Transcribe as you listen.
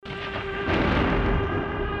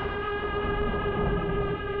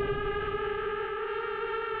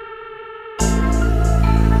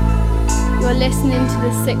listening to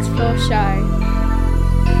the Sixth Floor Show.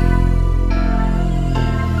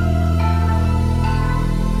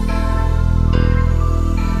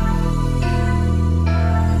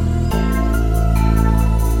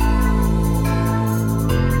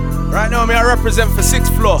 Right now, me I represent for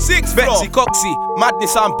Sixth Floor. Betsy, Coxie,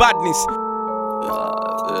 madness and badness.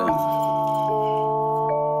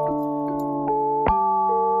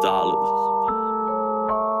 Dollaz.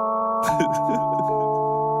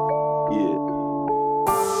 Yeah.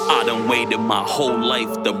 I done waited my whole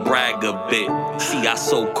life to brag a bit. See, I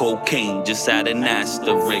sold cocaine just at an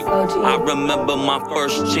asterisk. I remember my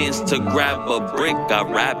first chance to grab a brick. I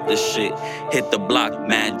rapped the shit, hit the block,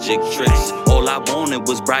 magic tricks. All I wanted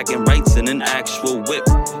was bragging rights in an actual whip.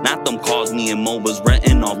 Not them cars me and Mo was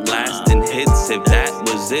renting or blasting hits. If that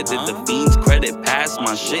was it, did the fiends credit pass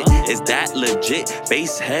my shit? Is that legit?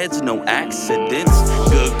 Base heads, no accidents.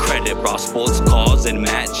 Good credit, brought sports cars and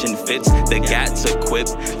matching fits. The gats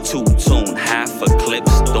equipped, two-tone, half a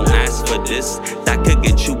clips. Don't ask for this, that could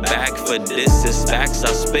get you back for this. It's facts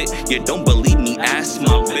I spit, you don't believe me, ask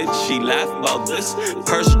my bitch. She laugh about this,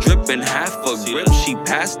 purse dripping, half a grip. She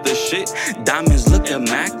passed the shit, diamonds look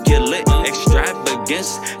immaculate.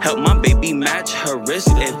 Extravagance, help my baby match her wrist.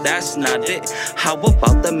 If that's not it, how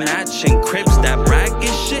about the matching crips? That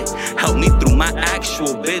bragging shit, help me through my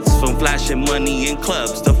actual bits. From flashing money in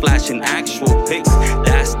clubs to flashing actual pics.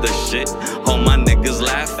 That's the shit, all my niggas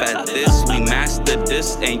laugh at this. We mastered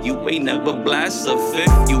this, and you ain't never blast a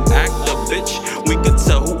fifth. You act a bitch, we could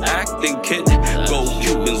tell who acting, kid. Gold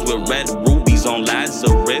Cubans with red rubies on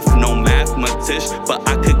Lazarus. No mathematician, but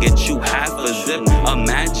I could get you half a zip.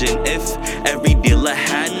 Imagine if every dealer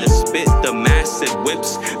had to spit the massive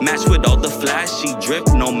whips, match with all the flashy drip.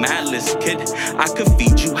 No malice, kid, I could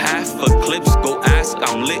feed you half a clips. Go ask,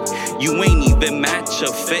 I'm lit, you ain't even match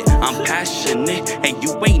a fit. I'm passionate, and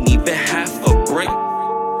you ain't even half a brick.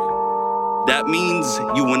 That means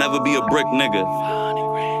you will never be a brick nigga.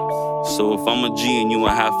 So if I'm a G and you a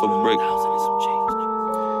half a brick,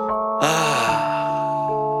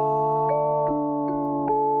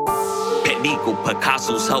 Pedico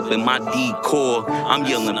Picasso's helping my decor. I'm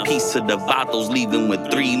yelling peace to the vatos, leaving with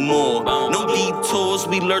 3 more. No detours,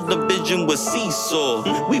 we learned the vision with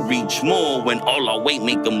seesaw. We reach more when all our weight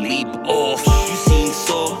make them leap off. You seen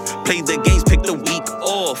Saw, play the games, pick the week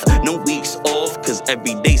off. No weeks off, cause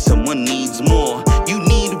every day someone needs more. You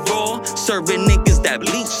need raw, serving niggas that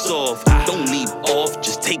bleach soft. Don't leave off,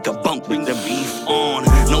 just take a bump, bring the beef on.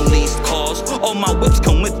 No leased cars, all my whips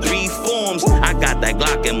come with 3 forms. I got that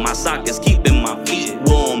Glock in my sockets, keeping my feet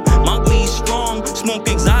warm. My weed strong, smoke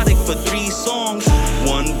exotic for 3 songs.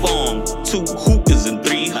 1 bomb, 2 hookahs and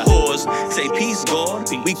 3 whores. Say peace, God,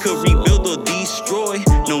 we could rebuild or destroy.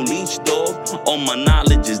 No leech, dog, all my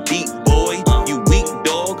knowledge is deep, boy. You weak,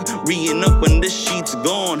 dog, reeing up when the sheet's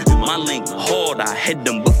gone. My link hard, I head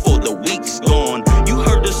them before the week's gone. You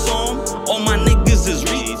heard the song? All my niggas is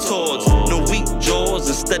retards. No weak jaws,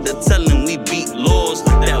 instead of telling we beat laws.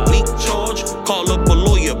 That weak charge, call up a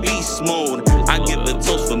lawyer, beast mode. I give a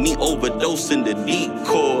toast for me overdosing the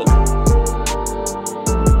decor.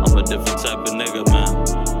 I'm a different type of nigga, man.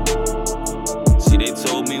 See, they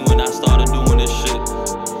told me when I started doing this shit,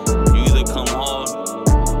 you either come hard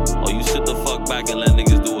or you sit the fuck back and let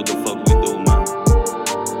niggas do what the fuck we do, man.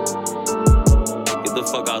 Get the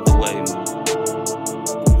fuck out the way, man.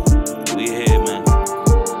 We here, man.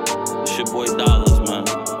 It's your boy Dollaz, man.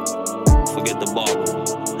 Forget the Barba.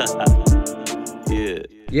 Yeah.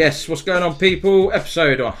 Yes, what's going on, people?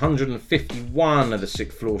 Episode 151 of the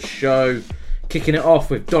Sixth Floor Show. Kicking it off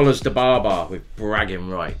with Dollaz the Barba with Bragging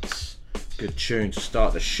Rights. Good tune to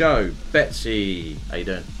start the show. Betsy, how you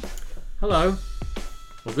doing? Hello.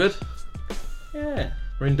 All good? Yeah.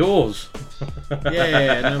 We're indoors.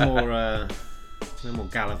 Yeah. No more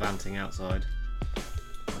gallivanting outside.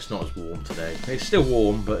 It's not as warm today. It's still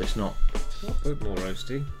warm, but it's not. A bit more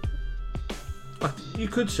roasty. You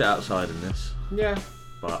could sit outside in this. Yeah.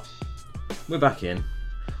 But we're back in.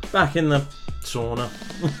 Back in the sauna.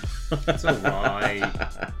 It's alright.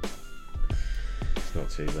 It's not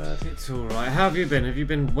too bad. It's alright. How have you been? Have you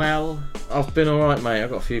been well? I've been alright, mate. I've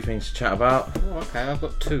got a few things to chat about. Oh, okay. I've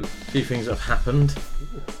got 2. A few things that have happened.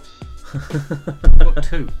 I've got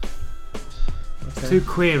 2. Okay. 2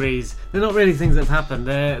 queries. They're not really things that have happened.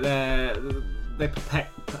 They perplex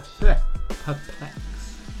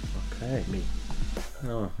Okay. me.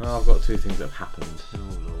 No, I've got 2 things that have happened.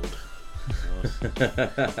 Oh Lord.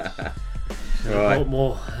 Right.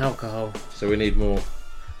 More alcohol. So we need more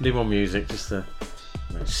music just to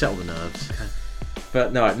settle the nerves. Okay.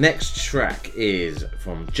 But no, next track is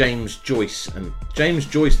from James Joyce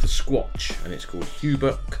the Squatch, and it's called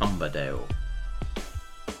Hubert Cumberdale.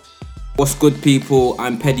 What's good, people?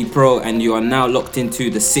 I'm Petty Pro, and you are now locked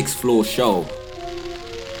into the 6th Floor Show.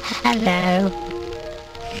 Hello.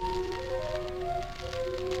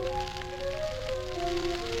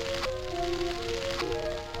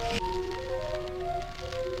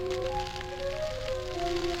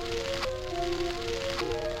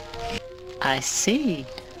 I see.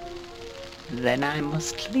 Then I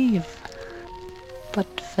must leave. But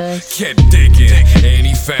first... Kept digging, and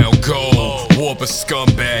he found gold. Warp a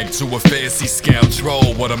scumbag to a fancy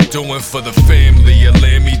scoundrel. What I'm doing for the family, you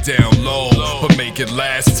lay me down low. But make it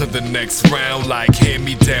last to the next round like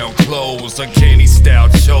hand-me-down clothes. Uncanny style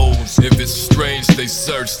chose. If it's strange, they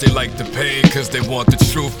search. They like the pain cause they want the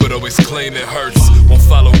truth, but always claim it hurts. Won't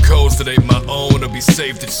follow codes that ain't my own or be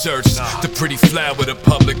saved at church. The pretty flower the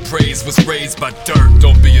public praise was raised by dirt.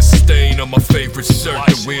 Don't be a stain on my favorite shirt.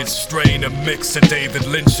 The weird strain, a mix of David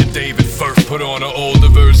Lynch and David Firth. Put on an older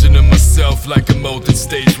version of myself like a molded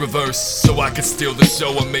stage reverse, so I can steal the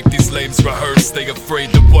show and make these lames rehearse. They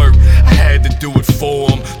afraid to work, I had to do it for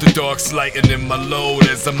them. The dark's lightening my load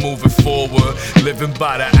as I'm moving forward. Living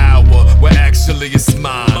by the hour, where actually it's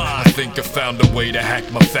mine. I think I found a way to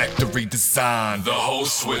hack my factory design. The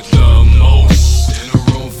host with the most, in a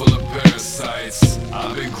room full of parasites.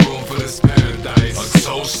 I've been groomed for this paradise. A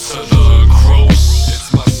toast to the gross.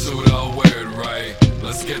 It's my suit, I'll wear it right.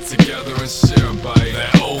 Let's get together and share a bite.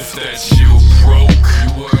 That oath that you broke,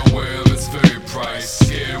 you were aware of its very price.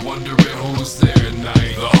 Scared, wondering who's there at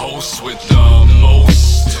night. The host with the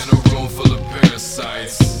most, in a room full of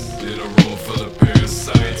parasites. In a room full of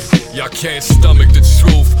parasites. Y'all can't stomach the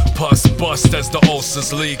truth. Pus bust as the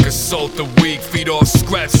ulcers leak. Assault the weak, feed off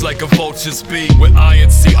scraps like a vulture's beak. With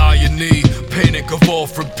iron see irony, panic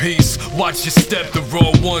evolve from peace. Watch your step, the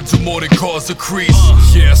raw one do more than cause a crease.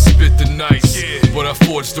 Yeah, I spit the nice, but I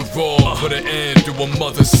forged the raw. Put an end to a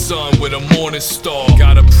mother's son with a morning star.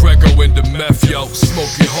 Got a prego in the meth, yo,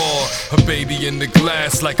 smoking hard. A baby in the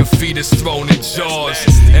glass like a fetus thrown in jars.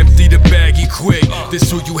 Empty the baggie quick,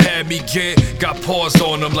 this who you had me get. Got paws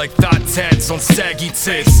on them like thought tats on saggy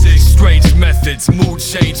tits. Strange methods, mood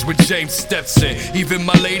change when James steps in. Even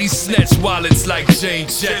my lady snatch wallets like Jane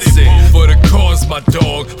Jetson. For the cause, my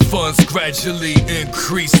dog, funds gradually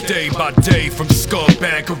increase day by day from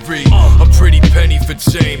scumbaggery. A pretty penny for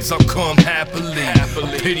James, I'll come happily.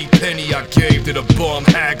 A pity penny I gave to the bum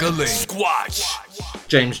haggling. Squatch.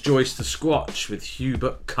 James Joyce, the Squatch with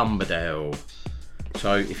Hubert Cumberdale.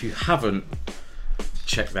 So if you haven't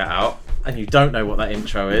checked that out and you don't know what that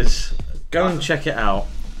intro is, go and check it out.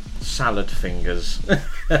 Salad fingers.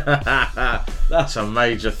 That's a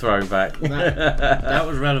major throwback. That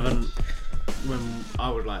was relevant when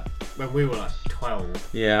we were like 12.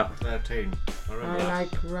 Yeah. 13. I remember that.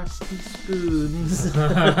 like rusty spoons.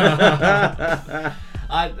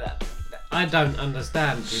 I don't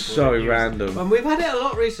understand people. So random. And we've had it a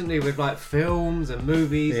lot recently with like films and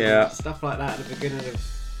movies and stuff like that at the beginning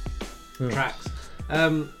of tracks.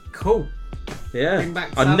 Cool. Yeah. Bring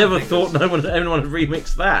back I never fingers. thought anyone had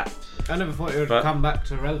remixed that. I never thought it would come back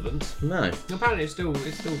to relevance. No. Apparently it's still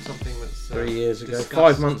something that's 3 years ago,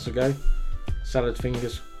 discussed. 5 months ago. Salad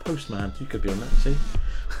fingers, Postman. You could be on that, see?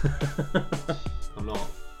 I'm not.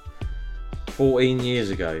 14 years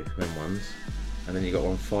ago, them ones. And then you got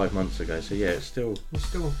one 5 months ago. So yeah, it's still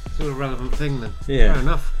a relevant thing then. Yeah. Fair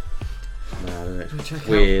enough. No, it's Check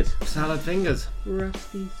weird. out salad fingers.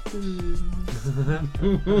 Rusty spoons.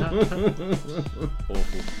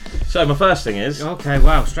 Awful. So my first thing is, Okay,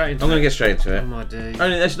 wow, straight into I'm going to get straight into Oh it. my days.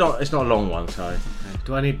 Only it's not a long one, so Okay.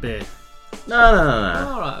 Do I need beer? no.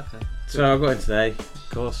 Alright, okay. So I got in today. Of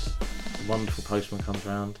course, the wonderful postman comes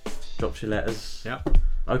round, drops your letters. Yep.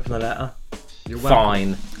 Open the letter. You're welcome.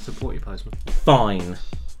 Fine. Support your postman. Fine.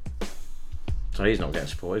 So he's not getting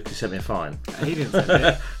supported because he sent me a fine. He didn't send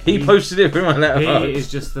it. He posted it through my letterbox. He is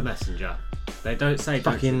just the messenger. They don't say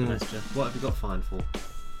Fucking- don't shoot the messenger. What have you got fined for?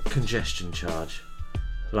 Congestion charge.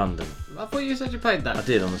 London. I thought you said you paid that. I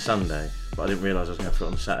did on the Sunday, but I didn't realise I was going to put it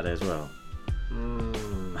on the Saturday as well.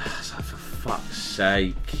 So for fuck's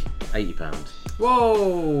sake, £80.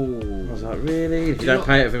 Whoa! I was like, really? If you don't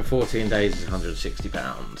pay it within 14 days, it's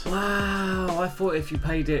 £160. Wow! I thought if you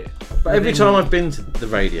paid it. But every time I've been to the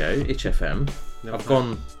radio, Itch FM, Never I've paid.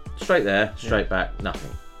 gone straight there, straight back, nothing.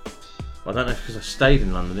 I don't know if because I stayed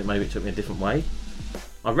in London, maybe it took me a different way.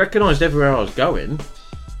 I recognised everywhere I was going,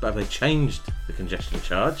 but have they changed the congestion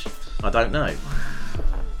charge? I don't know.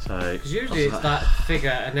 So Because usually it's that figure,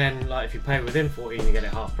 and then like if you pay within 14, you get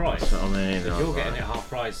it half price. That's what I mean. But you're getting it half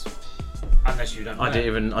price unless you don't. I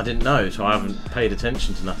didn't know, so I haven't paid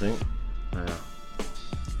attention to nothing. Yeah.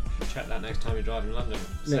 Check that next time you drive in London.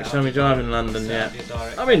 Next time you drive in London, yeah.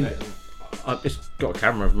 I mean, I've just got a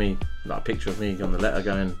camera of me like a picture of me on the letter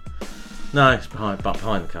going, no, it's behind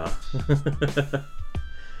the car.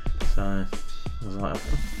 So I was like,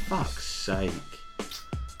 for fuck's sake.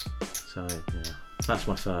 So yeah, that's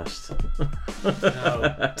my first.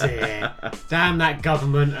 Oh dear. Damn that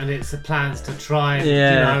government and its plans to try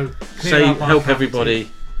and, clear say up our help everybody.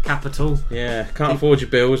 Capital. Yeah, can't afford your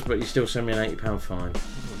bills, but you still send me an £80 fine.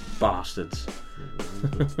 Bastards.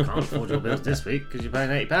 Can't afford your bills this week because you're paying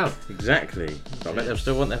 £80. Exactly. But I bet they'll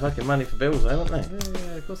still want their fucking money for bills, though, won't they?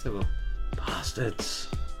 Yeah, of course they will. Bastards.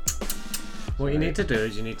 What you need to do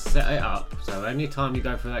is you need to set it up so any time you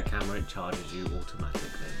go through that camera, it charges you automatically.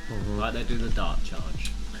 Like they do the dart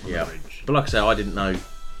charge. Yeah. But like I say, I didn't know.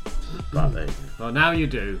 But they. Well, now you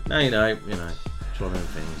do. Now you know. It's one of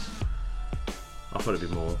them things. I thought it'd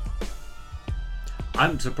be more.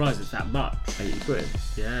 I'm surprised it's that much. 80 quid?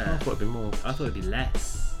 Yeah. I thought it'd be more. I thought it'd be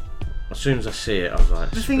less. As soon as I see it, I was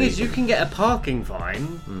like... The thing is, you can get a parking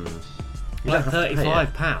fine, like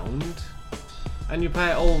 £35, and you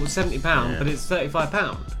pay it all £70, but it's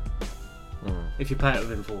 £35 if you pay it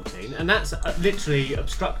within 14. And that's literally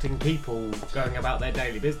obstructing people going about their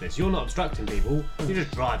daily business. You're not obstructing people, you're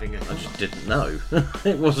just driving it. I just didn't know.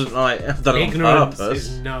 It wasn't like I've done it on Ignorance purpose.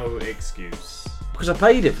 is no excuse. Because I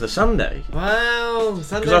paid it for the Sunday. Well,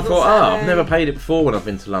 Sunday. Because I thought, I've never paid it before when I've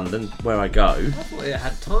been to London, where I go. I thought it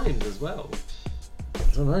had times as well. I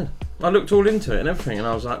don't know. I looked all into it and everything, and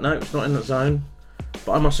I was like, no, it's not in the zone.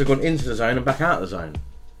 But I must have gone into the zone and back out of the zone.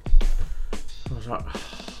 I was like,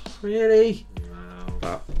 really? Wow.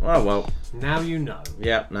 But, oh well. Now you know.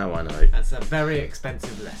 Yeah, now I know. That's a very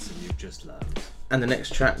expensive lesson you've just learned. And the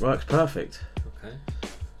next track works perfect. Okay.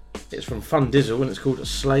 It's from Thundizzle and it's called A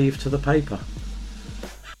Slave to the Paper.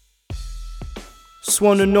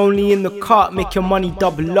 Swan and only in the cart, make your money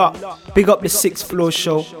double up. Big up the 6th Floor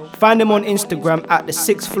Show. Find them on Instagram at the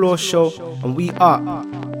 6th Floor Show, and we are.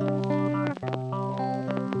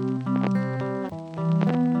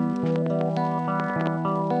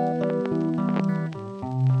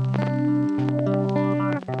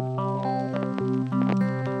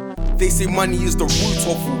 They say money is the root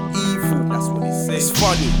of all evil. That's what they say. It's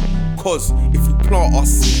funny, cause if we plant our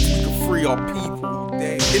seeds, we can free our people.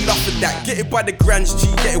 Enough of that, get it by the grands G,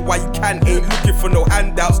 get it while you can. Ain't looking for no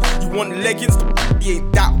handouts. You want leggings, the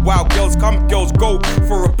ain't that wild. Girls come, girls go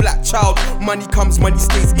for a black child. Money comes, money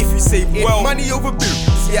stays if you save well. Money over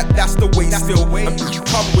bills, yep, that's the way still. And you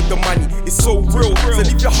come with the money, it's so real. So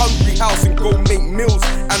leave your hungry house and go make meals.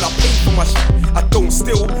 And I pay for my shit, I don't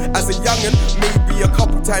steal. As a youngin', maybe a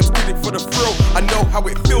couple times did it for the thrill. I know how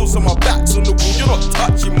it feels on my back's on the wall. You're not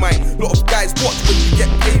touching mine. Lot of guys watch when you get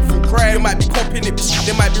paid from crime. They might be copying it,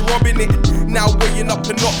 they might be robbing it. Now weighing up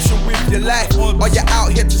an option with your life. Are you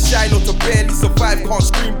out here to shine or to barely survive? Can't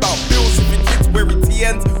scream about bills if your kids wearing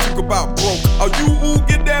TNs. Talk about broke. Are you all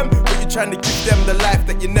get them? Or you trying to give them the life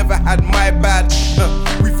that you never had? My bad.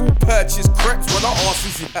 We've all purchased crepes when our arse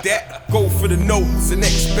is in debt. Go for the notes and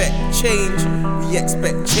expect change. We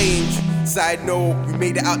expect change. Side note, we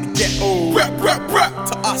made it out the ghetto.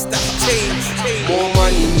 To us that's change. More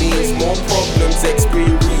money means more problems.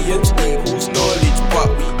 Experience equals knowledge, but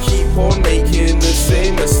we keep on making the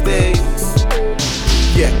same mistakes.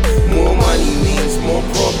 Yeah, more money means more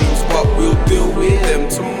problems, but we'll deal with them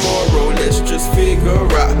tomorrow. Let's just figure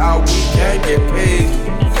out how we can get paid.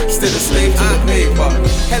 Still a slave to the paper.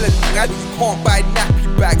 Hella thing, you can't buy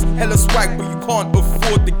nappy bags. Hella swag, but you can't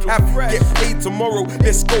afford the cab. Get paid tomorrow,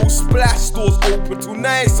 let's go splash. Stores open till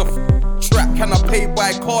 9. So trap, can I pay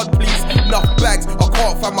by card please? Enough bags, I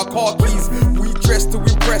can't find my card please. We dress to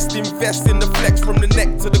impress, invest in the flex from the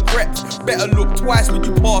neck to the creps. Better look twice when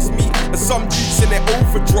you pass me. And some dudes in their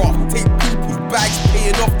overdraft take people's bags,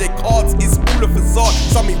 paying off their cards. It's all a facade,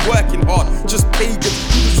 some ain't working hard, just pagans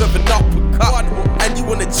who deserve an uppercut. And you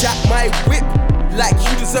wanna jack my whip like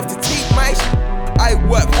you deserve to take my I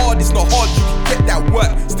work hard, it's not hard, you can get that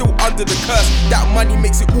work. Still under the curse, that money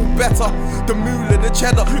makes it all better. The moolah, the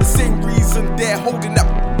cheddar, the same reason they're holding that.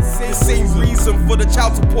 The same reason for the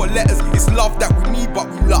child support letters. It's love that we need but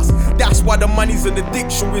we lust. That's why the money's an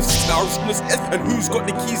addiction with selfishness. And who's got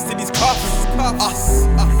the keys to these cuffs? Us.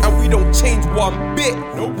 And we don't change one bit.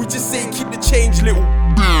 We just say keep the change little.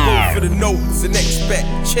 Go for the notes and expect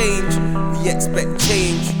change. We expect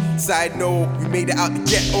change. Side note, we made it out the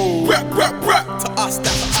ghetto. To us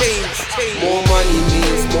that's change. More money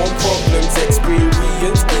means more problems.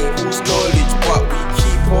 Experience equals knowledge, but we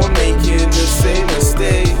keep on making the same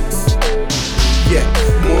mistakes. Yeah,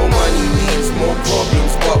 more money means more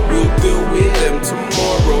problems, but we'll deal with them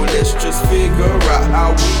tomorrow. Let's just figure out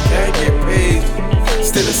how we can get paid.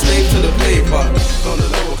 Still a slave to the paper. On the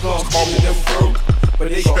lower class, calling them broke, but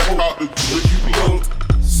they got hope, but you don't.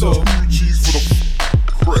 So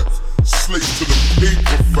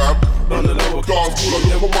None of them were guys all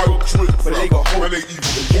over my trip, but they got home. And they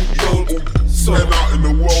even don't so out in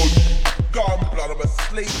the world. Gone blood, I'm a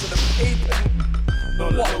slave to the paper.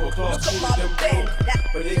 None of them were class all of them,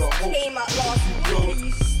 but they got home. Came out last week,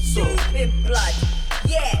 you stupid blood.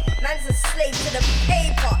 Yeah, man's a slave to the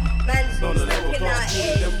paper. Man's slipping out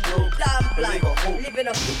here, dumb blood. Living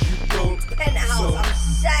up the penthouse, I'm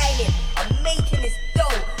shining, I'm making this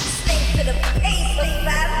dough. Slave to the paper,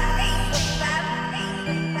 fam.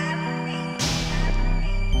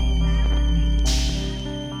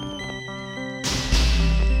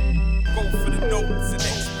 Go for the notes and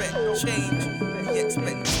expect change. We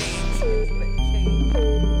expect change.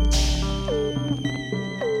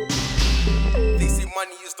 They say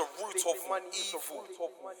money is the root of evil.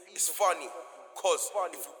 It's funny, cause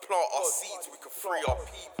if we plant our seeds, we can free our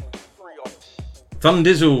people.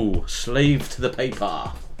 Thundizzle, slave to the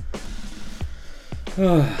paper.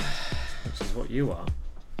 Which is what you are.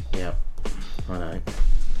 Yep, I know.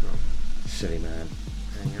 Silly man.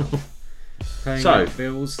 Hang on. Paying So, your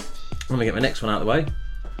bills. I'm gonna get my next one out of the way,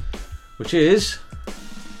 which is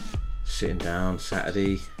sitting down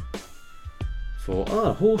Saturday for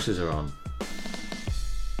horses are on.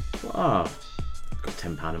 Got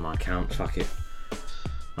 £10 in my account. Fuck it.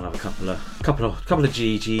 I'll have a couple of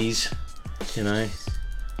GGs. You know,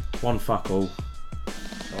 one fuck all.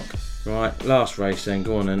 Right, last race then.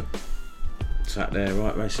 Go on then. Sat there.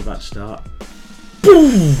 Right, race about to start.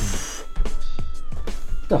 Boom!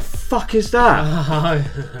 The fuck is that?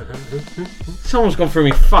 Someone's gone through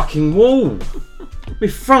my fucking wall. My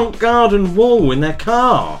front garden wall in their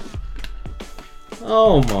car.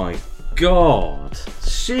 Oh my god.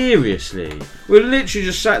 Seriously. We're literally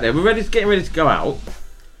just sat there. We're getting ready to go out.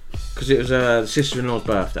 Because it was the sister-in-law's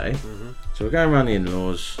birthday. So we're going around the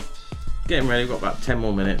in-laws. Getting ready. We've got about 10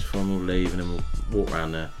 more minutes before we'll leave and then we'll walk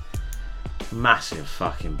around there. Massive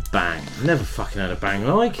fucking bang. I've never fucking had a bang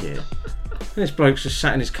like it. And this bloke's just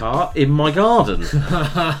sat in his car in my garden.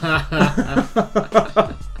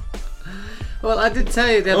 Well, I did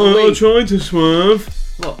tell you the other week. I'm trying to swerve.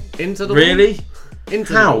 What? Into the Really? wall?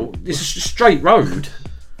 Into How? the wall? It's a straight road.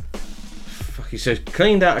 Fuck, he says,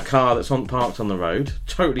 cleaned out a car that's parked on the road.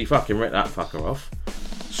 Totally fucking ripped that fucker off.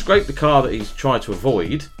 Scraped the car that he's tried to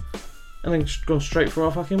avoid. And then just gone straight for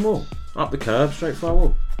our fucking wall. Up the curb, straight for our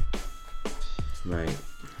wall. Mate.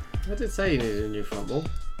 I did say you needed a new front wall.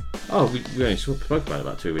 Oh, we only spoke about it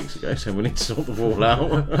about 2 weeks ago, so we need to sort the wall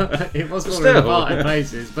out. It was falling apart in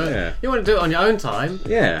places, but you want to do it on your own time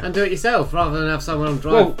and do it yourself rather than have someone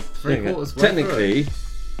drive three-quarters way technically,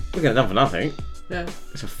 we're getting it done for nothing. Yeah.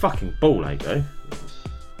 It's a fucking ball ache, though.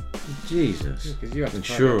 Jesus. You have to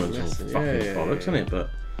insurance and fucking bollocks, isn't it? But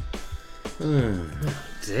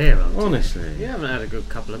dear, honestly, you haven't had a good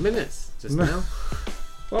couple of minutes just now.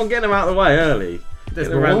 Well, I'm getting them out of the way early. There's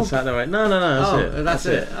the rants out of the way. No, that's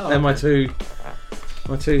it. Oh, they're my two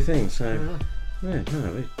things. So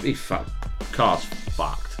he fucked. Car's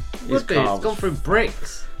fucked. Would be. It's gone through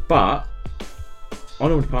bricks. But I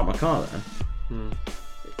normally park my car there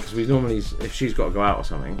because we normally, if she's got to go out or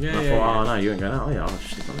something, I thought, no, you ain't going out. Oh yeah, I'll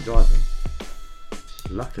just stick on the driving.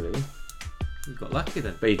 Luckily, you got lucky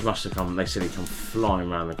then. But he must have come. They said he'd come flying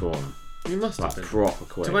round the corner. You must have been. Proper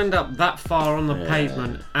quick. To end up that far on the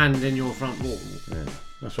pavement and in your front wall. Yeah,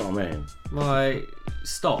 that's what I mean. Like,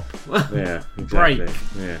 stop. Yeah, exactly. Break.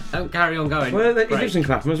 Yeah. Don't carry on going. Well, he lives in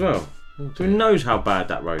Clapham as well. So he knows how bad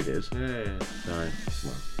that road is. Yeah. So,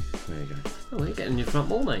 well, there you go. Oh, you're getting your front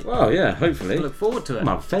wall, mate. Well, yeah, hopefully. I look forward to it. I'm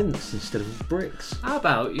a fence instead of bricks. How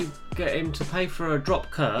about you get him to pay for a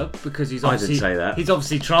drop curb because he's I obviously did say that. He's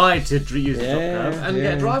obviously tried to use the drop curb and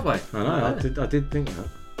get a driveway. I know. I did think that.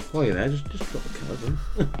 While you're there, just drop the curb in.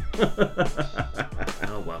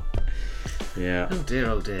 Oh well. Yeah. Oh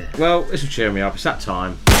dear. Well, this will cheer me up. It's that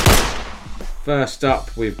time. First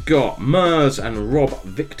up, we've got Murs and Rob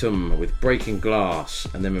Viktum with Breaking Glass,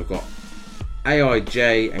 and then we've got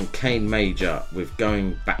AIJ and Kane Major with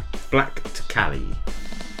Going Back Blak to Cali.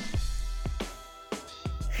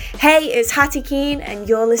 Hey, it's Hattie Keane, and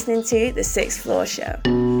you're listening to The Sixth Floor Show.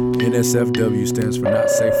 NSFW stands for Not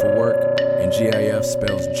Safe for Work, and GIF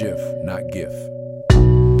spells GIF, not GIF.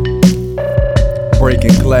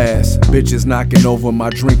 Breaking glass, bitches knocking over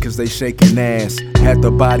my drink cause they shaking ass. Had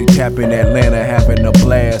the body tap in Atlanta having a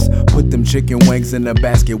blast. Put them chicken wings in the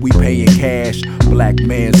basket, we paying cash. Black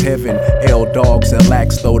man's heaven, L-dogs and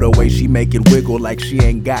lax though. The way she make it wiggle like she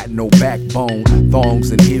ain't got no backbone.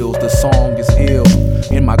 Thongs and heels, the song is ill.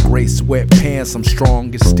 In my gray sweatpants, I'm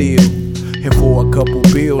strong as steel. And for a couple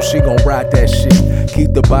bills, she gon' ride that shit.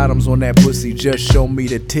 Keep the bottoms on that pussy, just show me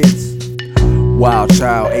the tits. Wild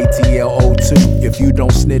child, ATL02. If you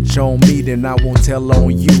don't snitch on me, then I won't tell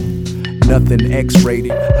on you. Nothing X-rated,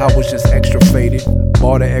 I was just extra faded.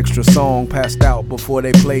 Bought an extra song, passed out before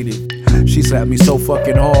they played it. She slapped me so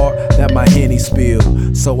fucking hard that my Henny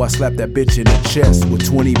spilled. So I slapped that bitch in the chest with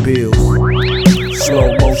 20 bills.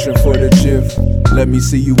 Slow motion for the GIF. Let me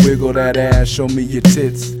see you wiggle that ass, show me your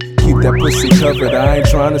tits. Keep that pussy covered, I ain't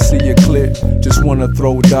trying to see your clit. Just wanna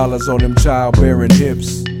throw dollars on them childbearing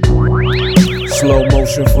hips. Slow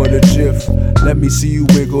motion for the GIF. Let me see you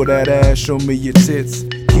wiggle that ass, show me your tits.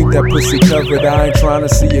 Keep that pussy covered, I ain't trying to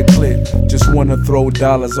see your clit. Just wanna throw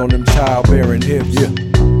dollars on them childbearing hips. Yeah.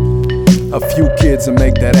 A few kids will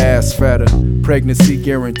make that ass fatter. Pregnancy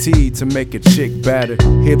guaranteed to make a chick badder.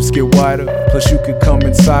 Hips get wider, plus you could come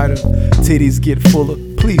inside her. Titties get fuller,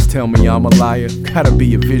 please tell me I'm a liar. Gotta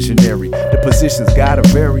be a visionary, the positions gotta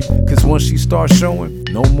vary. Cause once she starts showing,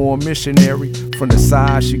 no more missionary. From the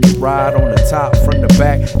side, she could ride on the top. From the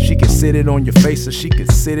back, she could sit it on your face or she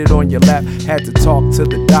could sit it on your lap. Had to talk to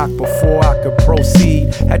the doc before I could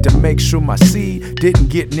proceed. Had to make sure my seed didn't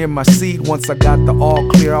get near my seat. Once I got the all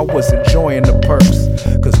clear, I was enjoying the perks.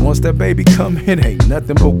 Cause once that baby come in, ain't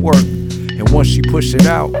nothing but work. And once she push it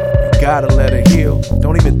out, you gotta let her heal.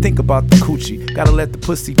 Don't even think about the coochie, gotta let the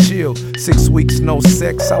pussy chill. 6 weeks, no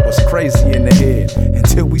sex, I was crazy in the head.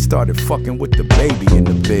 Until we started fucking with the baby in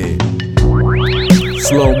the bed.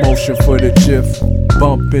 Slow motion for the GIF,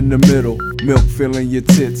 bump in the middle, milk filling your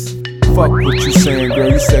tits. Fuck what you saying,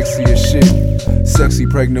 girl, you sexy as shit. Sexy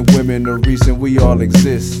pregnant women, the reason we all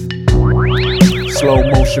exist. Slow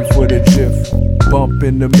motion for the GIF, bump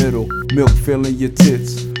in the middle, milk filling your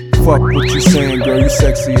tits. Fuck what you saying, girl, you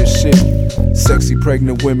sexy as shit. Sexy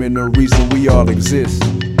pregnant women, the reason we all exist.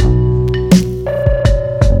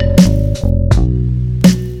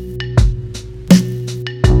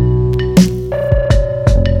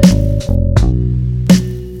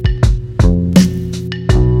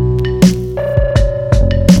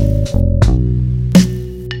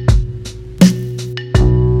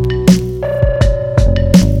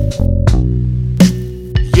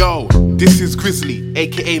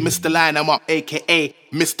 AKA Mr. Line, I'm up, AKA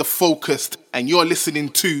Mr. Focused, and you're listening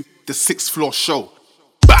to The Sixth Floor Show.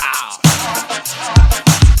 Bow!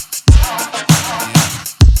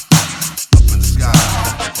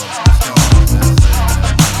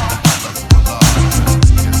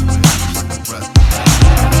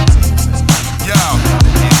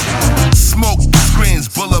 Smoke screens,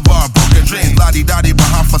 boulevard, broken dreams. Lottie-dottie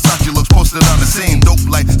behind Versace looks posted on the scene. Dope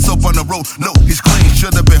like soap on the road, no, he's clean.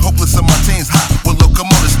 Should've been hopeless in my teens. Hot with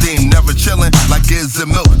locomotive steam, never chillin' like Giz and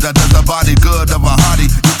Milk. That does the body good of a hottie.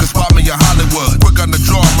 You can spot me in Hollywood. Quick on the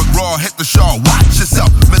draw, McGraw, hit the shawl. Watch yourself,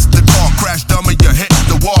 miss the call. Crash dummy, you hit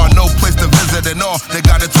the wall. No place to visit and all. They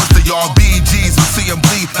got it twisted, y'all. BGs, we see them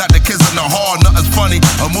bleed. Not the kids in the hall, nothing's funny.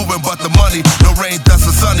 I'm moving but the money. No rain, dust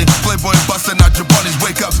or sunny. Playboy bustin' out your bunnies.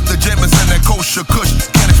 Wake up, the Jameson and kosher kush.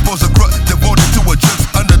 Can't expose a crook, devoted to a juice.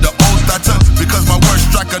 Under the oath I took, because my words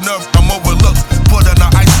strike a nerve, I'm overlooked. Put on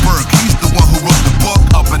an iceberg, he's the one who wrote the book.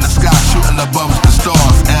 Up in the sky, shooting above the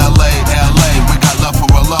stars. LA, LA, we got love for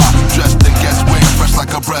Allah. Dressed in guest wear, fresh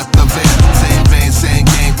like a breath of air. Same vein, same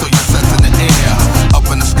game, throw your sets in the air. Up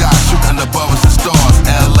in the sky, shooting above the stars.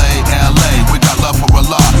 LA, LA, we got love for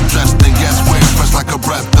Allah. Dressed in guest wear, fresh like a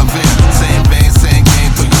breath of air. Same vein, same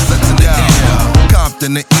game, throw your sets in the air.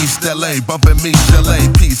 Compton in East LA, bumping me Chalet.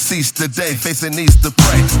 Peace, cease today, facing east to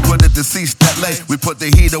pray. Put it deceased that late, we put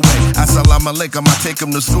the heat away. Assalamu alaikum, I take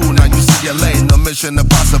him to school, now you see your lane. No mission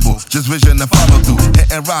impossible, just vision to follow through.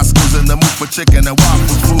 Hitting Roscoe's in the mood for chicken and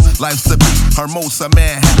waffles. Food, life's a beast, Hermosa,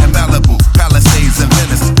 Manhattan, Malibu, Palisades and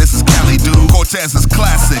Venice. This is Cali, dude. Cortez is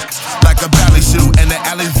classic, like a ballet shoe. And the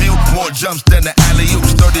alley view, more jumps than the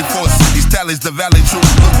alley-oops. 34 cities, tallies the valley true.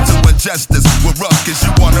 Look to injustice, with ruckus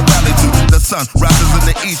you wanna rally to. The sun rises in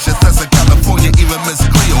the east, just as in California, even Miss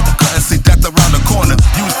Cleo couldn't see death around the corner.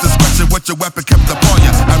 Use discretion with your weapon kept upon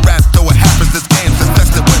ya. I rap though it happens, this game's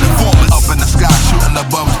infested with informers. Up in the sky, shooting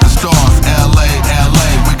above the stars. LA, LA,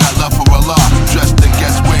 we got love for Allah. Dressed in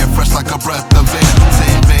guest wear, fresh like a breath of air.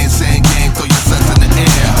 Same vein, same game, throw your sets in the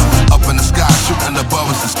air. Up in the sky, shooting above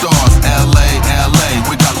us the stars. LA, LA,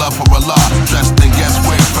 we got love for Allah. Dressed in guest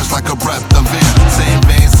wear, fresh like a breath of air. Same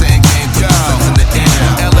vein, same game, throw your sets in the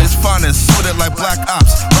air. LA's finest, suited like Black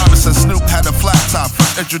Ops. Robinson Snoop had a flat top,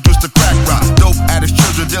 first introduced to crack rock. Dope addict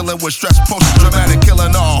children dealing with stress, post-dramatic,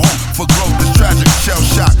 killing all hope for growth is tragic. Shell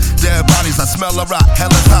shock, dead bodies, I smell a rock,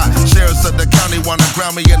 hell is hot. Sheriffs of the county wanna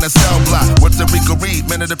ground me in a cell block. What's the Rico Reed?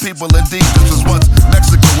 Many of the people indeed. This was once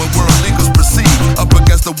Mexico where world legals proceed. Up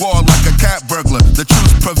against the wall like a cat burglar. The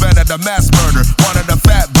truth prevented a mass murder. Wanted a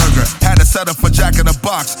fat burger, had to set up for Jack in the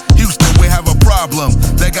Box. Houston, we have a problem.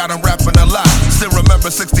 They got him rapping a lot. Still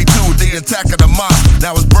remember 62, the attack of the mosque.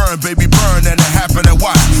 Now it's burned burn, baby burn, and it happened at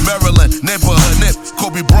what? Maryland, neighborhood nip,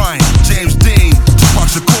 Kobe Bryant, James Dean,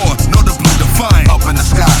 Tupac Shakur, know the blue define. Up in the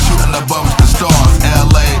sky, shooting above the stars.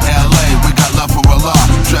 LA, LA, we got love for Allah.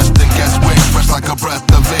 Dressed in guest wear, fresh like a breath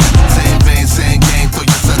of air. Same vein, same game, throw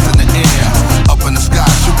your sets in the air. Up in the sky,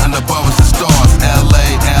 shooting above the stars. LA,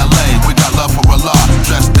 LA, we got love for Allah.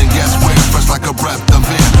 Dressed in guest wear, fresh like a breath of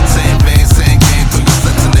air. Same vein, same game, throw your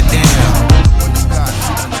sets in the air. Up in the sky,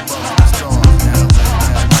 shooting above the stars. LA, LA,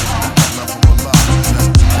 we got love for Allah.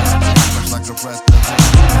 Dressed in guest wear, fresh like a breath of air.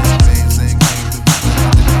 Same vein, same game, throw your sets in the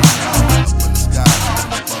air. Up in the sky, shooting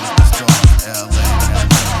above the stars. LA,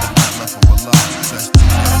 LA, we got love for Allah. Dressed in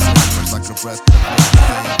guest wear, fresh like a breath of air.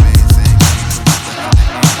 Same vein, same game, throw your sets in the air.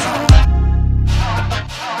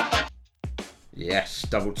 Yes,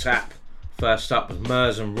 double tap. First up was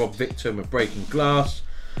Murs and Rob Viktum with Breaking Glass.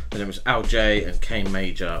 Then it was Al J and Kane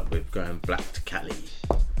Major with Going Blak to Cali.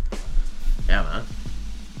 Yeah, man.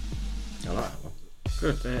 I like that one.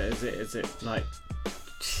 Good. Is it like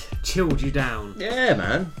chilled you down? Yeah,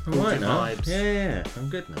 man. I'm All right your now. vibes. Yeah, I'm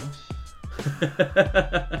good now.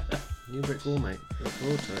 New brick wall, mate. Look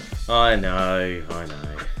forward to it. I know.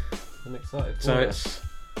 I'm excited for So it. it's,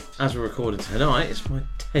 as we're recording tonight, it's my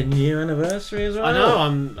 10-year anniversary as well. I know.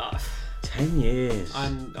 I'm 10 years.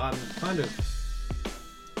 I'm kind of.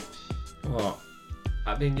 What?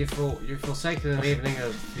 I mean, you've forsaken an evening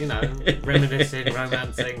of, reminiscing,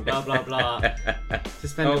 romancing, blah blah blah, to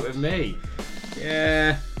spend it with me.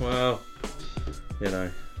 Yeah. Well,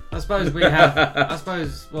 I suppose we have. I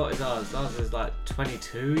suppose what is ours? Ours is like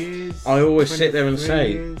 22 years. I always sit there and 23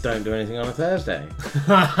 say, years. don't do anything on a Thursday.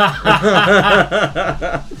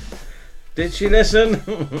 Did she listen?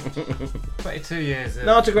 22 years.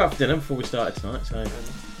 No, I took her out for dinner before we started tonight. So,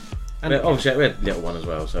 And obviously we had a little one as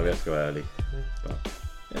well, so we had to go early. But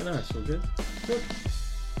yeah, no, it's all good. Good.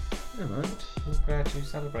 Yeah, man. I'm glad you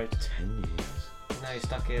celebrated 10 years. Now you're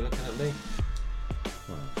stuck here looking at me.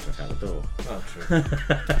 Well, check out the door. Well, true.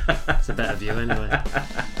 It's a better view anyway.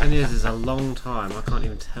 10 years is a long time. I can't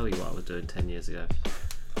even tell you what I was doing 10 years ago.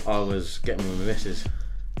 I was getting with my missus.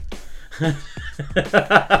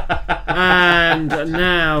 And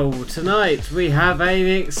now, tonight, we have an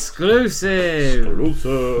exclusive.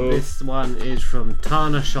 This one is from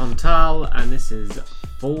Tana Chantal, and this is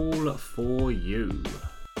Fall For You.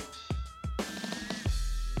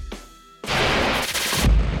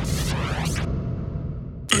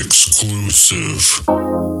 Exclusive.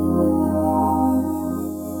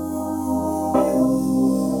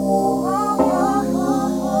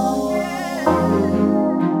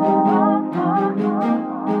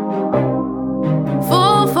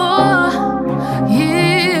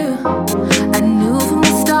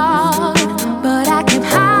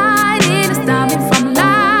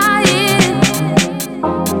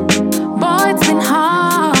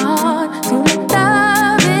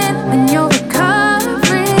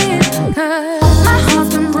 My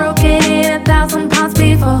heart's been broken.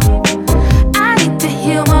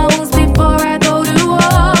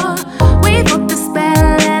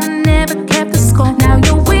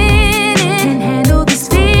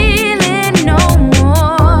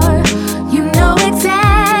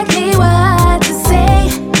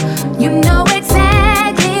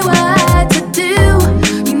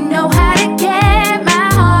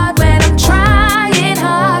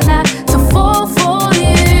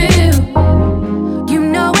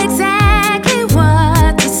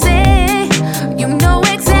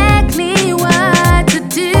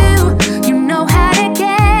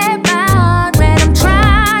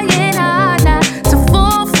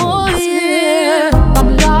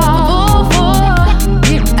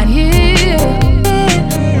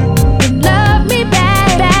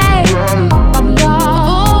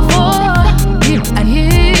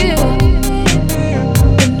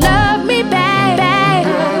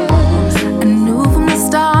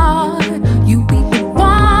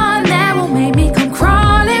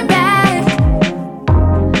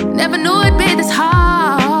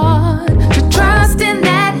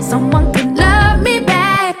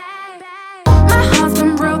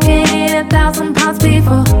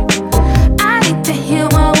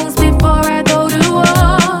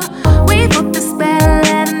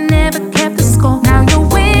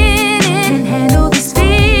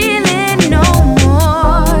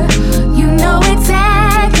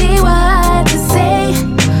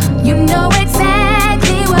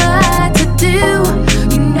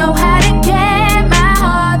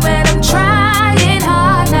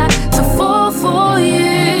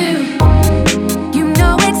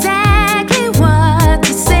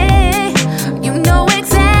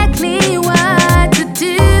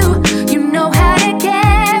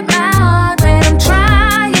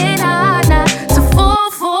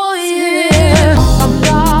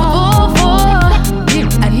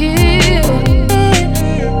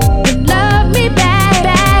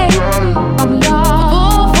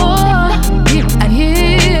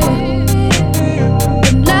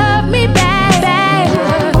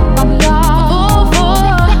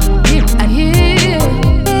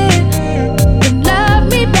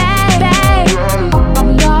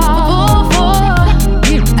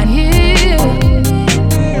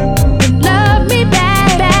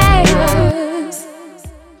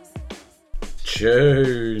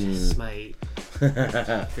 tunes. Yes, mate.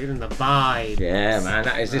 Feeling the vibe. Yeah, man.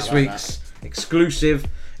 That is this week's exclusive.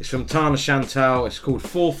 It's from Tana Chantal. It's called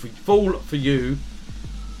Fall for You.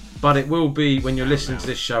 But it will be when you're listening to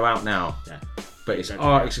this show out now. Yeah. But it's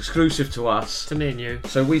exclusive to us. To me and you.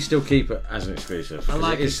 So we still keep it as an exclusive. I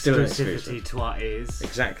like it is still exclusivity to our ears.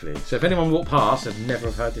 Exactly. So if anyone walked past, they've never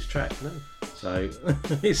have heard this track. No. So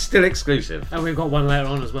it's still exclusive. And we've got one later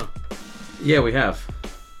on as well. Yeah, we have.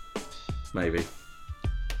 Maybe.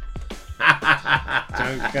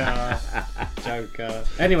 Joker.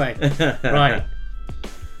 Anyway, right.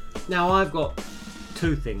 Now I've got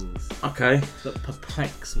two things. Okay. That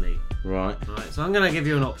perplex me. Right. So I'm going to give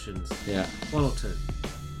you an options. Yeah. One or two.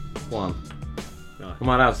 One. Right. Am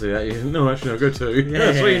I allowed to do that? No, actually, I'll go two. Yeah,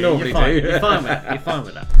 that's what you normally do. You're fine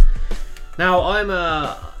with that. Now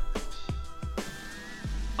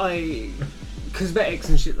cosmetics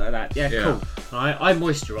and shit like that. Yeah, cool. Right. I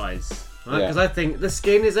moisturise. Right. Because I think the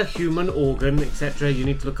skin is a human organ, etc. You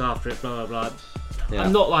need to look after it. Blah blah blah. Yeah.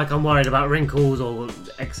 I'm not like I'm worried about wrinkles or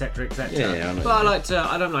etc. etc. Yeah, I know. But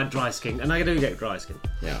I don't like dry skin, and I do get dry skin.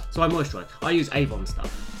 Yeah. So I moisturise. I use Avon stuff,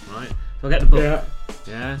 right? So I get the book.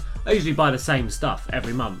 Yeah. I usually buy the same stuff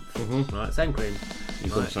every month. Mm-hmm. Right. Same cream.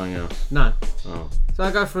 You got something else? No. Oh. So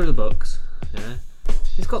I go through the books. Yeah.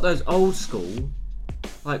 It's got those old school,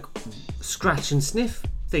 like scratch and sniff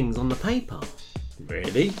things on the paper.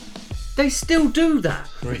 Really? They still do that.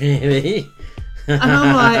 Really? And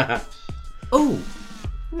I'm like, oh,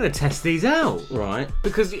 I'm going to test these out. Right.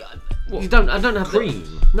 Because I don't have cream.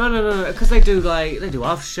 No. Because they do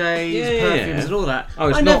aftershaves, perfumes, and all that.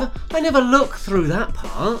 Oh, I never look through that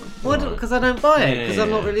part. Why? Because I don't buy it. Because I'm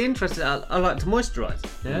not really interested. I like to moisturise.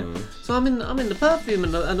 Yeah. So I'm in the perfume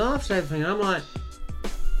and the aftershave thing, and I'm like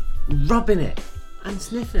rubbing it and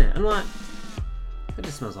sniffing it. I'm like, it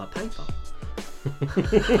just smells like paper.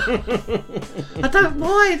 I don't.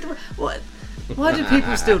 Why do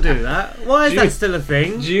people still do that? Why is that still a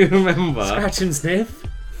thing? Do you remember Scratch and Sniff?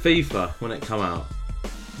 FIFA when it come out?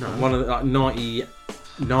 No. One of the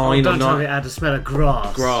 99 don't tell me it had to smell of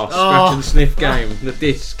grass. Scratch and Sniff game. The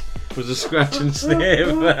disc was a scratch and sniff.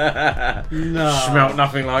 No. Smelt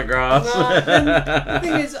nothing like grass. No, the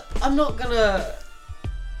thing is, I'm not gonna.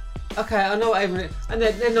 Okay, I know what Avon is, and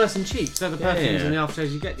they're nice and cheap. So the perfumes and the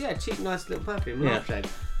aftershaves you get, cheap, nice little perfume, aftershave.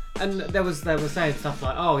 And they were saying stuff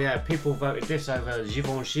like, oh yeah, people voted this over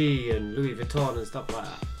Givenchy and Louis Vuitton and stuff like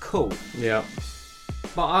that. Cool. Yeah.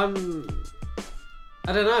 But I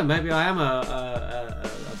don't know. Maybe I am a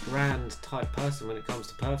brand type person when it comes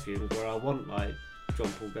to perfumes, where I want like Jean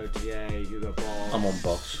Paul Gaultier, Hugo Boss. I'm on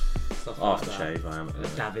Boss. Stuff Aftershave, like I am.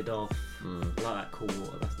 Davidoff. I like that cool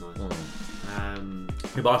water. That's nice.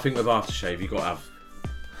 But I think with aftershave, you've got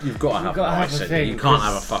to have nice in it. You can't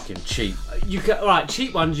have a fucking cheap.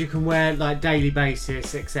 Cheap ones you can wear like daily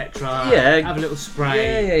basis, etc. Yeah. Have a little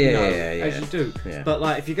spray. Yeah. As you do. Yeah. But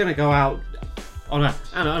like if you're gonna go out on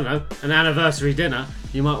an anniversary dinner,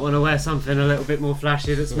 you might want to wear something a little bit more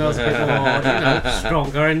flashy that smells a bit more,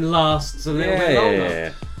 stronger and lasts a little bit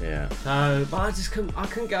longer. Yeah. So, but I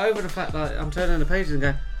couldn't get over the fact that I'm turning the pages and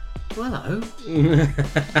going, well, hello,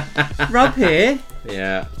 rub here.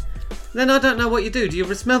 Yeah. Then I don't know what you do. Do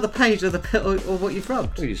you smell the page or the bit or what you've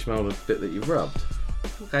rubbed? Well, you smell the bit that you've rubbed.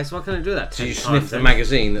 Okay, so I can't do that. So you sniff the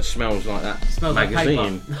magazine that smells like that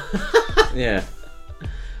magazine. Like yeah.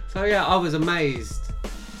 So yeah, I was amazed.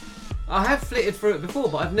 I have flitted through it before,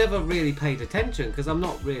 but I've never really paid attention because I'm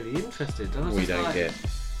not really interested. We don't get.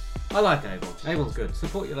 I like Avon. Avon's good.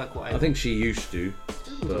 Support your local Avon. I think she used to.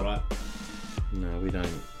 But alright. No, we don't.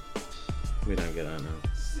 We don't get that now.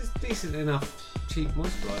 It's decent enough. Cheap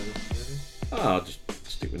moisturiser, really. Oh, I'll just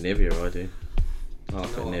stick with Nivea, I do. I like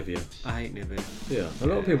Nivea. I hate Nivea. Yeah, a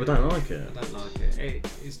lot of people don't like it. I don't like it.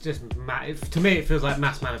 It's just to me it feels like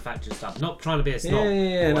mass manufactured stuff. Not trying to be a snob.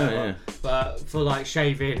 Yeah. But for like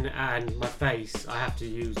shaving and my face, I have to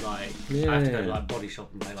use I have to go to like Body Shop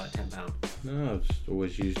and pay like £10. No, I just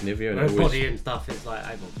always use Nivea. Whereas body and stuff, it's like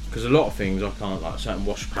Avon. Because a lot of things I can't, like certain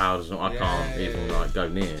wash powders, I can't even like go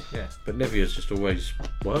near. Yeah. But Nivea's just always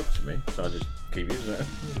worked for me, so I just keep using it.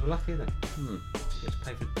 You're lucky then. You get to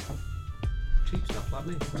pay for cheap stuff like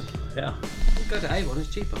me. Yeah. Go to Avon, it's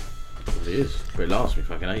cheaper. It is, but it lasts me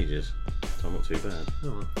fucking ages, so I'm not too bad.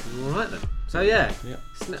 Oh, well, alright then. So yeah,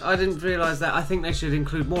 I didn't realise that. I think they should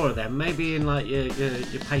include more of them. Maybe in like your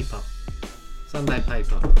paper, Sunday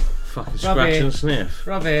paper. Fucking scratch and sniff.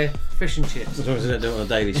 Rub here, fish and chips. As long as they don't do it on a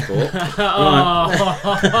daily sport.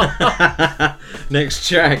 Next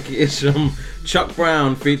track is from Chuck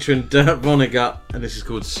Brown featuring Dirt Vonnegut, and this is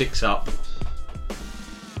called 6 Up.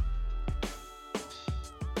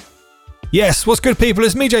 Yes, what's good, people?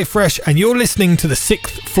 It's me, J Fresh, and you're listening to the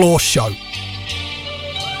 6th Floor Show.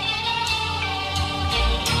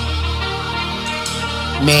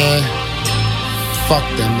 Man, fuck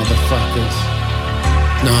them motherfuckers.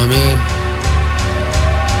 Know what I mean?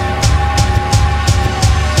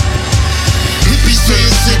 Hippies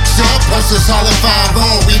saying 6 up, hustlers holler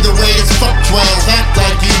 5-0. Either way, it's fuck 12. Act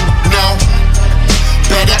like you know.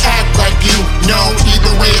 Better act like you know.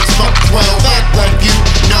 Either way, it's fuck 12. Act like you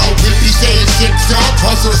know. Hippies saying 6 up,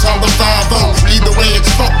 hustlers holler 5-0. Either way,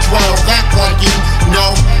 it's fuck 12. Act like you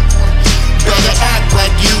know. Better act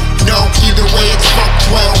like you know. Either way, it's fuck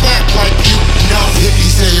 12. Act like you know.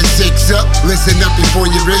 Hippies saying 6 up, listen up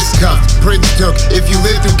before your wrist cuffed. Prince took, if you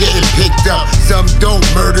live through getting picked up. Some don't,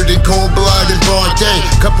 murdered in cold blood in broad day.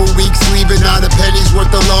 Couple weeks leaving out a penny's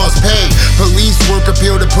worth of lost pay. Police work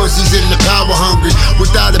appeal to pussies in the power hungry.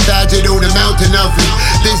 Without a badge they don't amount to nothing.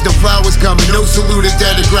 There's no flowers coming, no salute of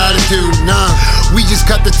debt of gratitude. Nah, we just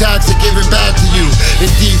cut the tax and give it back to you.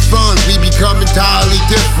 And defund, we become entirely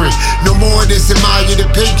different. No more of this admire the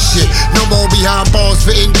pig shit. No more behind bars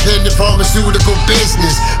for independent pharmaceutical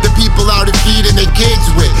business. The people out and feeding their kids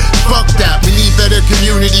with. Fuck that, we need better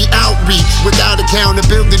community outreach. Without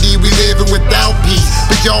accountability, we living without peace.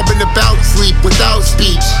 But y'all been about sleep without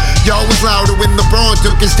speech. Y'all was louder when LeBron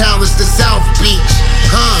took his talents to South Beach.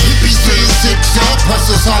 Hippies saying 6 up,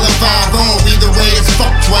 hustlers holler 5-0. Either way, it's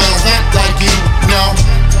fuck 12. Act like you know.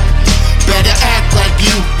 Better act like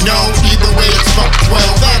you know. Either way, it's fuck 12.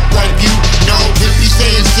 Act like you know. Hippies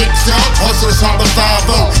saying 6 up, hustlers holler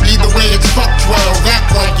 5-0. Either way, it's fuck 12.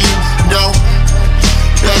 Act like you know.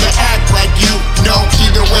 Better act like you know.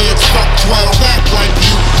 Either way, it's fuck 12. Act like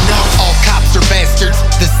you know. All cops are bastards,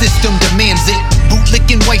 the system demands it.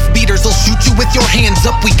 Bootlicking wife beaters will shoot you with your hands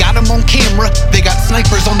up. We got them on camera, they got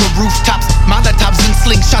snipers on the rooftops. Molotovs and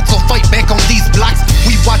slingshots will fight back on these blocks.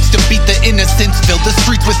 We watch them beat the innocents, fill the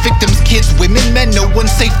streets with victims, kids, women, men. No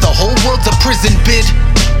one's safe, the whole world's a prison bid.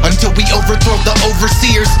 Until we overthrow the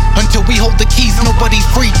overseers, until we hold the keys, nobody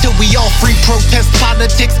free. Till we all free, protest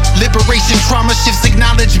politics, liberation, trauma shifts,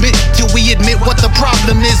 acknowledgement. Till we admit what the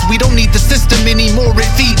problem is. We don't need the system anymore, it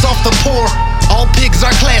feeds off the poor. All pigs are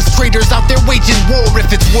class traitors out there waging war. If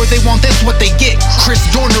it's war they want, that's what they get. Chris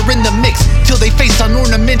Dorner in the mix, till they face on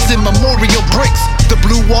ornaments and memorial bricks. The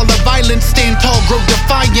blue wall of violence, stand tall, grow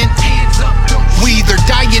defiant. We either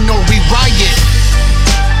dying or we riot.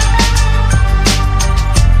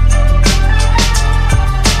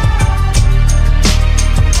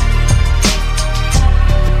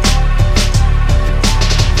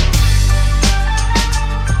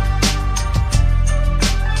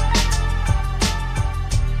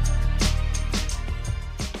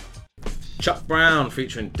 Chuck Brown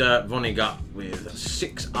featuring Dirt Vonnegut with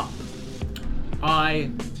 6 Up. I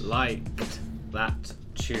liked that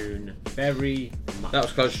tune very much. That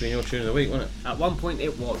was close to being your tune of the week, wasn't it? At one point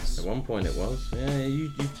it was. At one point it was. Yeah,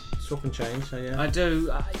 you swap and change, so yeah. I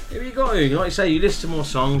do. You got to. Like you say, you listen to more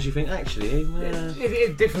songs, you think, actually...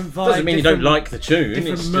 It's different vibes. Doesn't mean you don't like the tune.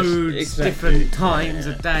 Different it's moods, just, exactly. different times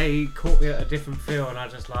a day caught me at a different feel, and I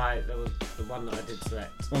just like, there was the one that I did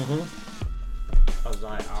select. I was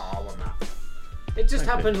like, oh, I want that. It just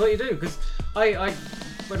happens what you do, because I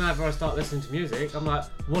whenever I start listening to music, I'm like,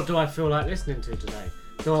 what do I feel like listening to today?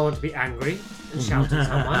 Do I want to be angry and shout at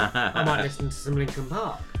someone? I might listen to some Linkin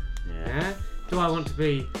Park. Yeah. Do I want to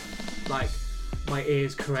be like my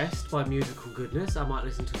ears caressed by musical goodness? I might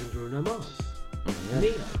listen to some Bruno Mars.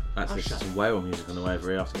 Neo. That's listening to some whale music on the way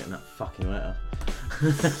over here after getting that fucking letter.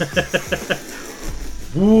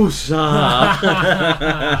 Woosa.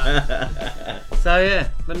 So yeah,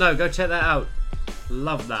 but no, go check that out.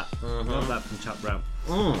 Love that. Love that from Chuck Brown.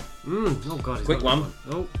 Oh god, quick one.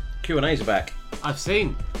 Oh, Q&A's are back. I've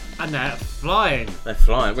seen, and they're flying. They're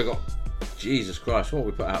flying. We've got, Jesus Christ, what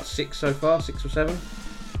we put out? 6 so far? 6 or 7?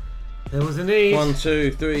 There was a need. 1,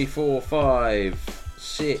 2, 3, 4, 5,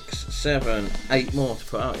 6, 7, 8 more to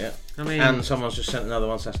put out yet. I mean, and someone's just sent another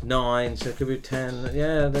one, so that's 9, so it could be 10.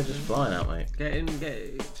 Yeah, they're just flying out, mate.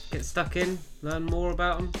 Get stuck in, learn more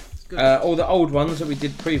about them. It's good. All the old ones that we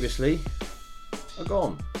did previously are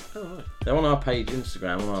gone. Oh, right. They're on our page,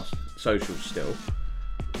 Instagram, on our socials still,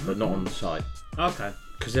 but not on the site. Okay.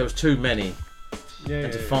 Because there was too many. Yeah.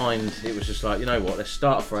 And to find, it was just like, you know what, let's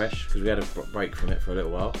start afresh, because we had a break from it for a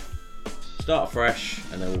little while. Start afresh,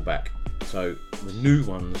 and they're all back. So the new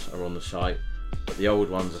ones are on the site, but the old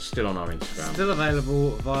ones are still on our Instagram. Still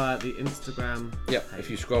available via the Instagram. Yep. If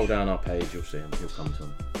you scroll down our page, you'll see them. You'll come to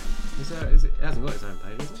them. It hasn't got its own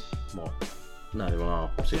page, is it? What? No, they're on our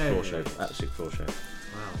 6th floor show. At the 6th floor show.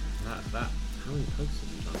 Wow. That. How many posts have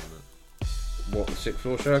you done on it? What, the 6th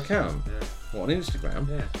floor show account? Yeah. What, on Instagram?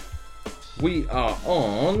 Yeah. We are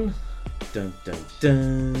on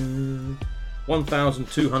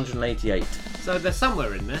 1,288. So they're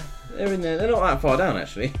somewhere in there. They're in there. They're not that far down,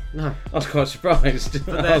 actually. No. I was quite surprised.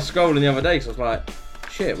 I was scrolling the other day because I was like,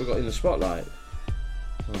 shit, we got in the spotlight.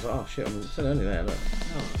 I was like, oh shit, it's only there, look.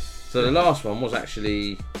 Oh. So the last one was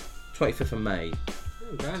actually 25th of May.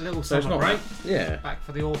 Okay, a little summer break. Yeah. Back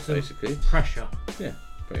for the autumn. Basically. Pressure. Yeah,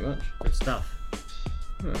 pretty much. Good stuff.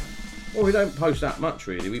 Yeah. Well, we don't post that much,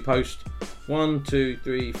 really. We post 1, 2,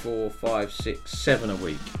 3, 4, 5, 6, 7 a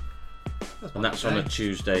week. And that's on a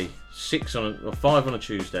Tuesday. 5 on a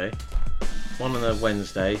Tuesday, 1 on a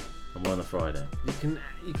Wednesday, and 1 on a Friday.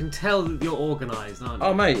 You can tell that you're organised, aren't you?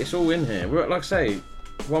 Oh mate, it's all in here. We're at, like I say,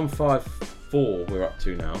 154 we're up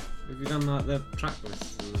to now. Have you done like the track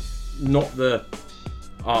lists? Not the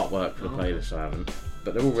artwork for the playlist, I haven't.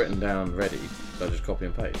 But they're all written down ready, so I just copy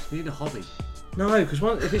and paste. You need a hobby. No, because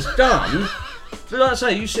if it's done, but like I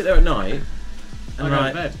say, you sit there at night and I go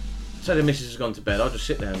to bed. Say the missus has gone to bed, I'll just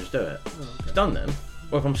sit there and just do it. Oh, okay. It's done then.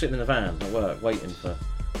 Or if I'm sitting in the van at work waiting for,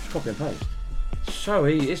 just copy and paste. So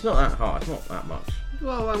easy. It's not that hard. It's not that much.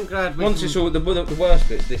 Well, I'm glad. Once it's all the worst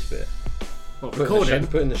bit's this bit. What, recording?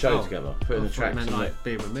 Putting the show together, putting the tracks. Meant like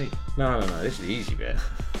being with me. No. This is the easy bit.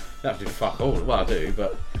 You have to do fuck all. Well, I do,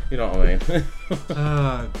 but you know what I mean.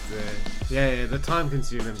 Oh dear. Yeah. The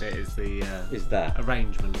time-consuming bit is the is that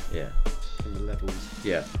arrangement. Yeah. And the levels.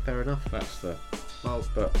 Yeah. Fair enough. That's the. Well,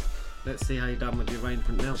 but let's see how you're done with the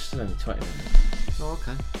arrangement now. It's still only 20 minutes. Oh,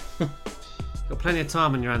 okay. Got plenty of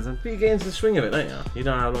time on your hands then. But you get into the swing of it, don't you? You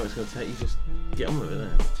know how long it's going to take. You just get on with it,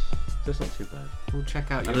 don't you? So it's not too bad. We'll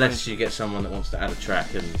check out your unless you get someone that wants to add a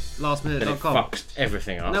track and lastminute.com. Then it fucks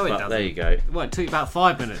everything up. No, it but doesn't. There you go. Well, it took you about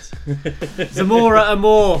 5 minutes. Zemora,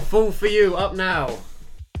 Amour, Fall For You, up now.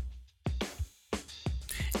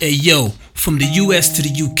 Hey yo, from the US to the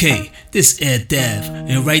UK, this Air Dav,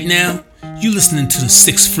 and right now, you listening to the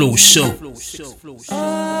 6th Floor Show.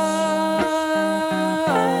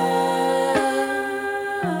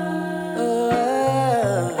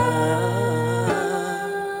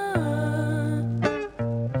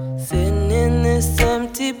 Sitting in this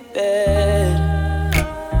empty bed,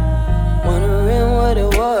 wondering what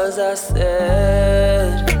it was I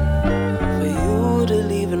said for you to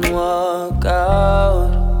leave and walk out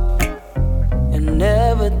and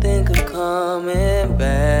never think of coming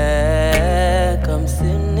back. I'm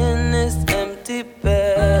sitting in this empty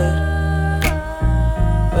bed.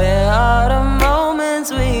 Where are the moments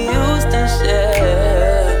we used to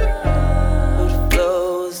share? Would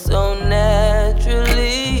flow so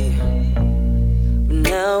naturally, but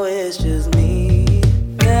now it's just me.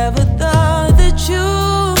 Never thought that you,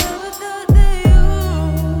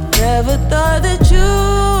 never thought that you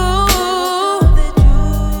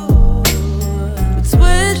would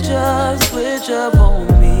switch up on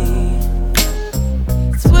me.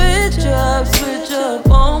 Switch up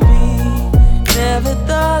on me. Never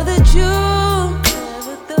thought that you,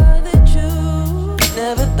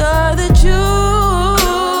 never thought that you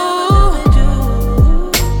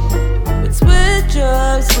would switch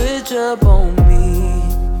up on me.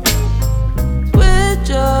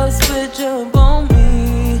 Switch up on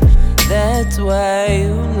me. That's why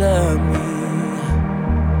you love me.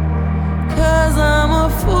 'Cause I'm a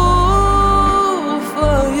fool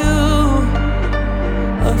for you.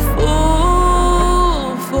 A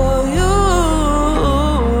fool for you.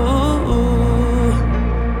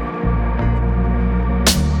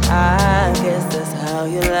 I guess that's how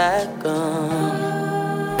you like 'em.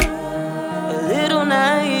 A little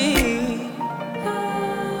naive,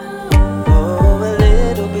 oh, a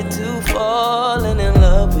little bit too falling in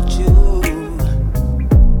love with you,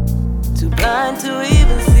 too blind to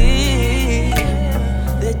even see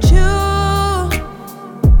that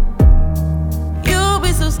you'll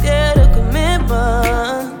be so scared of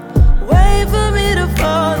commitment. Wait for me to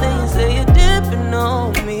fall, then you say you're dipping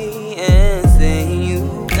on me and saying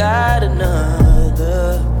you got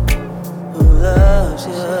another who loves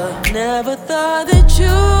you. Never thought that you,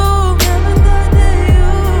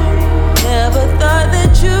 never thought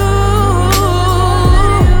that you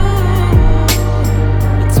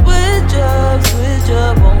would switch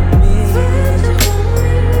up on me.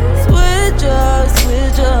 Switch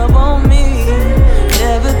up on me.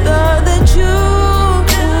 Never thought that you,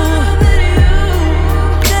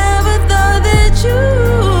 never thought that you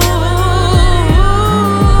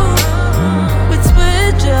would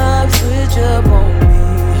switch up on me.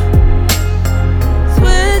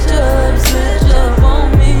 Switch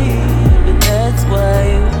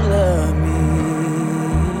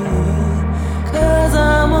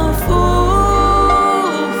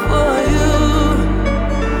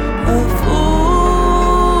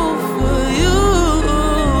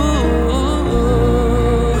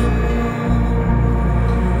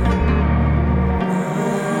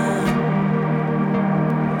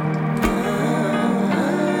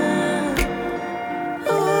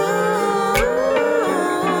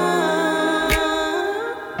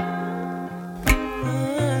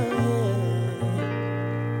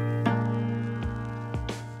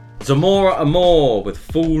Zemora Amour with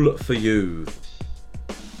Fall For You.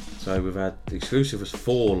 So we've had the exclusive was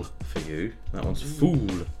Fall For You. That one's Fool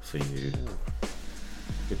For You.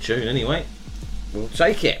 Good tune anyway. We'll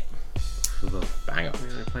take it. Bang up. We're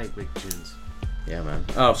going to play big tunes. Yeah, man.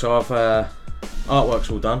 Oh, so I've artwork's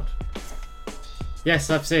all done.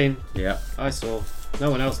 Yes, I've seen. Yeah. I saw.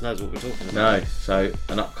 No one else knows what we're talking about. No, so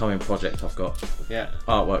an upcoming project I've got. Yeah.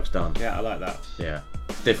 Artwork's done. Yeah, I like that. Yeah.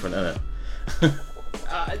 It's different, isn't it?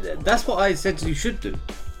 That's what I said you should do.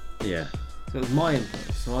 Yeah. So it was my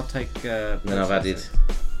input. So I'll take. And then I've added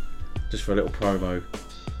just for a little promo.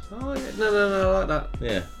 Oh yeah, no, I like that.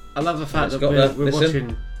 Yeah. I love the fact that we're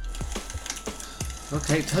watching.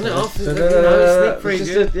 Okay, turn it off. Sneak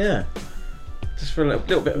preview. Yeah. Just for a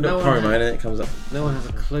little bit of promo, and then it comes up. No one has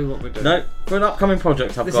a clue what we're doing. No, for an upcoming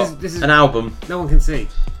project, I've got an album. No one can see.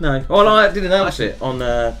 No. Well, I did announce it on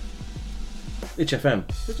Itch FM.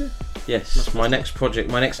 Did you? Yes. My next project,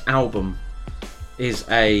 my next album, is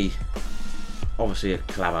obviously a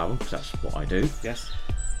collab album because that's what I do. Yes.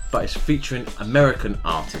 But it's featuring American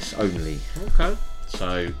artists only. Okay.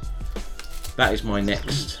 So that is my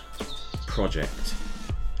next project,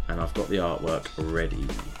 and I've got the artwork ready.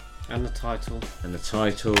 And the title. And it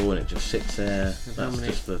just sits there. How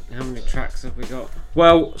many tracks have we got?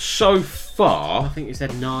 Well, so far, I think you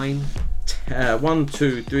said 9. 1,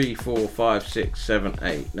 2, 3, 4, 5, 6, 7,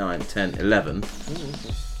 8, 9, 10, 11.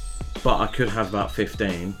 But I could have about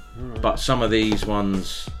 15. Right. But some of these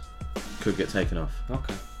ones could get taken off.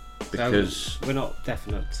 Okay. Because so we're not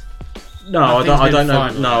definite. No, I don't know.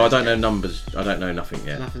 No, I don't know numbers. I don't know nothing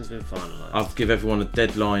yet. Nothing's been finalised. I'll give everyone a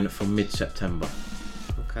deadline for mid-September.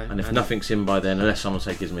 Okay. And if nothing's in by then, unless someone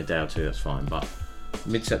gives me a day or two, that's fine. But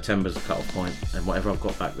mid-September's the cut-off point, and whatever I've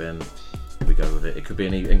got back then, we go with it. It could be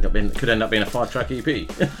could end up being a 5-track EP.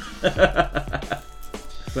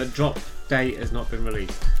 But drop date has not been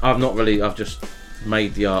released. I've just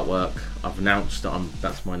made the artwork. I've announced that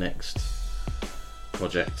that's my next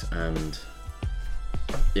project, and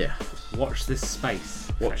yeah. Watch this space.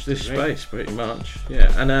 Watch this space, pretty much.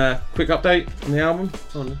 Yeah. And quick update on the album.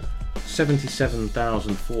 Go on.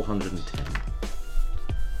 77,410.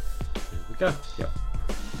 There we go. Yep.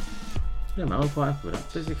 Yeah, man, I'm quite happy with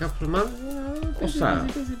that. Busy couple of months. What's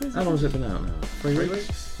that? How long has it been out now? 3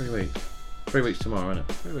 weeks? 3 weeks. 3 weeks tomorrow, isn't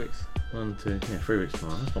it? 3 weeks. 1, 2, 3 weeks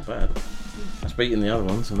tomorrow. That's not bad. That's beating the other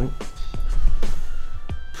ones, I think.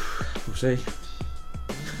 We'll see.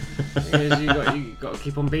 you got to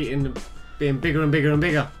keep on beating, being bigger and bigger and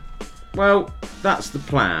bigger. Well, that's the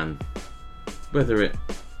plan. Whether it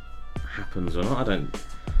happens or not,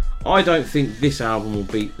 I don't think this album will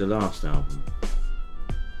beat the last album.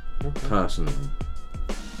 Okay. Personally.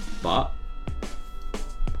 But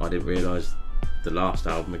I didn't realise the last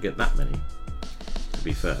album would get that many, to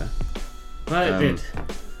be fair. Well, it did.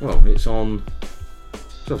 Well, it's on.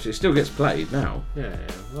 So obviously it still gets played now. Yeah.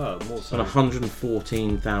 Well, more so. On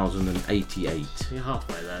 114,088. You're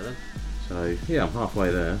halfway there then. So yeah, I'm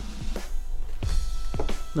halfway there.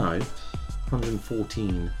 No,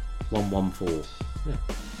 114,114. Yeah.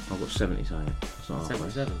 I've got 70 saying. It's not halfway.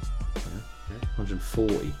 77. Yeah.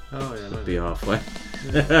 140. Oh yeah. Would be halfway.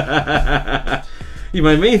 Yeah. You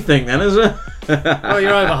made me think then, as well. Well,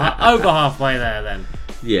 you're over halfway there then.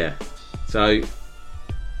 Yeah. So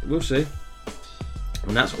we'll see.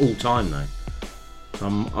 And that's all time though. So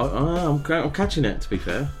I'm catching it. To be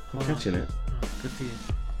fair, I'm catching it. Oh, good for you.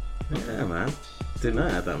 Yeah, man. Didn't know I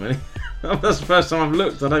had that many. That's the first time I've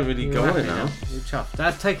looked. I don't really go on it now. You're chuffed.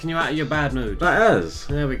 That's taken you out of your bad mood. That has.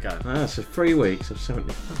 There we go. So 3 weeks of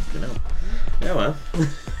 70. Fucking hell. Yeah, man.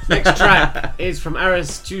 Next track is from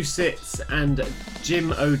Arichussettes and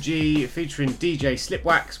Jim OG featuring DJ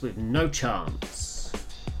Slipwax with No Chance.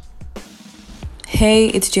 Hey,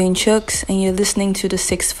 it's Jane Chucks and you're listening to The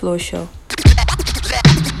Sixth Floor Show.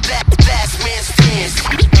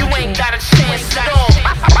 You ain't got a chance at all.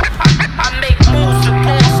 I make moves to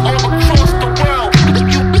balls all across the world.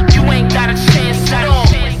 You ain't got a chance at all.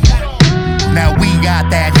 Now we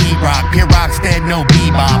got that heat rock, pure rock stead, no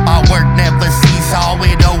bebop. Our work never cease, all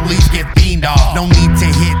it always get fiend off. No need to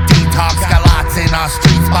hit detox, got lots in our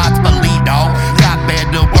street spots, believe dog. Got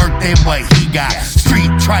better work than what he got.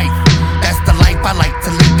 Street trife, that's the life I like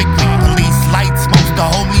to live it with. Police lights, most the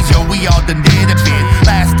homies, yo, we all done did a bit.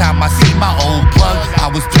 Last time I see my old plug,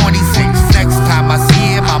 I was 26. Next time I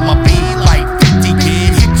see him, I'ma be like 50,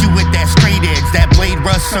 kid. Hit you with that straight edge, that blade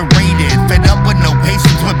rush serrated. Fed up with no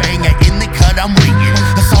patience, with banger in the cut, I'm waiting.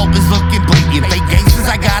 Assault is looking blatant, fake gangsters,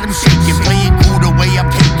 I got him shaking. Playing cool the way I'm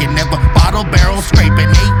kicking, never bottle barrel scraping.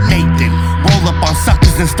 Ain't Nathan, roll up on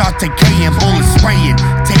suckers and start decaying. Bullets spraying,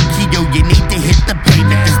 take Kiddo, you need to hit the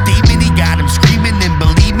pavement. This demon, he got him screaming, and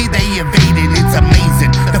believe me, they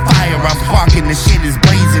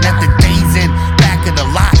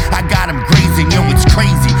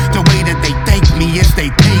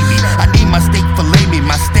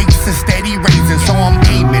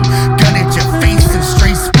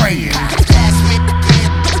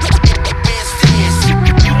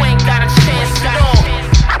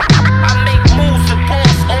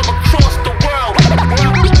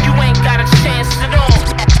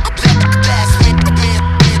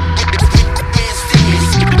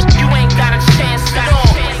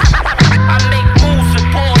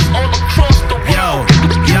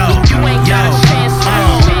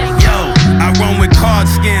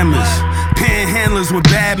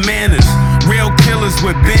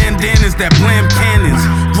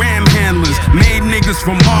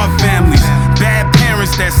Hard families, bad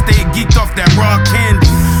parents that stay geeked off that raw candy.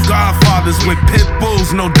 Godfathers with pit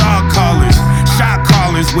bulls, no dog collars. Shot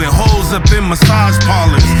callers with holes up in massage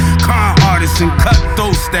parlors. Con artists and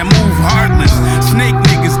cutthroats that move heartless. Snake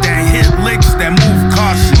niggas that hit licks that move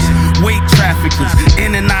cautious. Weight traffickers,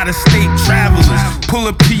 in and out of state travelers. Pull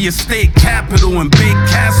up to your state capital and bake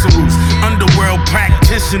casseroles. Underworld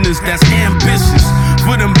practitioners that's ambitious.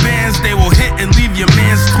 For them bands they will hit and leave your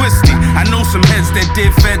mans twisted. I know some heads that did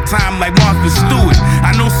fed time like Martha Stewart.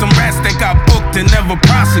 I know some rats that got booked and never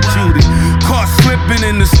prosecuted. Caught slipping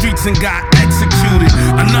in the streets and got executed.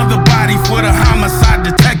 Another body for the homicide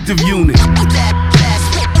detective unit. You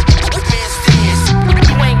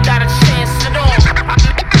ain't got a chance at all.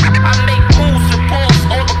 I make moves and balls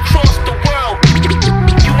all across the world.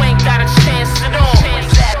 You ain't got a chance at all.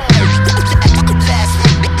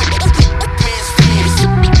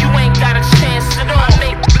 You ain't got a chance at all. I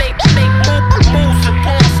make moves and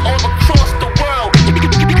balls all across the world.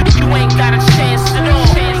 You ain't got a chance at all.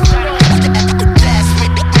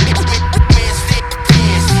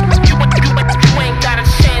 You ain't got a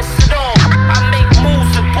chance at all. I make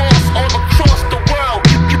moves and balls all across the world.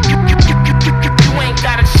 You ain't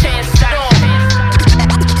got a chance at all.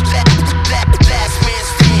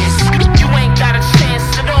 You ain't got a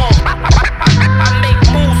chance at all. I make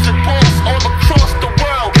moves and balls all across the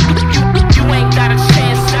world. You ain't got a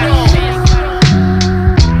chance at all.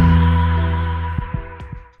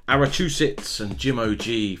 Arichussettes and Jim OG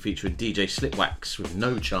featuring DJ Slipwax with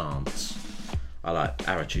No Chance. I like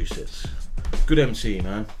Arichussettes. Good MC,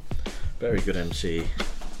 man. Very good MC.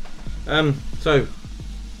 So,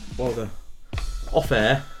 while the off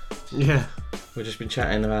air, yeah, we've just been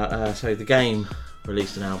chatting about. So the game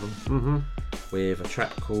released an album with a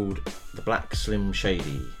track called "The Black Slim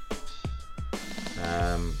Shady."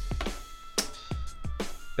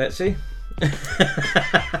 Betsy.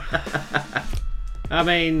 I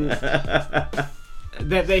mean,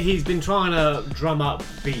 he's been trying to drum up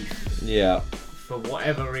beef. Yeah. For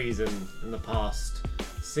whatever reason, in the past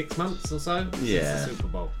 6 months or so. Yeah. Since the Super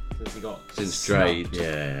Bowl, since he got Strayed. snubbed.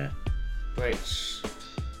 Yeah. Which,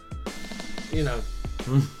 you know,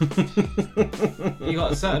 you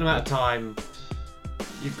got a certain amount of time.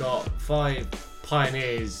 You've got 5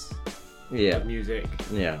 pioneers of music.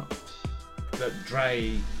 Yeah. That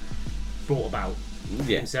Dre brought about.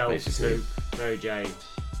 Yeah, himself, basically. Snoop, Mary J,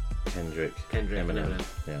 Kendrick, Eminem.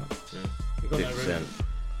 Yeah. You got 50 Cent.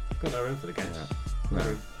 Got no room for the game.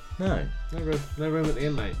 No. No room at the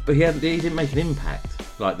end, mate. But he didn't make an impact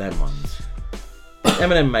like them ones.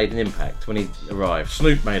 Eminem made an impact when he arrived.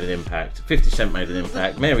 Snoop made an impact. 50 Cent made an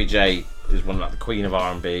impact. Mary J is one like the queen of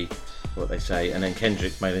R&B, what they say, and then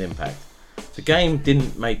Kendrick made an impact. The game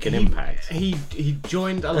didn't make an impact. He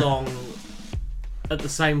joined along at the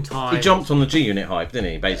same time. He jumped on the G Unit hype,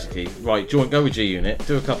 didn't he? Basically, right? Do you want to go with G Unit?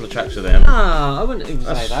 Do a couple of tracks with them. Ah, I wouldn't even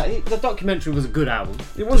say that. The documentary was a good album.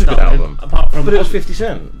 It was a good album, apart from. But it was 50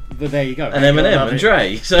 Cent. But there you go. And Eminem and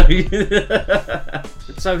Dre.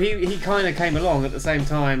 So he kind of came along at the same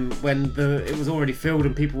time when it was already filled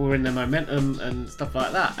and people were in their momentum and stuff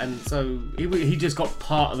like that. And so he just got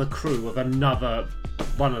part of the crew of another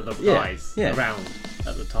one of the guys around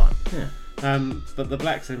at the time. Yeah. But the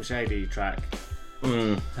Black Slim Shady track.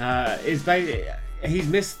 Is he's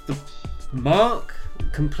missed the mark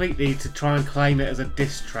completely to try and claim it as a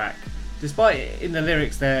diss track, despite in the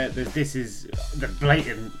lyrics there's the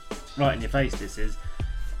blatant right in your face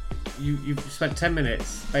you've spent 10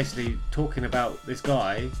 minutes basically talking about this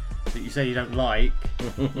guy that you say you don't like.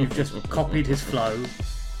 You've just copied his flow,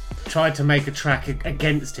 tried to make a track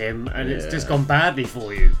against him, and it's just gone badly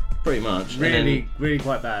for you. Pretty much. Really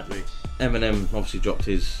quite badly. Eminem obviously dropped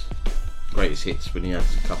his greatest hits when he had a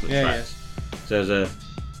couple of tracks. So there's a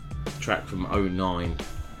track from 2009,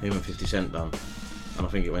 him and 50 Cent done, and I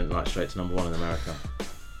think it went like straight to #1 in America.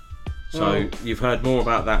 So you've heard more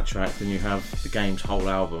about that track than you have the game's whole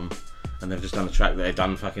album, and they've just done a track that they've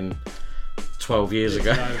done fucking 12 years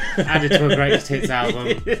ago. Added to a greatest hits album,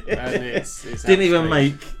 and it's didn't even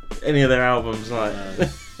make any of their albums like.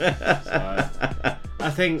 So, I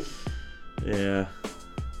think. Yeah.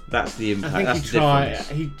 That's the impact. I think That's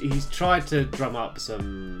he's tried to drum up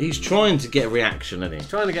some. He's trying to get a reaction, isn't he? He's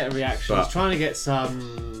trying to get a reaction. He's trying to get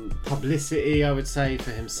some publicity, I would say,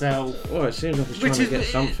 for himself. Well, it seems like he's trying to get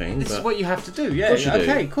something. This is what you have to do. Yeah.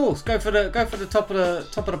 Okay. Of course. Go for the top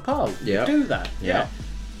of the pole. Yeah. Do that. Yeah.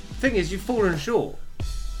 Thing is, you've fallen short.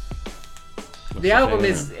 The album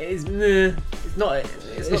is meh.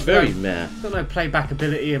 It's very meh. It's got no playback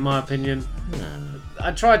ability, in my opinion. No.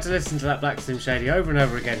 I tried to listen to that Black Slim Shady over and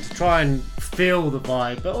over again to try and feel the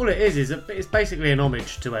vibe, but all it is it's basically an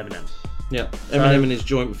homage to Eminem. Yeah, Eminem and his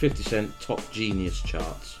joint with 50 Cent top genius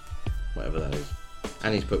charts, whatever that is.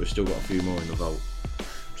 And he's we've still got a few more in the vault.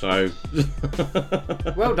 So,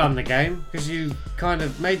 well done, the game, because you kind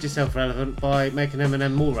of made yourself relevant by making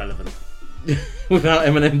Eminem more relevant. Without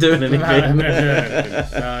Eminem doing anything.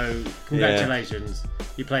 So, congratulations,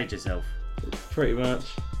 you played yourself. Pretty much.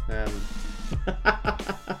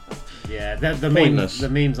 Yeah, the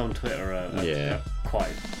memes on Twitter are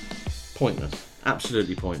quite pointless.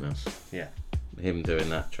 Absolutely pointless. Yeah. Him doing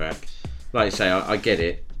that track. Like you say, I get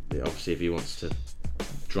it. Obviously, if he wants to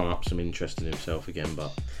drum up some interest in himself again,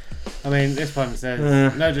 but I mean, this one says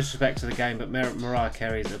no disrespect to the game, but Mariah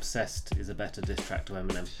Carey's "Obsessed" is a better diss track to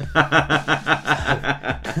Eminem.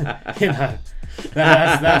 You know,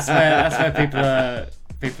 that's where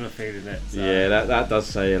people are feeling it. So. Yeah, that does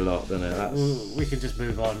say a lot, doesn't it? We can just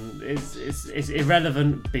move on. It's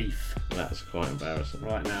irrelevant beef. That's quite embarrassing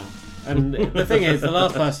right now. And the thing is, the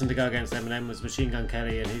last person to go against Eminem was Machine Gun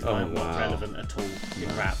Kelly, and he's not relevant at all in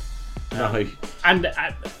rap. No. And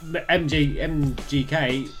MGK,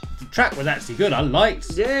 the track was actually good. I liked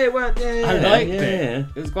it. Yeah. I liked it.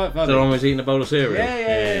 It was quite funny. The one was eating a bowl of cereal.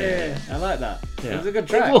 Yeah. I like that. Yeah. It was a good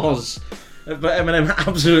track. It was. But Eminem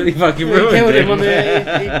absolutely fucking ruined him. He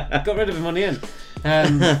got rid of him on the end.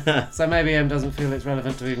 So maybe M doesn't feel it's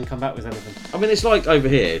relevant to even come back with anything. I mean, it's like over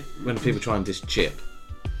here when people try and diss Chip.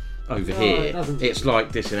 Over here, it's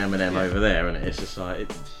like dissing Eminem over there, and it's just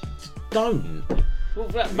like, don't. Well,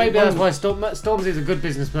 maybe that's why Stormzy's a good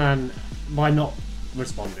businessman by not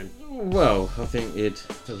responding. Well, I think he'd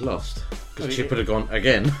have lost because Chip would have gone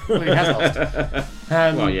again. Well, he has lost.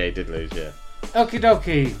 Well, yeah, he did lose. Yeah. Okie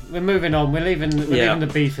dokie, we're moving on. We're leaving the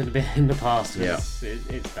beef in the past. It's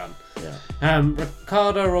done. Yeah.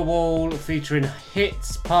 Ricardo Rawal featuring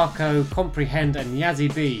Hytz, Parko, Comprehend, and Yazzy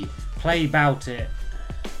B. Play Bout It.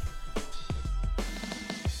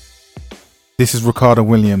 This is Ricardo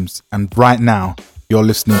Williams, and right now you're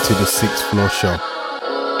listening to the Sixth Floor Show.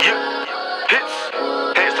 Hytz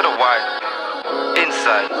to the Y,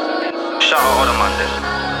 inside. Shout out all the man then.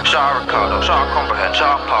 Shout out Ricardo, shout out Comprehend,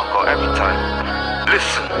 shout out Parko every time.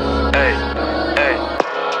 Listen, hey.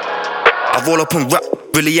 I roll up and rap,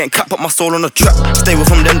 really ain't cap, put my soul on the trap. Stay away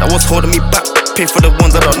from them that was holding me back. Pay for the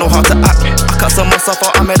ones that don't know how to act. I cut some myself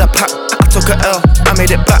out, I made a pack. I took a L, I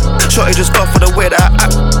made it back. Shorty just fell for the way that I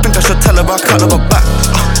act. Think I should tell her I cut her back.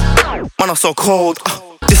 Man, I'm so cold,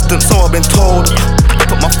 distant, so I've been told.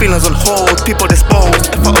 Put my feelings on hold, people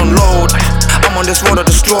disposed. If I unload, I'm on this road of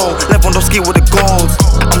the stroll. Lewandowski with the goals.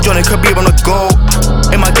 I'm Johnny Khabib on the go.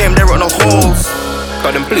 In my game, there are no holes.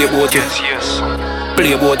 Got them play about it. Yes.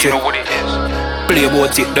 Play about it. You know what it is. Play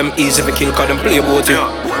about it. Them easy for kill. Got them play about it.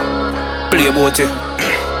 Play about it.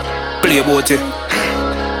 Play about it.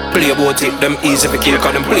 Play about it. Them easy for kill.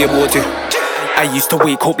 Got them play about it. I used to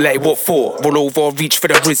wake up late, what for? Roll over, reach for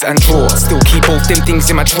the wrist and draw. Still keep both them things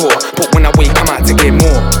in my drawer. But when I wake, I'm out to get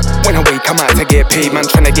more. When I wake, I'm out to get paid. Man,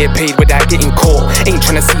 tryna get paid without getting caught. Ain't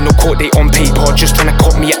tryna see no court date on paper. Just tryna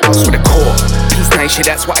cut me a house with a core. Peace night shit,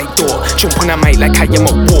 that's what I thought. Jump on a mic like I am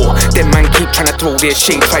a war. Them man keep tryna throw their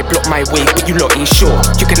shade. Try block my way, but you lot ain't sure.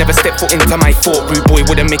 You can never step foot into my fort. Rude boy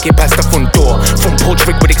wouldn't make it past the front door. Front porch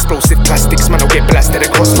rig with explosive plastics. Man, I'll get blasted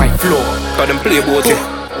across my floor. Got them play about it.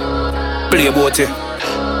 Play about it.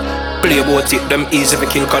 Play about it. Them easy for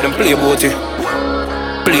kill. Got them play about it.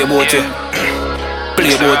 Play about it.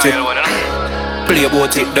 Play about it. Play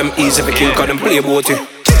about it. Them easy for kill. Got them play about it.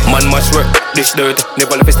 Man must work, this dirt.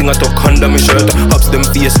 Never left this thing I talk under my shirt. Ups them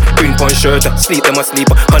face, green punch shirt. Sleep them asleep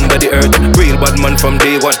under the earth. Real bad man from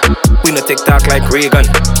day one. We no take talk like Reagan.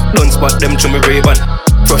 Don't spot them to me Ray-Ban.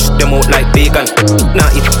 Crush them out like bacon. Nah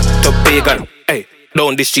eat top bacon. Hey,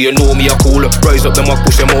 down this year know me a cooler. Rise up them up,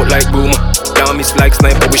 push them out like broom. Now miss like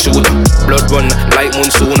sniper we shoot. Blood run like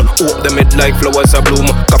monsoon. Hope them head like flowers a bloom.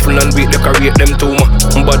 Coughing and weak like I rate them tumor.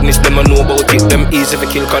 Badness them I know about it. Them easy for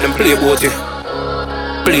kill cause them play about it.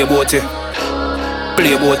 Play about it.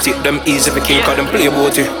 Play about it. Them easy for kill cause them play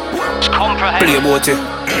about it. Play about it.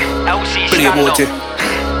 Play about it.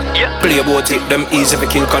 Play about it. Them easy for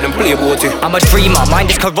kill cause them play about it. I'm a dreamer,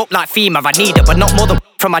 mind is corrupt like FEMA. I need it but not more than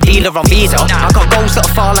from my dealer on Visa. I got goals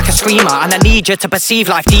that'll fall like a screamer, and I need you to perceive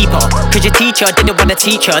life deeper. Cause your teacher didn't want a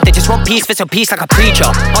teacher, they just want peace for some peace like a preacher.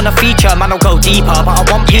 On a feature, man, I'll go deeper, but I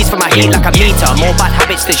want peace for my heat like a meter. More bad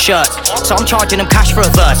habits than shirts, so I'm charging them cash for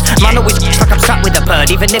a verse. Man always like I'm sat with a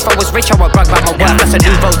bird. Even if I was rich, I won't brag about my work, that's a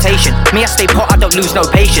new rotation. Me, I stay put, I don't lose no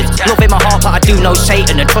patience. Love in my heart, but I do know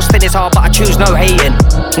Satan. And trust in his heart, but I choose no hating.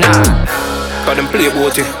 Nah. Got them play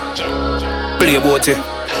about it. Play about it.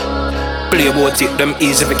 Play about it. Them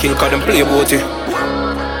easy for kill cause them play about it.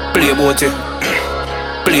 Play about it.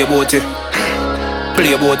 Play about it.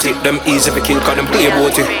 Play about it, them easy for kill, cause them play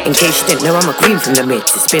about it. In case you didn't know, I'm a queen from the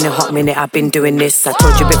midst. It's been a hot minute, I've been doing this. I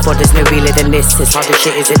told you before, there's no realer than this. As hard as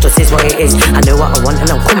shit is, it just is what it is. I know what I want and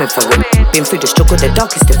I'm coming for it. Been through the struggle, the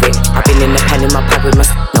darkest of it. I've been in the pen in my pad with my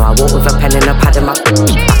now I walk with a pen and a pad in my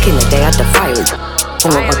back in the day, I had the fire.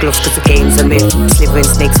 Hung up my gloves cause the game's a myth. Slithering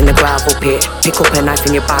snakes in the gravel pit. Pick up a knife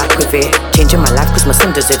in your back with it. Changing my life cause my son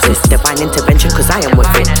does exist. Divine intervention cause I am with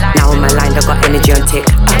it. Now I'm aligned, I got energy on tick.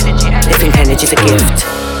 Living energy's a gift.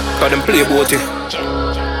 Cause them play about it.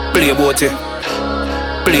 Play about it.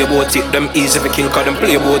 Play about it. Them easy for kill cause them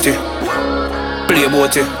play about it. Play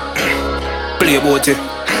about it. Play about it.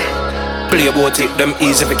 Play about it. Them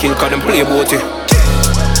easy for kill cause them play about it.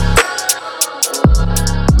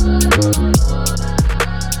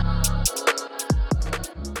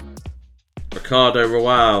 Ricardo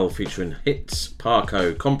Rawal featuring Hytz,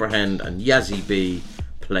 Parko, Comprehend and Yazzy B,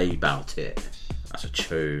 Play Bout It. That's a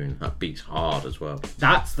tune. That beats hard as well.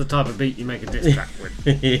 That's the type of beat you make a diss track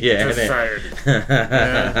with. Yeah, just saying.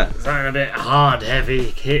 Yeah, something a bit hard,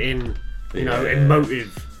 heavy, hitting, you know,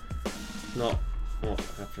 emotive. Not what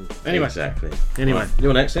happened. Anyway. Exactly. Anyway. Right.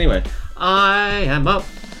 You're next anyway. I am up.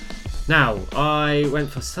 Now, I went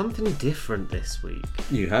for something different this week.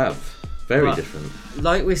 You have. Very different.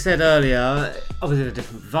 Like we said earlier, I was in a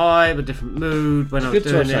different vibe, a different mood when I was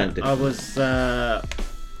doing it. I was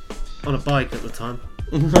on a bike at the time.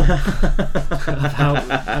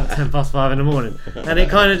 about 10 past 5 in the morning. And it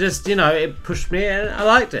kind of just, you know, it pushed me and I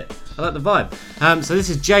liked it. I liked the vibe. So this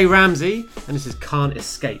is Jay Ramsay and this is Can't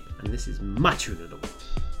Escape. And this is my tune of the week.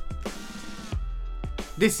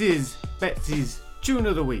 This is Betsy's tune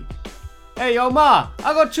of the week. Hey, yo, Ma,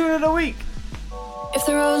 I got tune of the week. If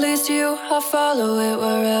the road leads to you, I'll follow it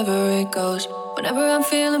wherever it goes. Whenever I'm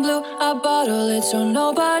feeling blue, I bottle it so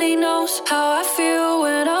nobody knows how I feel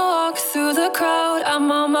when I walk through the crowd. I'm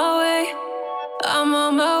on my way, I'm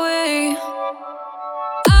on my way.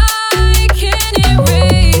 I can't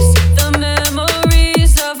erase the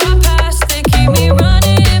memories of my past. They keep me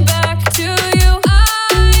running back to you.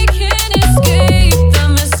 I can't escape the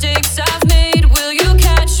mistakes I've made. Will you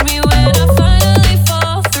catch me when I finally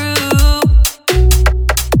fall through?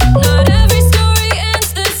 Not every story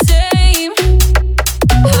ends the same.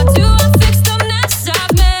 How do I fix the mess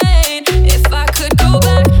I've made? If I could go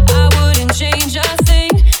back, I wouldn't change a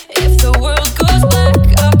thing. If the world goes black,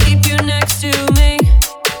 I'll keep you next to me.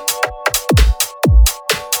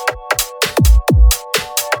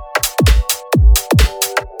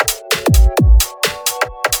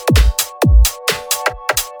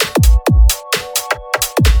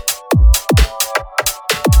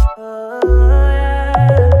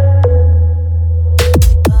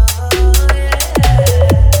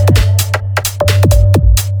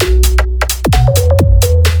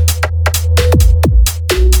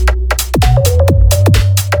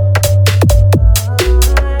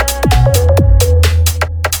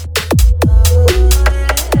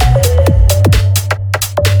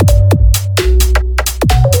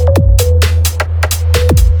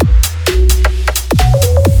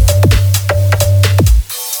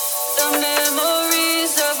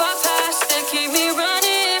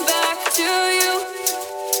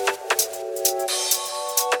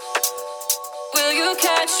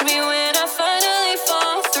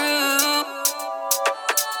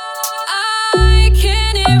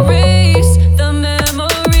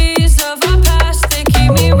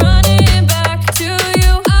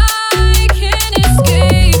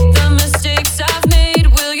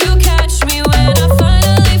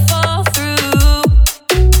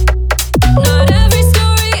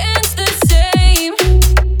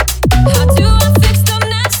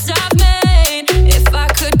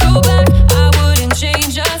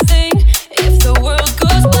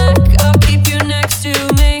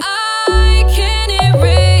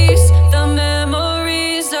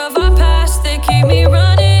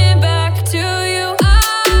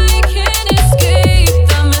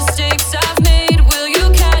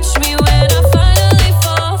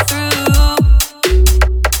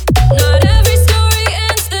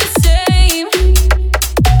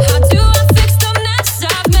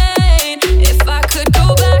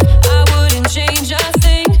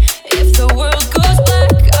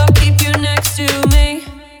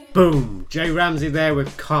 Ramsay there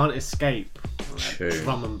with Can't Escape. True.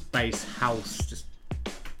 Drum and bass house, just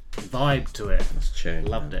vibe to it. That's true.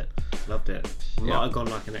 Loved it. Loved it. Might Yeah. have gone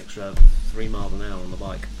like an extra 3 miles an hour on the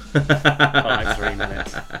bike. By like 3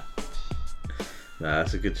 minutes. Nah,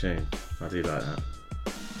 that's a good tune. I do like that.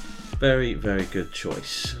 Very, very good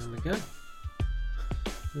choice. There we go.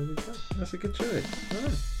 There we go. That's a good choice.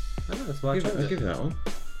 I know that's why I'll give you that one.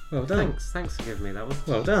 Well done. Thanks for giving me that one.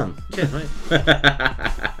 Well done. Cheers, mate.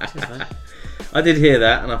 Cheers, mate. I did hear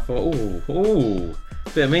that and I thought, ooh,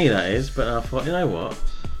 bit of me that is, but I thought, you know what?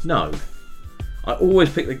 No. I always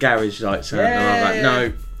pick the garage light sound and I'm like,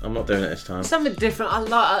 no, I'm not doing it this time. Something different.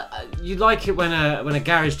 You like it when a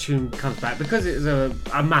garage tune comes back because it's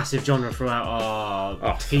a massive genre throughout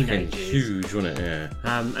our teenagers. Huge, wasn't it?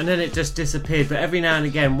 Yeah. And then it just disappeared. But every now and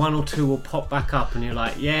again, one or two will pop back up, and you're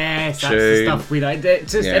like, yes, that's the stuff we like. And it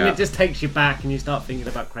just takes you back, and you start thinking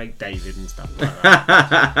about Craig David and stuff like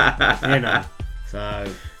that. You know.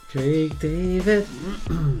 So Craig David.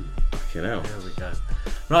 Fucking hell. There we go.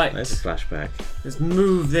 Right. There's a flashback. Let's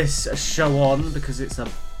move this show on because it's a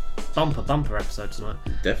bumper episode tonight.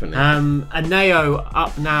 Definitely. Anayo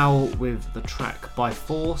up now with the track By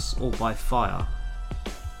Force or By Fire.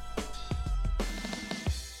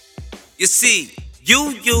 You see, you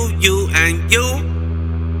and you.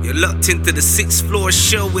 You're locked into the 6th Floor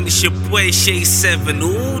show and it's your boy Shay 7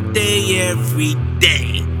 all day, every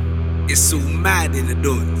day. It's so mad in the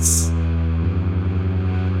dunes.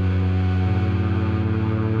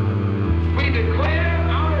 We declare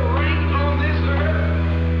our right on this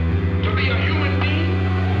earth to be a human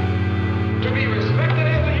being, to be respected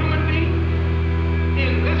as a human being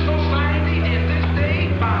in this society, in this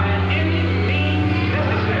day, by any means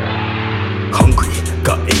necessary. Hungry,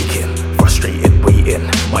 gut aching, frustrated, waiting,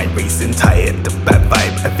 mind racing, tired, the bad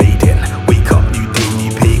vibe evading. Wake up, new day,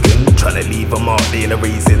 new pagan, trying to leave a mark, they in a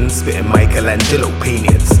raisin, spitting Michelangelo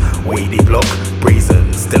paintings. Way they block,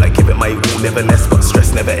 brazen, still I give it my all, never less, but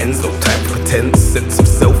stress never ends, no time for pretense, sense of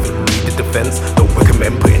self, need the defense, don't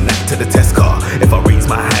recommend putting that to the test car, if I raise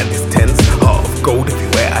my hand it's tense, heart of gold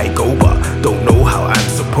everywhere I go, but don't know how I'm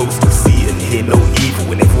supposed to see and hear no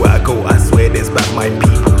evil, and everywhere I go I swear there's bad mind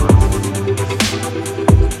people.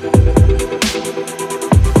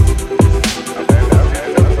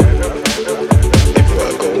 Everywhere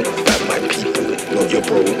I go, bad mind people, not your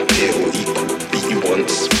bro, peer or equal, beat you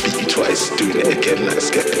once, twice, doing it again like a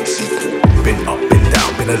skeleton sequel. Been up, been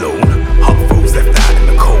down, been alone. Heart froze, left out in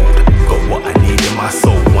the cold. Got what I need in my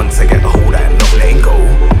soul. Once I get a hold, I'm not letting go.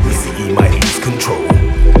 Missy might lose control.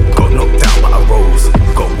 Got knocked down, but I rose.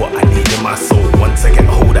 Got what I need in my soul. Once I get a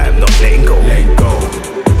hold, I'm not letting go. Let go.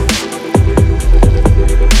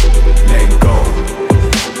 Let go.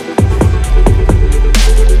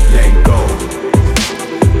 Let go.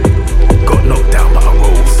 Got knocked down, but I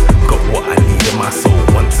rose. Got what I need in my soul.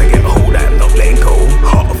 Once I get a hold, I'm not letting go.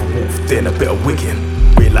 Heart of a wolf, then a bit of wigging.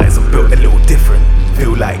 Realise I'm built a little different.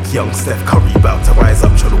 Feel like young Steph Curry about to rise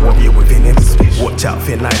up, show the warrior within him. Watch out,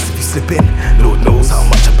 feel nice if you slip in. Lord knows how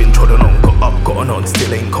much I've been trodden on. Got up, gotten on,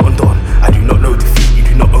 still ain't cottoned on. I do not know defeat, you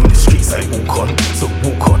do not own the streets I walk on. So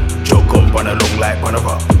walk on, jog on, run along like runner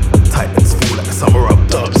up. Titans fall like the summer up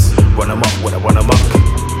dubs. Run them up when I run them up.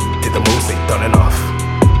 Did the most, ain't done enough.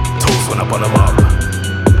 Toast when I run them up.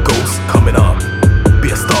 Ghost coming up. Be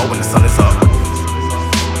a star when the sun is up.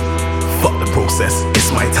 Fuck the process,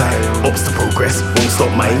 it's my time. Ops to progress, won't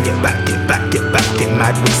stop mine. Get back, get back, get back, get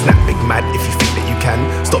mad. We snap big mad if you think that you can.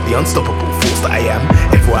 Stop the unstoppable force that I am.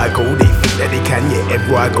 Everywhere I go, they think that they can. Yeah,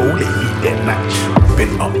 everywhere I go, they meet their match.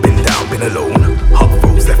 Been up, been down, been alone. Heart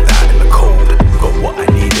froze, left out in the cold. Got what I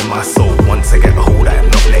need in my soul. Once I get a hold, I am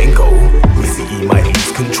not letting go. Missy might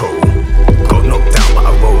lose control. Got knocked down, but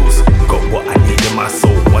I rose. Got what I need in my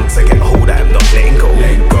soul. Once I get a hold, I am not letting go.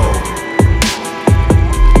 Let go.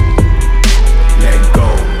 Let go.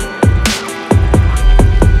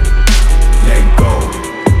 Let go.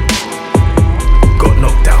 Got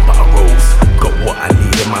knocked down, but I rose. Got what I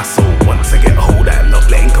need in my soul. Once I get a hold, I am not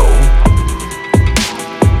letting go.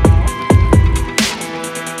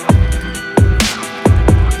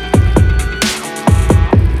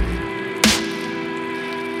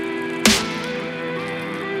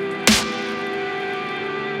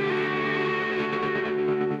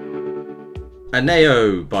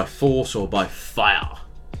 Anayo, By Force or By Fire?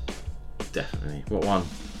 Definitely. What one?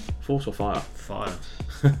 Force or fire? Fire.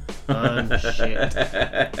 Burn shit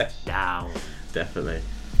down. Definitely.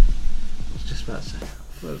 I was just about to say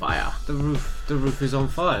fire. The roof is on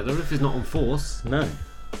fire. The roof is not on force. No.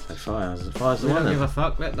 So fire's the one. We don't give a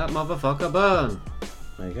fuck. Let that motherfucker burn.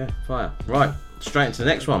 There you go. Fire. Right. Straight into the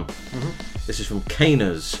next one. This is from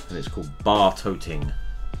Kane's and it's called Bar Toting.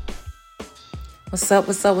 What's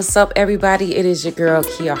up, everybody? It is your girl,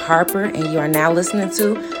 Kia Harper, and you are now listening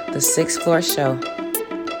to The 6th Floor Show.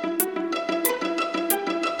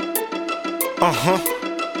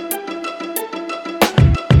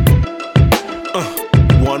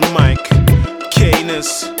 One mic,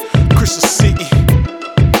 Kane's, Crystal City.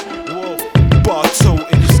 Whoa, Barto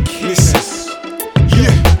in this listen.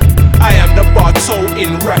 Yeah, I am the Barto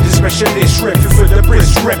in rap.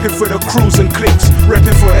 repping for the crews and cliques,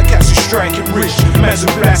 repping for the cats who strike it rich. Mans who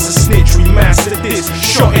blast a snitch, we mastered this.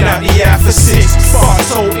 Shotting out the eye for 6.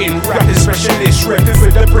 Barto in rapping specialist, repping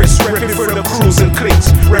for the brisk, repping for the crews and cliques,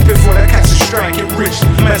 repping for the cats who strike it rich.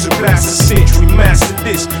 Mans who blast a snitch, we mastered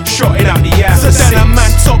this. Shotting out the eye for 6. So then a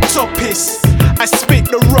man toppest. I spit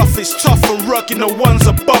the roughest, tough and rugged, the ones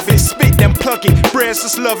above it. Spit them plug it, brains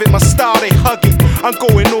just love it, my style they hug it. I'm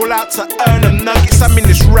going all out to earn them nuggets. I'm in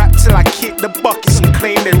this rap till I kick the buckets and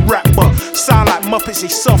claim they rap, but sound like Muppets, they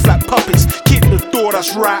soft like puppets. Kick the door,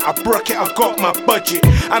 that's right, I broke it, I got my budget.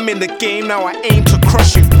 I'm in the game now, I aim to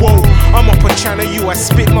crush it, whoa. I'm up on channel U, I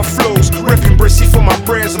spit my flows, repping Brissy for my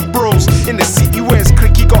bros and bros. In the city where it's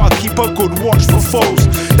clicky, gotta keep a good watch for foes.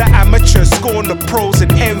 The amateurs scorn the pros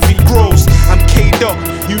and envy grows. I'm K'd up,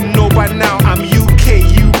 you know by now, I'm UK,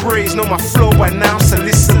 you braids know my flow by now, so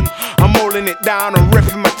listen. I'm holding it down and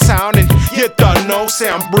repping my town, and you don't know, say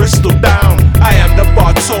I'm Bristol down. I am the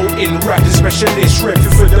Barto in rapping specialist,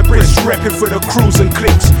 repping for the brisk, repping for the crews and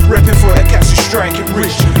cliques, repping for the cats who strike it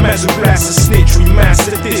rich. Mans who blast a snitch, we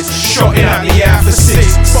mastered this. Shotting out the eye for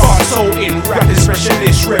 6. Barto in rapping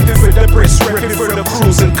specialist, repping for the brisk, repping for the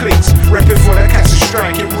crews and cliques, repping for the cats who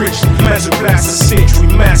strike it rich. Mans who blast a snitch, we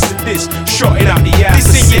mastered this. Shotting out the eye for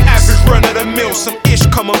 6. This ain't your average run of the mill, some ish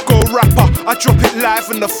come and go rapper. I drop it live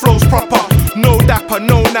and the flow's proper. No dapper,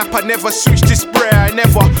 no napper, never switched this spray. I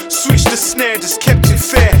never switched the snare, just kept it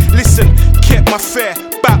fair. Listen, kept my fare,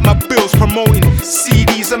 back my bills, promoting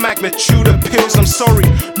CDs and magnitude of pills. I'm sorry,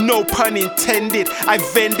 no pun intended. I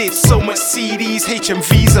vended so much CDs,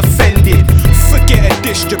 HMVs offended. Forget a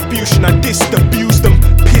distribution, I disabused them,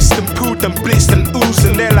 pissed and pooed them, blitzed and oozed.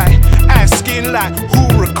 And they're like asking like who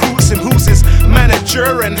recruits him, who's his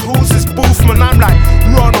manager and who's his boothman. I'm like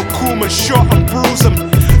Ronald Koeman, shot and bruise them.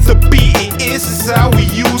 The beat it is how we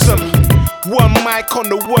use them. One mic on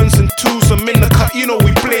the ones and twos, them in the cut, you know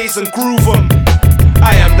we blaze and groove them.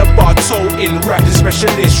 I am the Barto in rapping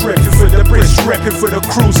specialist, repping for the brisk, repping for the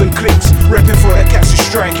crews and cliques, repping for the cats who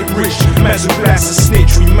strike it rich. Mans who blast a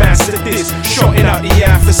snitch, we mastered this. Shotting out the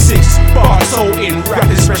eye for 6. Barto in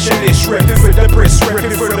rapping specialist, repping for the brisk,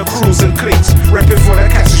 repping for the crews and cliques, repping for the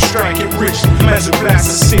cats who strike it rich. Mans who blast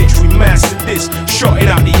a snitch, we mastered this. Shotting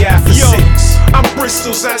out the eye for 6. I'm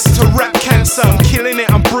Bristol's answer to rap cancer. I'm killing it,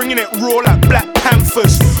 I'm bringing it raw like Black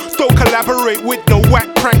Panthers. Don't collaborate with no whack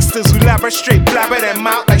pranksters who labor straight, blabber them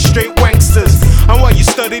out like straight wanksters. And while you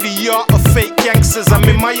study the art of fake gangsters, I'm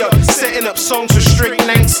in my yard setting up songs with straight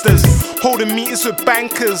gangsters, holding meetings with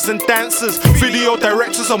bankers and dancers, video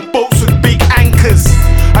directors on boats with big anchors.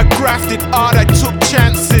 I grafted art, I took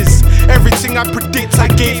chances. Everything I predict, I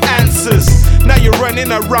gave answers. Now you're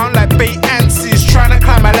running around like bait antsies, trying to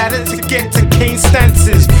climb a ladder to get to Kane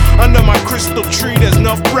stances. Under my crystal tree, there's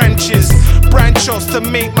enough branches. Branch offs to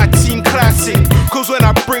make my team classic. Cause when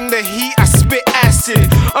I bring the heat, I spit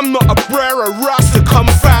acid. I'm not a brer, a rasta, come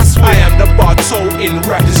fast with. I am the Barto in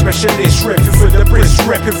rapping specialist, repping for the brisk,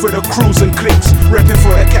 repping for the crews and cliques, repping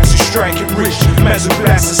for the cats who strike it rich. Mans who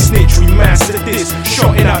blast a snitch, we mastered this.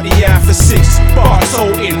 Shotting out the eye for 6.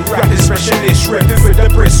 Barto in rapping specialist, repping for the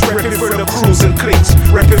brisk, repping for the crews and cliques,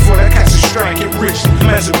 repping for the cats who strike it rich.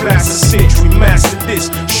 Mans who blast a snitch, we mastered this.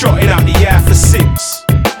 Shotting out the eye for 6.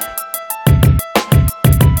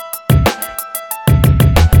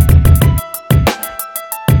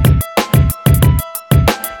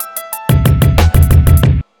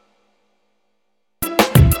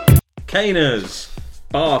 Caners,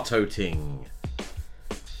 bar toting.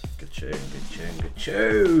 Good tune, good tune, good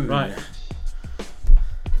tune. Right.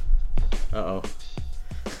 Uh oh.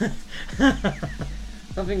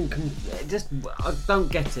 Something I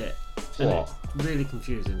don't get it. And What? it's really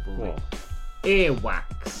confusing for me. What?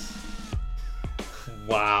 Earwax.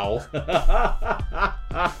 Wow.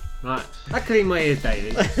 Right, I clean my ears daily.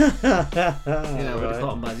 You know, with the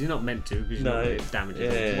cotton buds. You're not meant to because you know it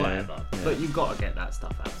damages it, whatever. Yeah. But you've got to get that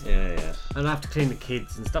stuff out. Yeah. And I have to clean the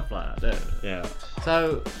kids and stuff like that. Yeah.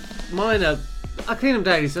 So mine are. I clean them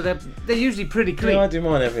daily, so they're usually pretty clean. Yeah, I do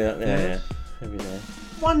mine every day.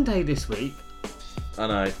 One day this week. I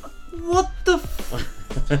know. What the?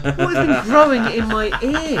 What has been growing in my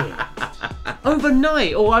ear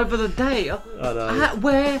overnight or over the day? I know.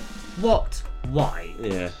 Where? What? Why?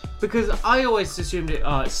 Yeah. Because I always assumed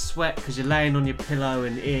it's sweat because you're laying on your pillow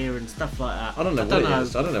and ear and stuff like that. I don't know what it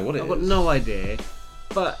is. I don't know what it is. I've got no idea.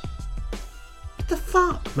 But what the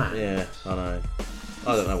fuck, man? Yeah, I know.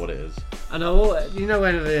 I don't know what it is. I know. You know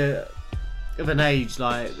when of an age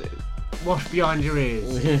like wash behind your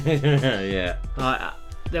ears. Yeah. Like,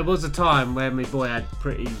 there was a time where my boy had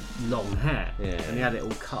pretty long hair. Yeah. And he had it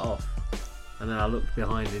all cut off. And then I looked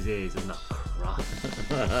behind his ears and that crap.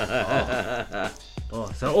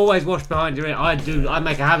 Oh, so always wash behind your ear. I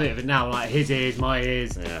make a habit of it now. Like his ears, my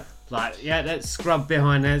ears. Yeah. Like let's scrub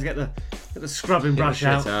behind there. Let's get the scrubbing brush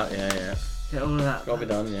out. Yeah. Get all of that. Gotta be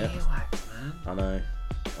done. Yeah. Earwax, man. I know.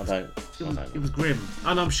 I don't. It was grim,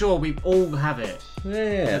 and I'm sure we all have it.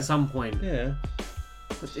 Yeah. At some point. Yeah.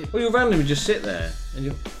 Well, you'll randomly just sit there and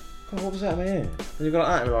you. God, what was that in my ear? And you go like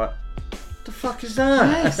that, and you're like, what the fuck is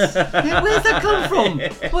that? Yes. Yeah, where's that come from?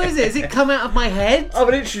 What is it? Has it come out of my head? I've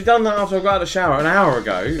literally done that after I got out of the shower an hour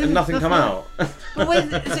ago, and nothing come out.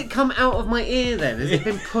 But has it come out of my ear then? Has it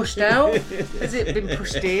been pushed out? Has it been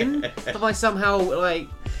pushed in? Have I somehow I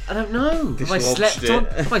don't know. Have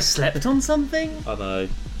I slept on something? I know.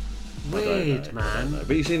 Weird, man.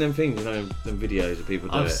 But you've seen them things, them videos of people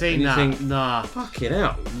do it. I've seen that. Think, nah. Fucking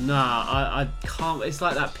hell. Nah, I can't. It's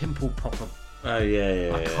like that pimple popper. Oh,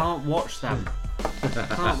 yeah. I can't watch them. I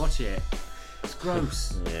can't watch it. It's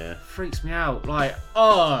gross. Yeah. Freaks me out. Like,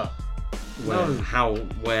 oh. Where, no. How,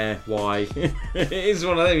 where, why? It is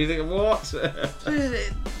one of them. You think, what?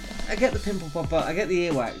 I get the pimple popper, I get the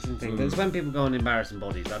earwax and things, but it's when people go on embarrassing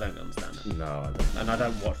bodies, I don't understand it. No, I don't. And I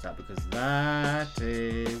don't watch that because that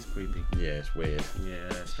is creepy. Yeah, it's weird. Yeah,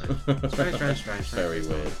 that's strange. It's very strange. Very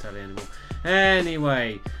weird. Not tell you anymore.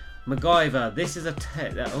 Anyway, McGyver, this is a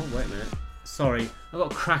oh, wait a minute. Sorry, I got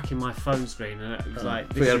a crack in my phone screen and it was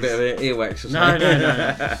like... We had a bit of earwax or something.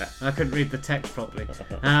 No. I couldn't read the text properly.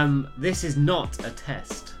 This is not a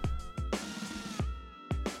test.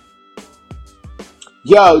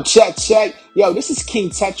 Yo, check. Yo, this is King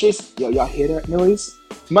Tetris. Yo, y'all hear that noise?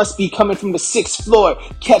 Must be coming from the 6th floor.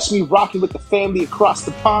 Catch me rocking with the family across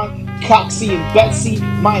the pond. Coxie and Betsy,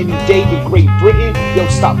 Miami-Dade, Great Britain. Yo,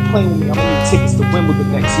 stop playing with me. I'm gonna need tickets to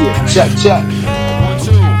Wimbledon next year. Check. 1,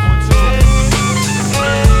 2.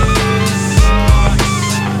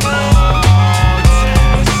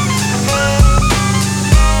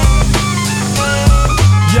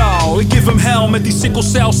 We give him hell met die sickle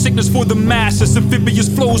cell sickness for the masses. Amphibious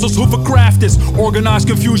flows als hovercrafters. Organized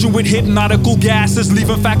confusion with hypnotical gases.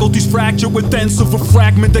 Leaving faculties fractured with tense of a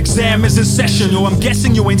fragment. Exam is in session. Yo, I'm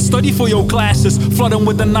guessing you ain't study for your classes. Flooding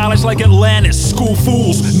with the knowledge like Atlantis. School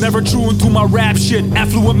fools, never true into my rap shit.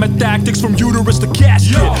 Affluent met tactics from uterus to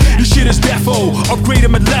casket. This shit is defo, upgraded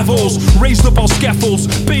met levels. Raised up all scaffolds,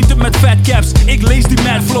 painted met fat caps. Ik lees die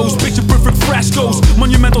mad flows, picture perfect frescoes.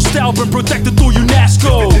 Monumental style, ben protected door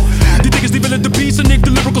UNESCO. Die dikkers die willen de beats en ik de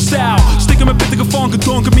lyrical style. Stikken met pittige funken,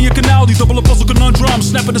 donker me een kanaal. Die dubbele puzzle conundrum,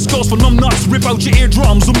 snappen de skulls van numbnuts. Rip out je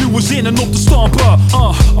eardrums om nieuwe zinnen op te stampen.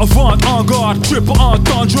 Avant, en garde, triple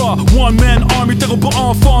entendre. One man army tegen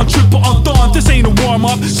beanvang, triple entente. This ain't a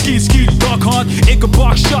warm-up, ski, duck hunt. Ik een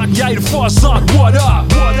buckshot, jij de fazant, what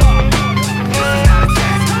up?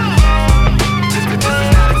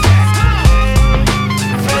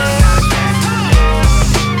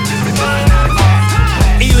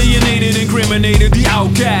 Alienated, incriminated, the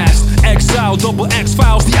outcast. Exile, double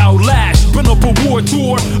X-Files, the outlast. Been up a war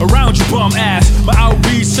tour around your bum ass. My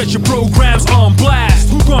outreach set your programs on blast.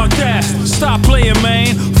 Who gon' cast? Stop playing,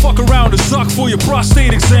 man. Fuck around and suck for your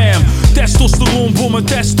prostate exam. Testosterone bommen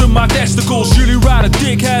testen my testicles. Jullie ride a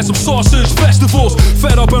dick, has some sausage festivals.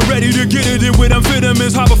 Fed up and ready to get it in with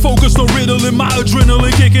amphetamines. Hyper focused on riddling my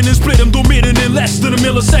adrenaline. Kicking and split them door midden in less than a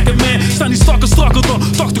millisecond, man. Staan die stakken dan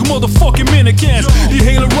 80 motherfucking minikins. Die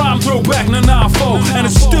hele rhyme throwback naar NAVO. And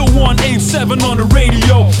it's still 187 on the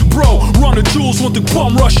radio. Bro, run the jewels, want the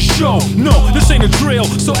bum rush your show. No, this ain't a drill,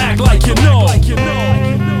 so act like you know. This is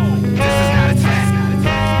not a test.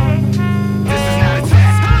 This is not a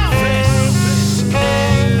test. This is not a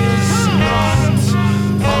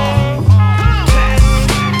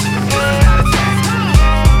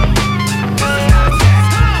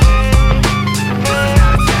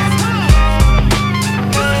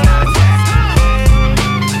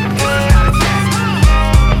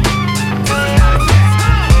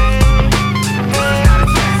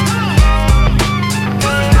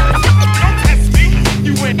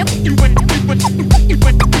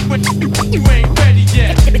test. You ain't ready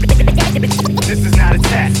yet. This is not a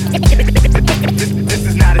test. This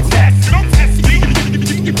is not a test. Don't test me.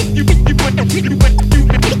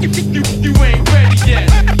 You ain't ready yet.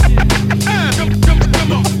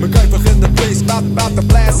 Come on. McGyver in the place, about the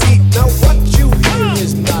blast heat. Now what you hear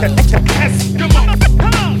is not a test. Come on.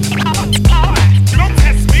 Don't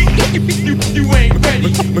test me. You ain't ready.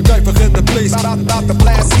 McGyver in the place, about the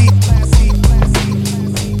blast heat.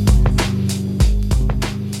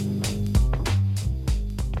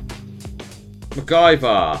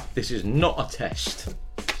 McGyver, this is not a test.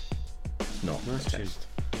 Not nice a test.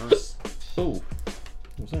 Nice. Oh,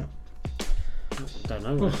 what's that? I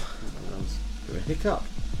don't know. A hiccup.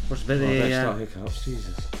 Watched a bit of Don't the start hiccups,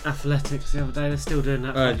 Jesus. athletics the other day. They're still doing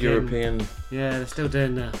that. fucking- European. Yeah, they're still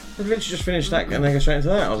doing that. They've literally just finished that and they go straight into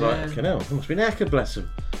that. I was like, fucking hell, they must be knackered, bless them.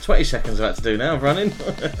 20 seconds I've had to do now of running.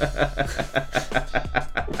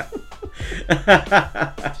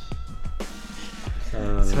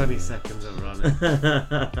 20 seconds of running.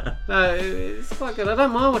 No, it's quite good. I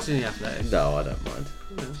don't mind watching the athletics. No, I don't mind.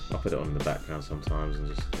 I put it on in the background sometimes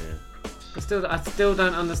and just, I still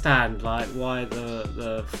don't understand like why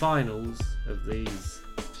the finals of these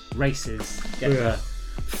races get the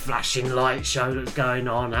flashing light show that's going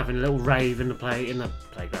on, having a little rave in the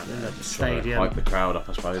playground, in the stadium. Hype the crowd up,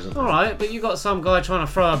 I suppose. All right, but you got some guy trying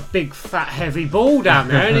to throw a big, fat, heavy ball down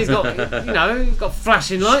there, and he's got, he's got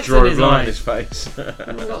flashing lights in his light eyes. in his face.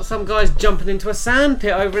 And we've got some guys jumping into a sand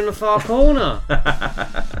pit over in the far corner.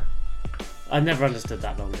 I never understood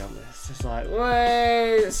that long jump. It's just like,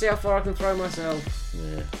 wait, let's see how far I can throw myself.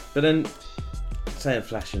 Yeah, but then saying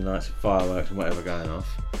flashing lights and fireworks and whatever going off,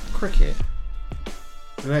 cricket.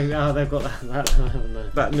 They've got that haven't they?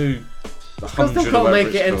 That new. Because they've got to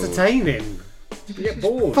make it entertaining. You get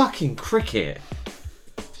bored. Fucking cricket.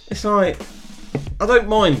 It's like, I don't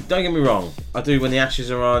mind. Don't get me wrong. I do when the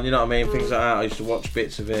Ashes are on. You know what I mean? Things like that. I used to watch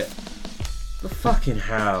bits of it. But fucking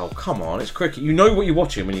hell, come on! It's cricket. You know what you're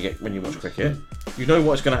watching when you watch cricket. You know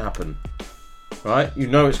what's going to happen, right? You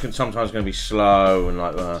know it's sometimes going to be slow and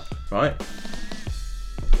like that, right?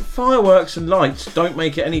 Fireworks and lights don't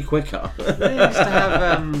make it any quicker. They used to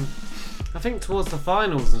have, I think towards the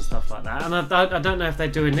finals and stuff like that, and I don't know if they're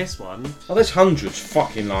doing this one. Oh, there's hundreds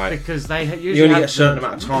fucking like because they usually you only have get a certain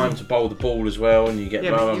amount of time to bowl the ball as well, and you get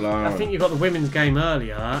blah blah blah. I think you've got the women's game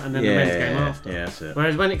earlier and then the men's game after. Yeah, that's it.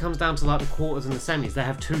 Whereas when it comes down to like the quarters and the semis, they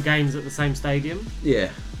have 2 games at the same stadium. Yeah.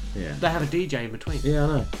 They have a DJ in between. Yeah, I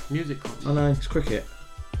know. Music concert. I know, it's cricket.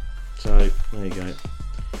 So, there you go.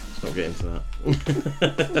 Let's not get into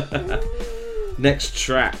that. Next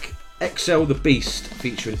track, XL the Beast,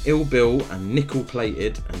 featuring Ill Bill and Nickel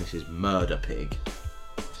Plated, and this is Murder Pig.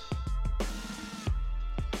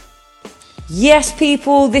 Yes,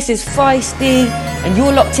 people, this is Feisty, and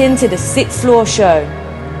you're locked into the 6th Floor Show.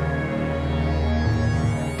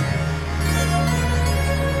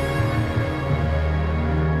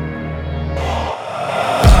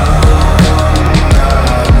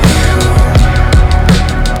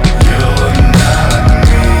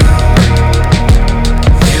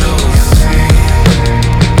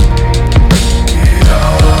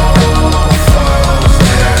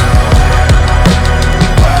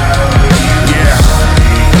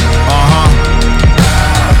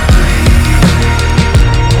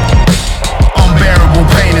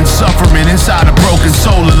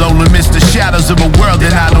 Of a world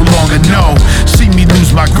that I no longer know. See me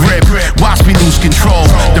lose my grip, watch me lose control.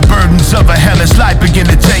 The burdens of a hellish life begin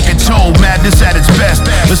to take a toll. Madness at its best,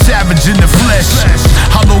 a savage in the flesh.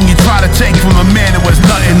 How long you try to take from a man who has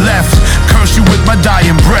nothing left? Curse you with my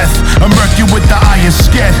dying breath, I murk you with the iron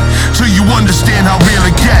sket, till you understand how real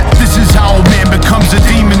it get. This is how a man becomes a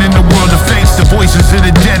demon in the world of face. The voices of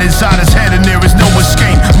the dead inside his head, and there is no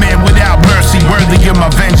escape. Man without mercy, worthy of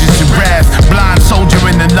my vengeance and wrath. Blind soldier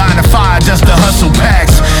in the line of fire, just the hustle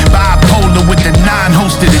packs. Bipolar with the 9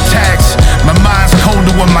 hosted attacks. My mind's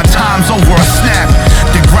colder when my time's over, I snap.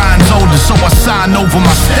 The grind's older, so I sign over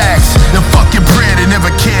my stacks. The fucking prayer they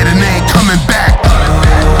never cared and they ain't coming back.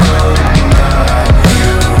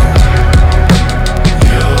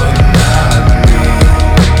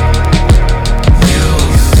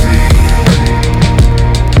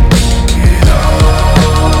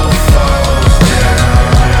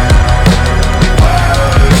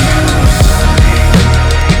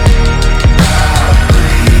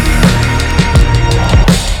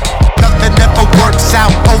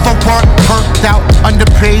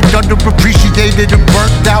 Underpaid, underappreciated and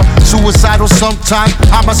burnt out. Suicidal sometimes,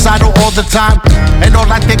 homicidal all the time. And all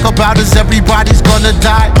I think about is everybody's gonna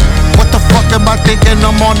die. What the fuck am I thinking?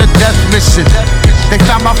 I'm on a death mission. They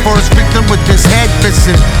found my first victim with his head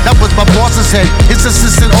missing. That was my boss's head, his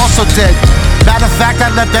assistant also dead. Matter of fact,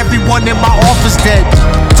 I left everyone in my office dead.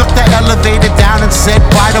 Took the elevator down and said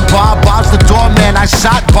bye to Bob. Bob's the doorman. I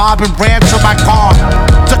shot Bob and ran to my car.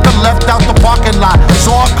 Took a left out the parking lot.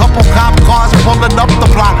 Saw a couple cop cars pulling up the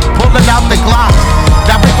block, pulling out the Glocks.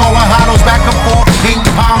 Now we throwing hollows back and forth, ping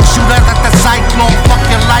pong. Shooters at the cyclone,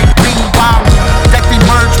 fucking like ping pong. That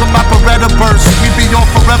emerged from my Beretta burst. We be your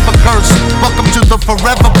forever curse. Welcome to the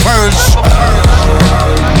forever purge.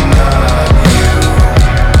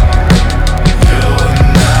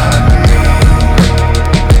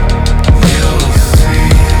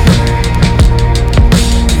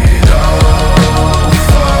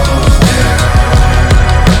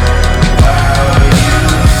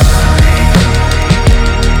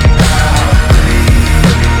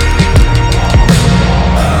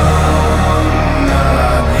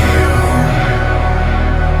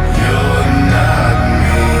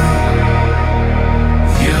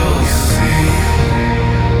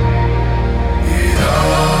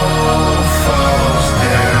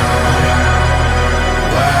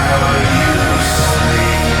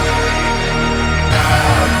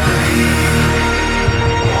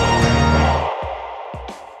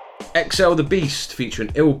 XL the Beast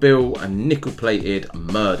featuring Ill Bill and Nickel Plated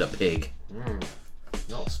Murder Pig.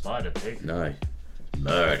 Not Spider Pig. No.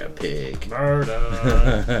 Murder Pig.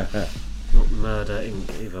 Murder. Not Murder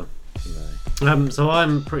Inc. either. No. So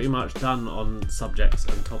I'm pretty much done on subjects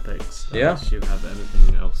and topics. Yeah. Unless you have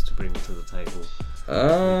anything else to bring to the table.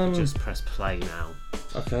 Just press play now.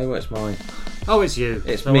 Okay, well, it's mine. Oh, it's you.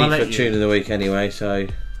 It's so me I'll for let you. Tune of the Week anyway, so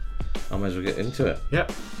I might as well get into it.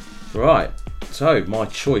 Yep. Right, so my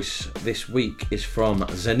choice this week is from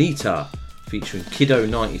Zaneita, featuring Kiddo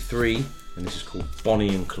 93, and this is called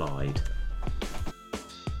Bonnie and Clyde.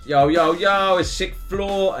 Yo, yo, yo, it's Sixth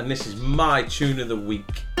Floor, and this is my Tune of the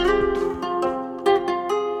Week.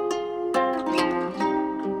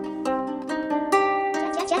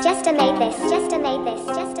 Just to make this, just to make this,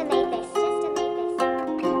 just to make this, just to make this.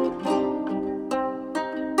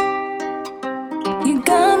 You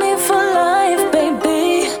got me for life,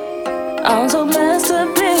 baby. I'm so blessed to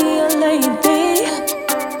be a lady.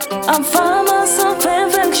 I find myself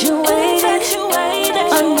infatuated.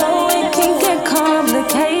 I know it can get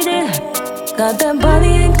complicated. Got that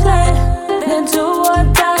body and Clyde, then do or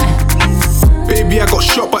die. Baby, I got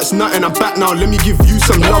shot, but it's nothing. I'm back now. Let me give you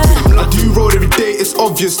some loving. I do road every day, it's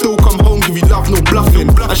obvious. Still come home, give you love, no bluffing.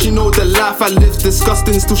 And she know the life I live's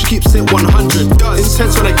disgusting. Still she keeps it 100.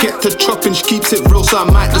 Intense when I get to chopping. She keeps it real, so I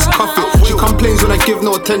might just cuff it. She complains when I give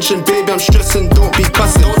no attention. Baby, I'm stressing, don't be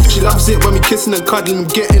cussing. She loves it when we kissing and cuddling. I'm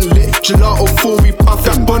getting lit. Gelato 4, we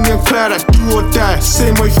puffin'. That Bonnie and Clyde, I do or die.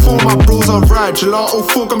 Same way for my bros, I ride. Gelato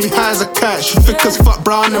 4 got me high as a cat. She thick as fuck,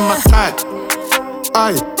 brown in my type.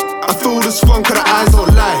 Aye. I feel this one cause the eyes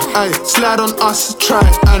don't lie. Aye, slide on us, try.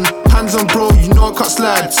 And hands on bro, you know I can't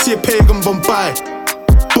slide. See a pagan Bombay.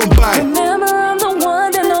 Remember I'm the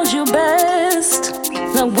one that knows you best.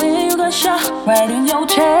 Like when you got shot right in your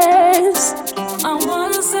chest. I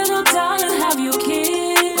wanna settle down and have you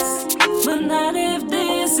kiss, but not if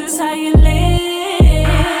this is how you live.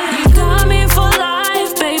 You got me for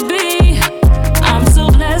life, baby. I'm so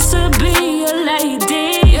blessed to be a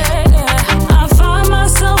lady. I find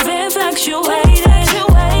myself infatuated.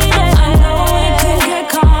 I know it can get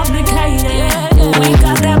complicated. We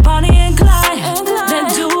got that Bonnie and Clyde, then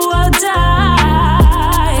do or die.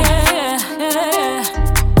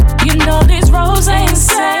 You know these roads ain't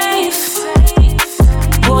safe.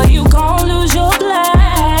 Boy, you gon' lose your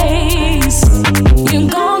place. You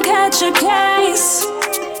gon' catch a case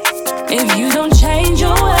if you don't change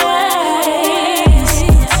your ways.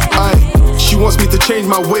 Aye, she wants me to change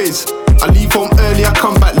my ways. I leave home early, I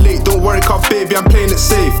come back late. Don't worry, cause baby, I'm playing it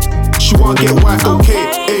safe. She wanna get wife,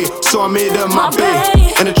 okay, ayy. So I made her my bae.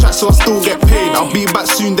 In the track, so I still get paid. I'll be back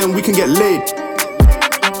soon, then we can get laid.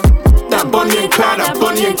 That Bonnie and Clyde, that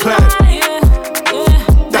Bonnie and Clyde.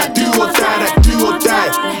 That do or die, that do or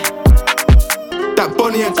die. That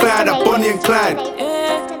Bonnie and Clyde, that Bonnie and Clyde.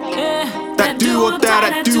 That do or die,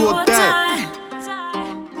 that do or die.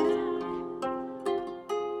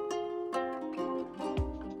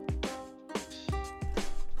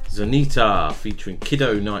 Zaneita featuring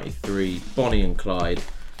Kiddo 93, Bonnie and Clyde.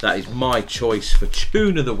 That is my choice for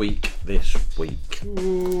Tune of the Week this week.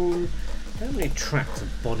 How many tracks of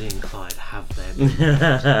Bonnie and Clyde have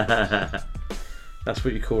there? That's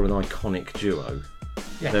what you call an iconic duo.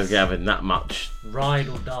 Yes. They're having that much. Ride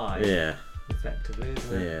or die. Yeah. Effectively,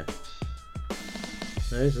 isn't it? Yeah.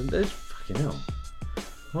 There's fucking hell. I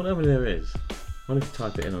wonder how many there is. I wonder if you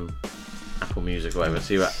type it in on Apple Music or whatever,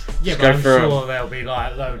 see what. Yeah, just but go I'm through sure there'll be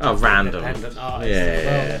like loads of random independent artists yeah.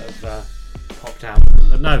 as well that have popped out.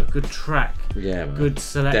 But no, good track. Yeah, man. Good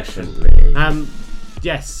selection. Definitely.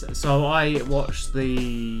 Yes, so I watched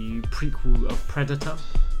the prequel of Predator.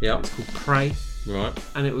 Yeah. It's called Prey. Right.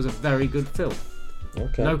 And it was a very good film.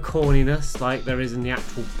 Okay. No corniness like there is in the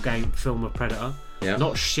actual film of Predator. Yeah.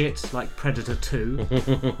 Not shit like Predator 2.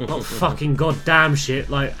 Not fucking goddamn shit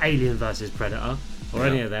like Alien vs Predator or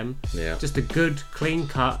any of them. Yeah. Just a good, clean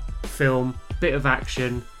cut film, bit of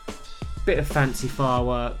action, bit of fancy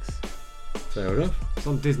fireworks. Fair enough. It's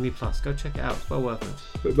on Disney Plus. Go check it out. It's well worth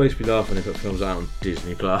it. It makes me laugh when they put films out on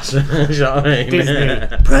Disney Plus. You know what I mean? Disney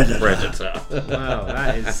Predator. Wow,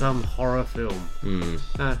 that is some horror film.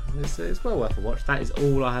 It's well worth a watch. That is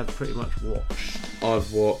all I have pretty much watched.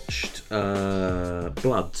 I've watched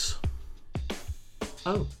Bloods.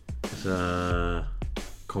 Oh. It's a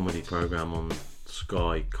comedy programme on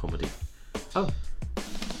Sky Comedy. Oh.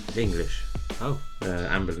 It's English. Oh.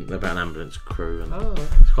 Ambulance, about an ambulance crew. And Oh.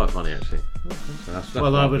 it's quite funny actually. So that's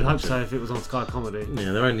Well, I would hope so if it was on Sky Comedy.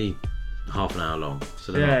 Yeah, they're only half an hour long.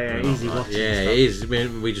 So they're Yeah, not easy like, watching Yeah, and it is. I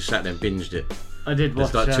mean, we just sat there and binged it. I did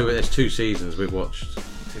watch. There's 2 seasons we've watched.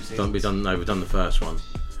 2 seasons. We've done the first one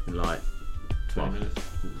in like 20 minutes.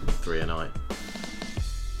 3 a night.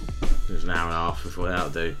 There's an hour and a half before that'll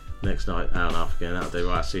do. Next night, hour and a half again, that'll do.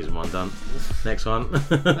 Right, season 1 done. Next one.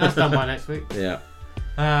 That's done by next week. Yeah.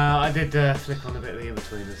 I did flick on a bit of the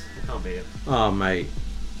In-Betweeners. I can't beat it. Oh, mate.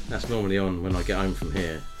 That's normally on when I get home from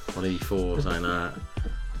here. On E4 or something like that.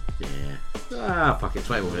 Yeah. Fuck it,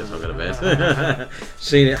 20 more minutes, I'll go to bed.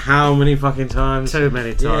 Seen it how many fucking times? Too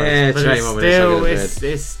many times. Yeah, but 20 more minutes, I'll go to bed.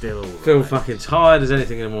 It's still... Feel fucking tired as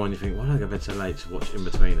anything in the morning. You think, why don't I go to bed so late to watch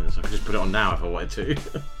In-Betweeners? I could just put it on now if I wanted to.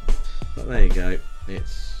 But there you go.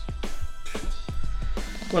 It's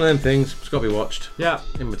one of them things. It's got to be watched. Yeah.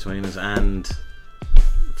 In-Betweeners and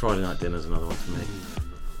Friday Night Dinner's another one for me.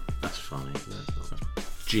 That's funny. That's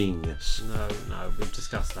genius. No, we've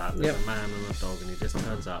discussed that. There's a man and a dog, and he just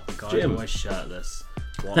turns up. The guy's always shirtless.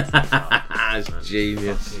 What the fuck? It's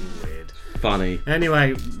genius. Fucking weird. Funny.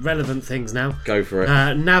 Anyway, relevant things now. Go for it.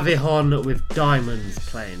 Navihon with Diamonds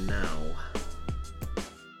playing now.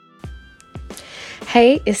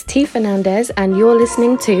 Hey, it's T Fernandez, and you're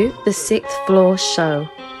listening to The Sixth Floor Show.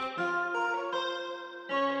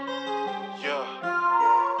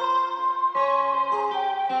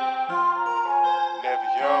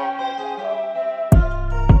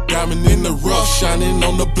 Diamond in the rough, shining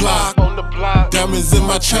on the block. Diamonds in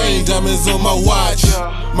my chain, diamonds on my watch.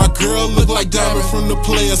 My girl look like Diamond from the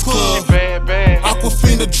Players Club.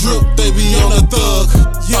 Aquafina drip, they be on a thug.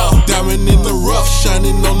 Diamond in the rough,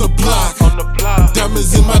 shining on the block.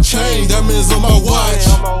 Diamonds in my chain, diamonds on my watch.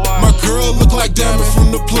 My girl look like Diamond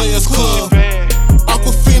from the Players Club.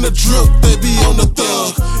 Aquafina drip, they be on the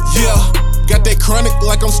thug. Got that chronic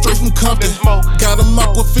like I'm straight from Compton. Got them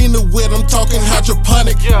Aquafina wet, I'm talking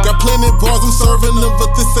hydroponic. Got plenty bars, I'm serving them,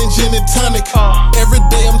 but this ain't gin and tonic. Every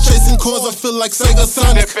day I'm chasing coins, I feel like Sega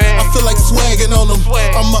Sonic. I feel like swagging on them,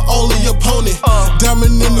 I'm my only opponent.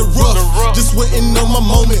 Diamond in the rough, just waiting on my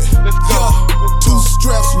moment. 2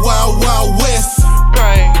 straps, wild, wild west.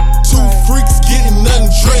 2 freaks getting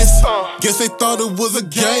undressed. Guess they thought it was a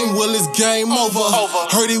game, well it's game over.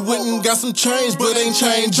 Heard he went and got some change, but ain't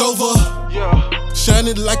change over.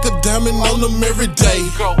 Shining like a diamond on them every day.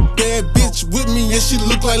 Bad bitch with me and she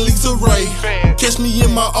look like Lisa Ray. Catch me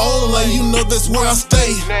in my own lane, you know that's where I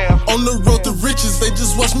stay. On the road to riches, they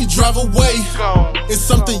just watch me drive away. It's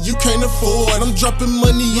something you can't afford, I'm dropping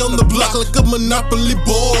money on the block like a Monopoly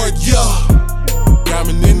board.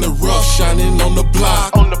 Diamond in the rough, shining on the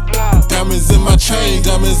block. Diamonds in my chain,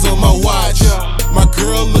 diamonds on my watch. My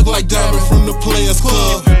girl look like Diamond from the Players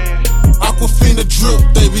Club. Aquafina drip,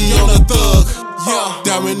 they be on a thug.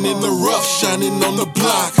 Diamond in the rough, shining on the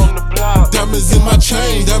block. Diamonds in my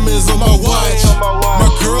chain, diamonds on my watch. My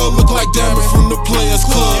girl look like Diamond from the Players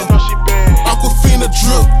Club. Aquafina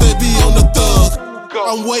drip, they be on the thug.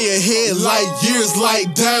 I'm way ahead like years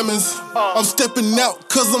like diamonds. I'm stepping out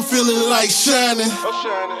cause I'm feeling like shining.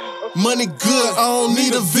 Money good, I don't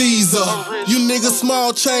need a visa. You niggas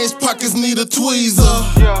small change pockets need a tweezer.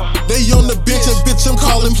 They on the bench and bitch I'm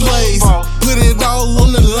calling plays. Put it all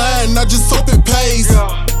on the line, I just hope it pays.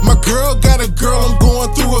 My girl got a girl, I'm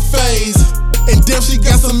going through a phase. And damn, she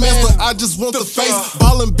got some ass, but I just want the face.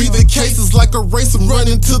 Ballin' be the case, it's like a race, I'm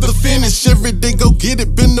running to the finish. Every day go get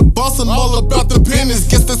it, been the boss, I'm all about the business.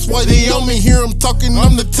 Guess that's why they on me, hear I'm talking,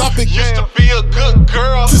 I'm the topic. Used to be a good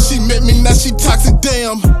girl, till she met me, now she toxic,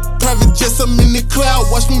 damn. Private jets, I'm in the cloud,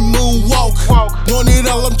 watch me moonwalk. Want it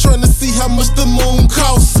all, I'm trying to see how much the moon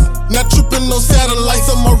costs. Not tripping on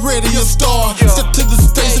satellites, I'm already a star. Step to the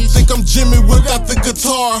stage and think I'm Jimmy without the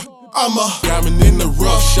guitar. I'm a diamond in the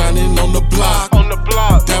rough, shining on the block.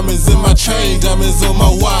 Diamonds in my chain, diamonds on my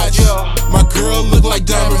watch. My girl look like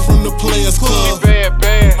Diamond from the Players Club.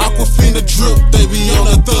 Aquafina drip, they be on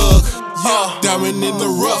a thug. Diamond in the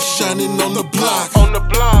rough, shining on the block.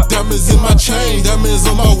 Diamonds in my chain, diamonds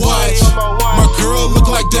on my watch. My girl look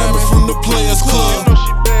like Diamond from the Players Club.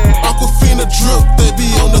 Aquafina drip, they be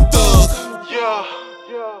on the thug.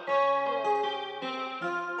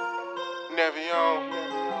 Nevion.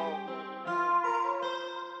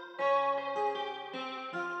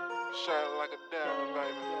 Shining like a diamond,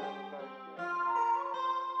 baby.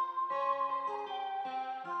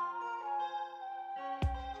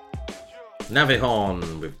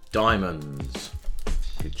 Navihon with Diamonds.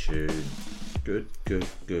 Good tune. Good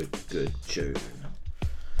tune.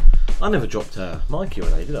 I never dropped Mikey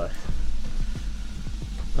on A, did I?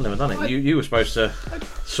 I never done it. You were supposed to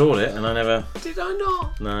sort it, and I never. Did I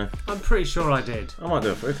not? No. I'm pretty sure I did. I might do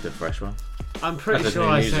a fresh one. I'm pretty sure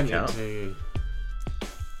I sent it to you.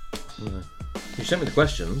 No. You sent me the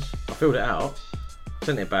questions. I filled it out,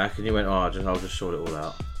 sent it back, and you went, "Oh, I'll just sort it all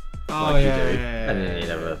out." Oh, like yeah, you do. yeah, And then you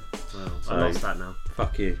never. Well, I lost that now.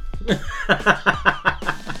 Fuck you.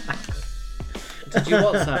 Did you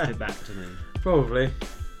WhatsApp it back to me? Probably.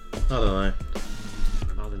 I don't know.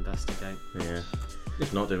 I'll investigate. Yeah.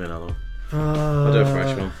 If not, do another one. I'll do a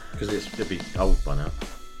fresh one because it'll be old by now.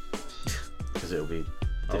 Because it'll be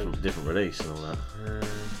different release and all that.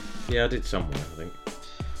 Yeah, I did somewhere, I think.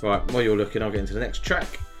 Right, while you're looking, I'll get into the next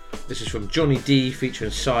track. This is from Johnny D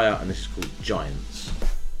featuring Sire, and this is called Giants.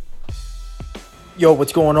 Yo,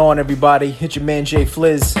 what's going on, everybody? It's your man Jay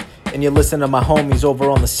Fliz, and you're listening to my homies over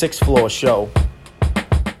on the 6th Floor Show.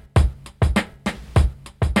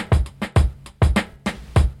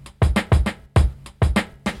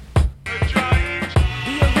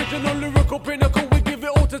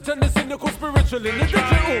 In the digital.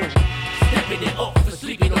 Stepping it up for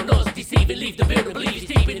sleeping on us, deceiving, leave the building, believe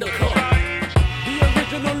deep in the car. The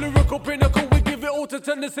original lyrical pinnacle, we give it all to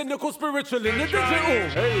turn the cynical spiritual in the digital.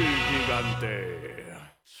 Hey, gigante.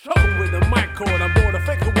 Struggle with the mic cord, I'm bored of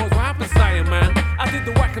fake awards, what happened, saying, man? I did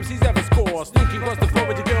the whack MCs ever score. Sneaky across the floor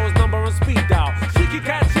with your girl's number on speed dial. Cheeky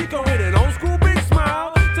cat, Chico with an old school big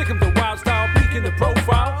smile. Take him to wild style, peeking the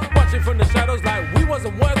profile. Watching from the shadows like we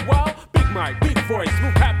wasn't worthwhile. Big mic, big voice,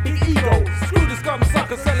 smooth hat, big ego. Screw the scum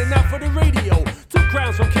sucker selling out for the radio. 2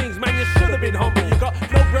 crowns from Kings, man, you should have been humble. You got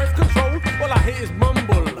no breath control, all I hear is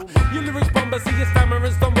mumble. Your lyrics bumble, see you stammer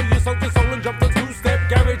and stumble. You sold your soul and jumped on 2-step,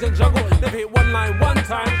 garage and jungle. Never hit one line one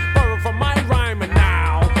time, borrow from my rhyme. And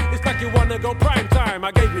now, it's like you wanna go prime time.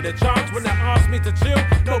 I gave you the chance when they asked me to chill.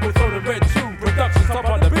 Noble throw the red tube, production's top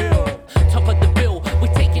of the bill. Top of the bill, we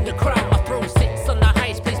taking the crown. My throne sits on the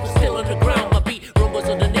highest place, but still on the ground. My beat rumbles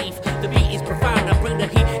underneath, the beat is profound. I bring the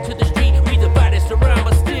heat to the street, we the baddest around.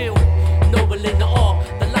 But still, noble in the art,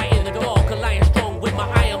 the light in the dark. A lion strong with my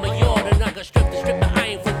eye on my yard. And I got strength to strip the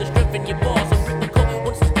iron from the strength in your bars. And rip the coat,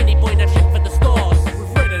 once a skinny boy, now shit for the stars.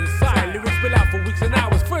 With red and side, lyrics spill out for weeks and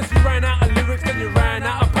hours. First you ran out of lyrics, then you ran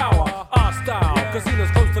out of power. Our style, casinos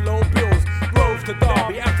close to low bills. Grove to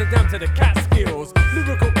Derby, Amsterdam to the Catskills.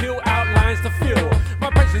 Lyrical kill outlines to fill. My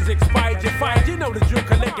patience expired, you're fired. You know the drill,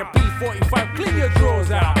 collect your P45, clean your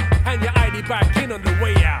drawers out. Hand your ID back in on the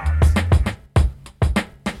way out.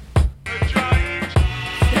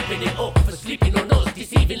 Stepping it up for sleeping on us,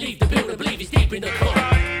 deceiving, leave the building, believe he's deep in the car.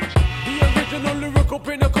 The original lyrical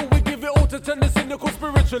pinnacle, we give it all to turn the cynical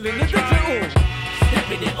spiritual in the digital.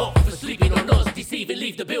 Stepping it up for sleeping on us, deceiving,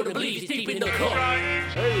 leave the building, believe he's deep in the car.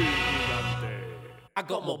 I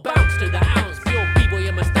got more bounce to the ounce, pure b-boy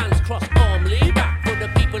in my stance, cross arm, lean back for the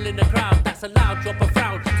people in the crowd. That's a loud drop of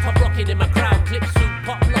frown, top rocking in my crowd, clip suit,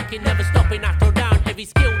 pop locking, never stopping, I throw down every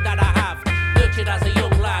skill that I have, nurtured as a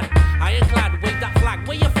young lad. Ironclad, wave that flag,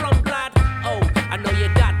 where you from, lad? Oh, I know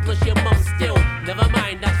your dad plus your mum still. Never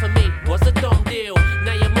mind, that's for me, what's a dumb deal?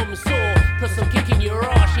 Now your mum's sore, plus I'm kicking your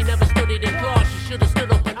ass. She never studied in class, she should've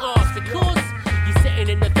stood up and asked. Because you're sitting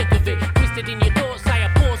in the thick of it, twisted in your thoughts, I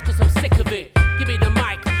pause cause I'm sick of it. Give me the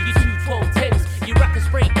mic, you 21210s. You rack a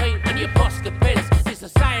spray paint and you bust the pens. There's a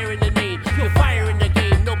sire in the name, you're fire in the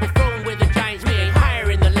game. Noble throne where the giants, we ain't higher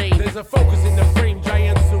in the lane. There's a focus in the frame,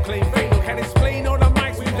 giants who claim fame. Who can explain all the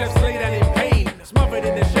mics we've left slayed and in pain. Smothered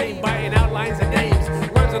in the shame, biting outlines and names.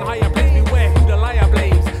 Rhymes on higher planes, beware who the liar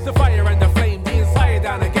blames. The fire and the flame, the inside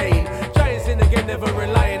down again. Giants in the game, never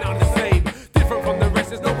relying on the same. Different from the rest,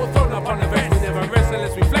 there's noble throne up on the vest. We never rest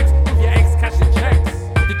unless we flex with your ex cashing checks.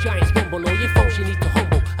 The giants mumble, all your folks you need to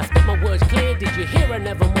humble. I spit my words clear, did you hear I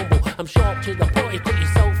never mumble? I'm sharp to the point, you put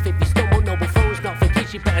yourself if you stumble. Noble phones not for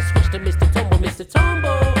kids, you better switch to Mr. Tumble, Mr.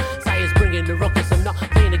 Tumble. Sire's bringing the ruckus, I'm not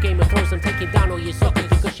playing a game of thrones. I'm taking down all your suckers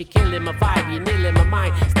because you're killing my vibe. You're nailing my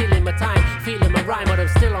mind, stealing my time, feeling my rhyme, but I'm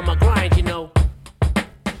still on my grind, you know.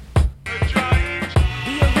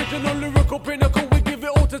 The original lyrical pinnacle, we give it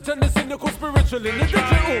all to turn the cynical spiritual in the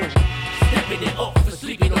digital. Stepping it up for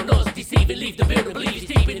sleeping on us, deceiving, leave the building, believe he's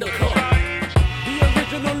deep in the car. The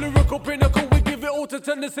original lyrical pinnacle, we give it all to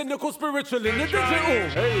turn the cynical spiritual in the digital.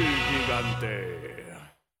 Hey, gigante.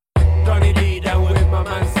 Johnny D down with my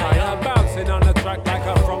man Sire, bouncing on the track like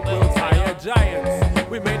a front wheel tire. Giants,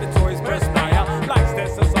 we made the toys perspire. Like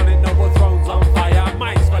Stetsons on it, noble thrones on fire.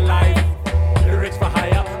 Mics for life, lyrics for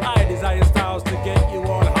hire. I desire styles to get you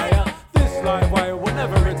all higher. This live wire will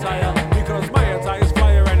never retire because my attire is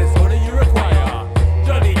flyer and it's all that you require.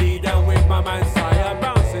 Johnny D down with my man Sire,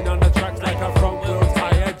 bouncing on the tracks like a front wheel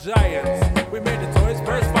tire. Giants, we made the toys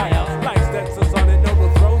perspire. Like Stetsons on it, noble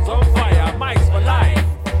thrones on fire. Mics for life,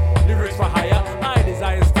 lyrics for hire. I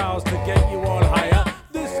desire styles to get you all higher.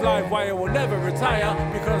 This live wire will never retire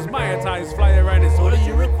because my attire is flyer and it's all that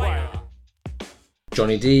you require.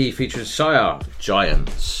 Johnny D features Sire,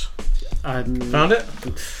 Giants. Found it?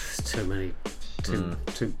 Too many.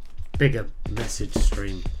 Too big a message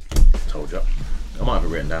stream. Told you. I might have it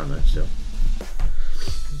written down though still.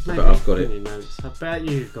 But I've got in it. your notes. I bet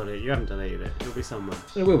you've got it. You haven't deleted it. It'll be somewhere.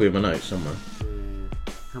 It will be in my notes somewhere. Yeah.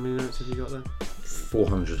 How many notes have you got there?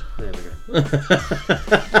 400. There we go.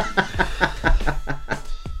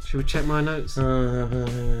 Should we check my notes? No,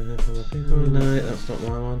 that's not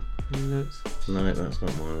my one. Notes? No, that's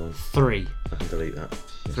not my one. 3. I can delete that.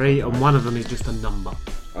 That's 3, and one of them is just a number.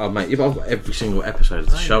 Oh, mate, yeah, but I've got every single episode of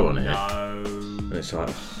the show on here. No. And it's like,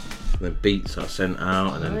 the beats are sent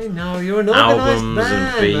out, and then I know, you're an organised albums man.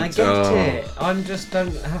 and beats. I get it. I just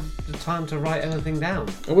don't have the time to write anything down.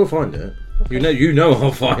 I will find it. Okay. You know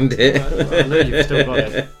I'll find it. I know you've still got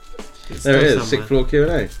it. There it is, Sixth Floor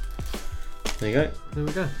Q&A. There you go. There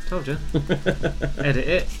we go. Told you. Edit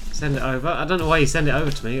it, send it over. I don't know why you send it over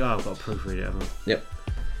to me. Oh, I've got to proofread it, haven't I? Yep.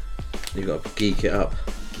 You've got to geek it up.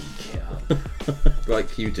 Geek it up.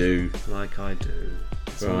 Like you do. Like I do.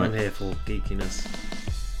 That's what I'm here for, geekiness.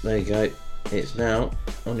 There you go. It's now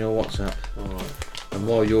on your WhatsApp. Alright. And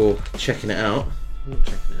while you're checking it out... I'm not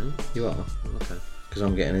checking it out. You are. Okay. Because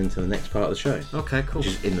I'm getting into the next part of the show. Okay, cool. Which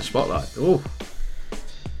is in the spotlight. Oh.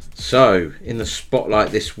 So, in the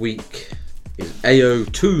spotlight this week is A.O.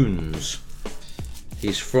 Tunes.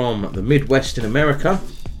 He's from the Midwest in America.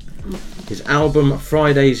 His album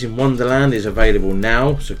Fridays in Wonderland is available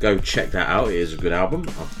now, so go check that out. It is a good album.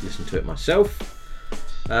 I've listened to it myself.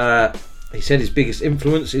 He said his biggest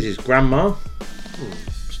influence is his grandma.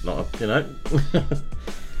 It's not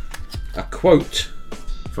a quote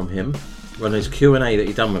from him on his Q&A that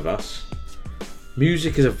he done with us.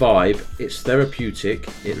 Music is a vibe, it's therapeutic,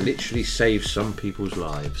 it literally saves some people's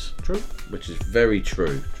lives. True. Which is very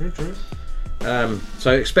true. True.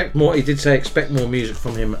 So expect more. He did say expect more music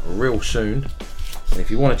from him real soon. And if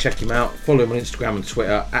you want to check him out, follow him on Instagram and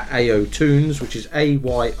Twitter at AO Tunes, which is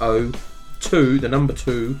AYO 2, the number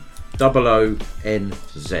 2,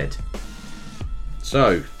 OONZ.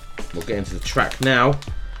 So we'll get into the track now.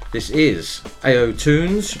 This is AO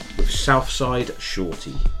Tunes with Southside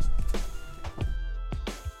Shorty.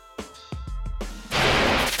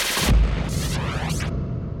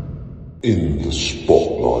 In the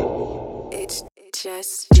spotlight. It's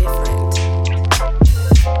just different.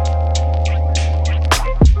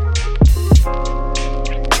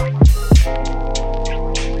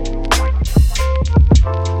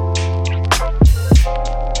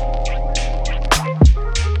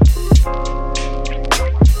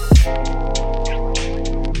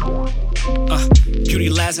 Beauty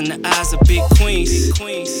lies in the eyes of big queens.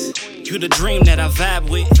 You the dream that I vibe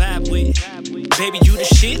with. Baby, you the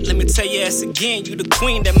shit. Let me tell your ass again. You the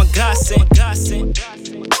queen that my God sent.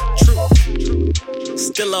 True.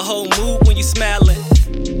 Still a whole mood when you smiling.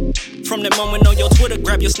 From that moment on your Twitter,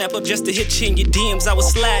 grab your snap up just to hit you in your DMs. I was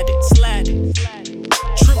sliding.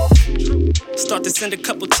 True. Start to send a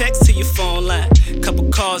couple texts to your phone line. Couple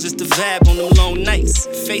calls just to vibe on them long nights.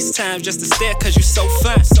 FaceTime just to stare cause you so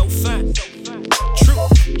fine. True.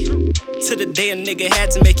 To the day a nigga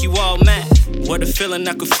had to make you all mine. What a feeling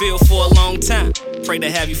I could feel for a long time. Pray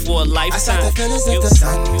to have you for a lifetime. I start to feel as if the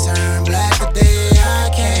sun turned black the day I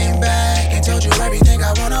came back and told you everything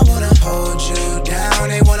I wanna hold you down.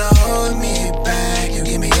 They wanna hold me back. You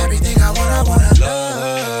give me everything I wanna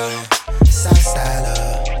love. Southside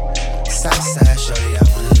love, Southside shorty, I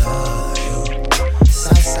wanna love you.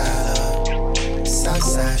 Southside love,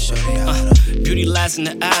 Southside shorty, I wanna. Beauty lies in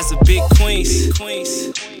the eyes of big queens.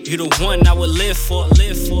 You the one I would live for.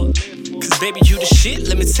 Cause baby, you the shit.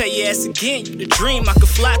 Let me tell your ass again. You the dream I could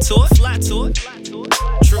fly to it.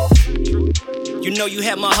 True. You know you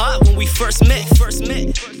had my heart when we first met.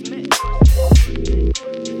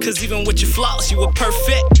 Cause even with your flaws, you were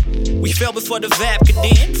perfect. We fell before the vibe could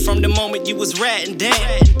end. From the moment you was riding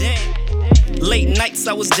down. Late nights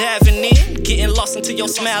I was diving in, getting lost into your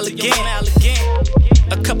smile again.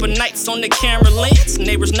 A couple nights on the camera lens,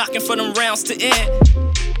 neighbors knocking for them rounds to end.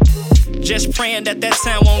 Just praying that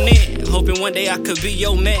time won't end, hoping one day I could be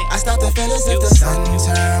your man. I start to feel as if the sun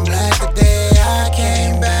turned black the day I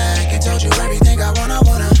came back and told you everything I wanna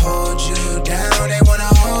hold you down. They wanna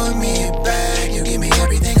hold me back. You give me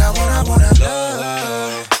everything I wanna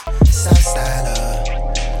love. Southside love,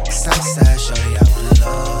 Southside shorty, I wanna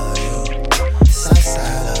love you.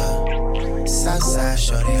 Southside love, Southside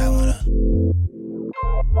shorty, I wanna.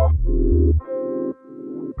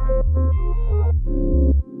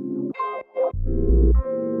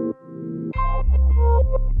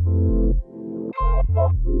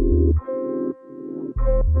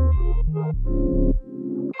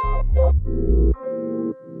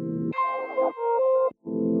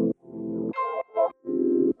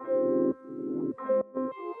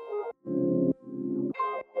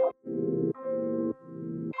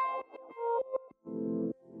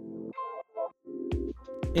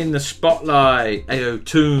 In the spotlight, AO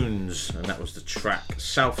Tunes, and that was the track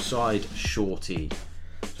Southside Shorty.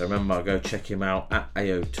 So remember, go check him out at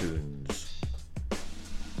AO Tunes.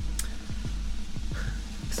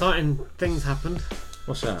 Exciting things happened.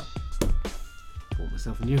 What's that? Bought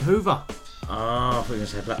myself a new Hoover. Ah, I thought you were going to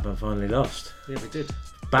say Blackburn finally lost. Yeah, we did.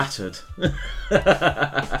 Battered.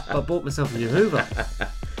 I bought myself a new Hoover.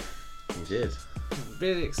 You did.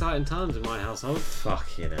 Really exciting times in my household.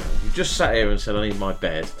 Fucking hell. You just sat here and said I need my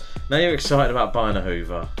bed. Now you're excited about buying a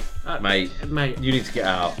Hoover. Mate, you need to get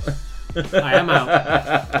out. I am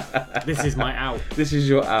out. This is my out. This is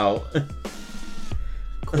your out.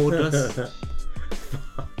 Cordless.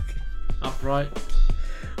 Upright.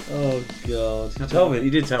 Oh god. You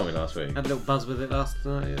did tell me last week. Had a little buzz with it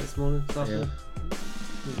this morning. Yeah.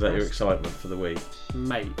 Is that your excitement for the week?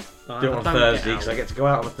 Mate. Do it on Thursday because I get to go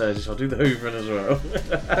out on a Thursday, so I'll do the hoovering as well.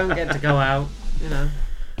 Don't get to go out, you know.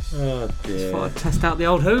 Oh dear. Just thought I'd test out the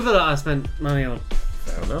old Hoover that I spent money on.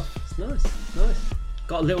 Fair enough. It's nice. It's nice.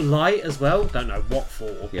 Got a little light as well. Don't know what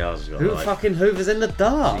for. Yeah, I was got Who light. fucking hoovers in the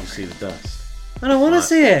dark? So you see the dust. I don't want to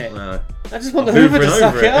see it. No. I just want I'm the Hoover to hoovering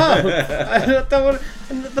suck over it up. I don't want.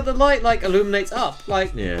 But the light like illuminates up.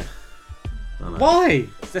 Like. Yeah. Why?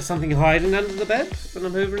 Is there something hiding under the bed when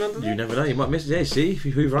I'm hoovering under there? You never know. You might miss it. Yeah, see, if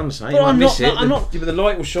you hoover under something, But you might I'm miss not- it. I'm not- Yeah, but the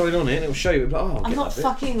light will shine on it and it will show you. Oh, I'll I'm get not that bit.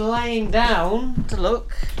 fucking laying down to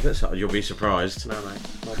look. You'll be surprised. No, mate.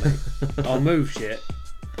 Not me. I'll move shit.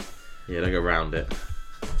 Yeah, don't go round it.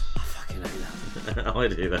 I fucking hate that. I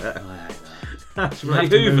do that. I hate that. That's You right. have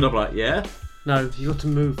to Hoovering, move. I'm like, yeah. No, you got to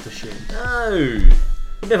move the shit. No.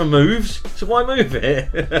 It never moves, so why move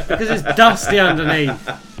it? Because it's dusty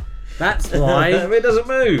underneath. That's why. It doesn't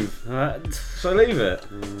move. So leave it.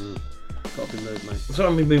 Got to be moved, mate. So I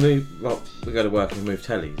mean, we go to work and we move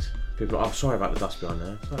tellies. People are like, oh, sorry about the dust behind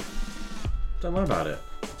there. It's like, don't worry about it.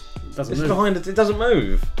 It doesn't It's move. behind it. It doesn't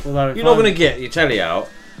move. Although if You're not I'm- going to get your telly out,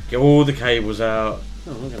 get all the cables out,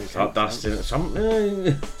 No, I'm not going to start dusting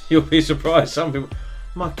it. You'll be surprised. Some people,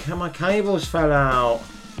 my cables fell out.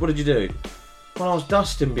 What did you do? Well, I was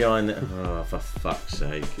dusting behind it. Oh, for fuck's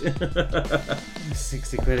sake.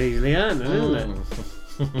 60 quid easily earned, isn't it?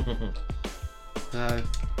 No.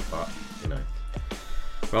 But, you know.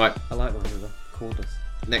 Right. I like my Hoover. Cordless.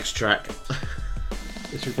 Next track.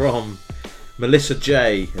 It's from Melissa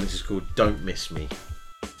J, and this is called Don't Miss Me.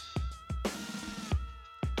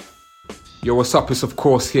 Yo, what's up? It's Of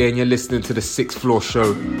Course here, and you're listening to the 6th Floor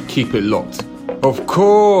Show. Keep it locked. Of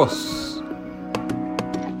course!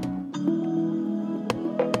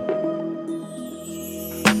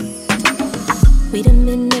 We done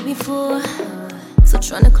been there before, so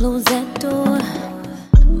tryna close that door.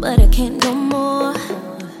 But I can't no more,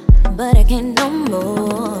 but I can't no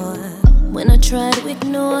more. When I try to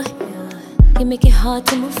ignore, you make it hard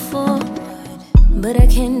to move forward. But I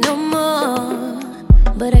can't no more,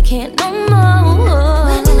 but I can't no more.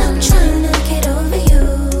 When I'm trying to get over you,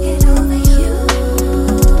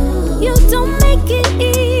 you don't make it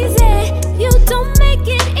easy, you don't make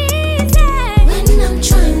it easy. When I'm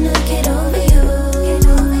trying to get over you,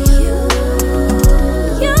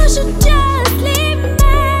 you should just leave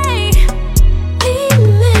me, leave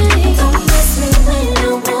me. Don't miss me when I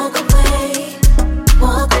walk away,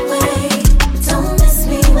 walk away. Don't miss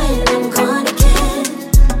me when I'm gone again,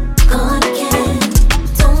 gone again.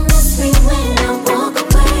 Don't miss me when I walk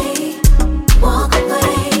away,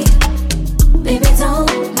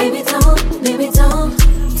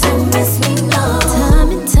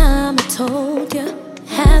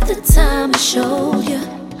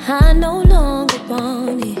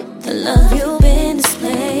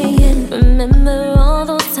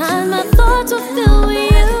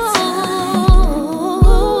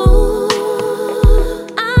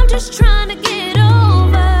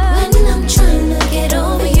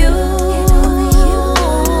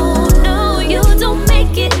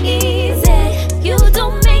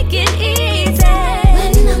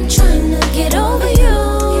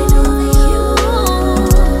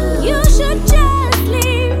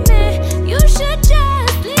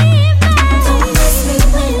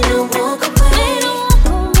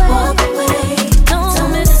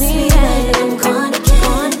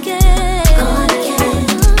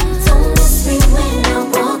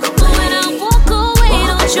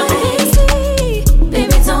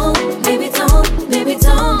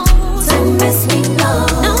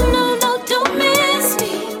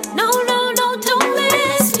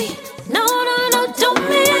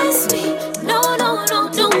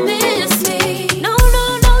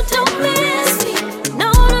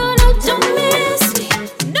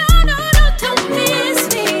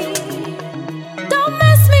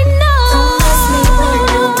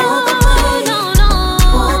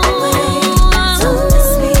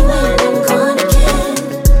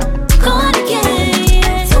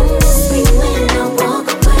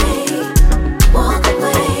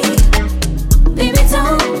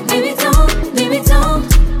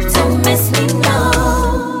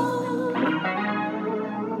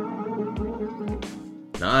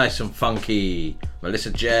 and funky.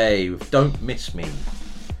 Melissa J with Don't Miss Me.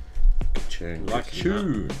 Good tune. Like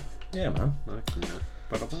tune. Yeah, man. Liking that.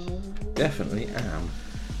 Definitely am.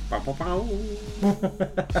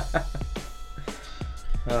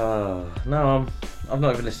 No, I've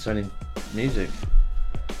not even listened to any music.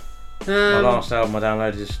 My last album I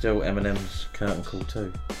downloaded is still Eminem's Curtain Call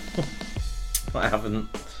 2. I haven't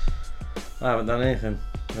done anything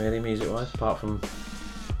really music wise apart from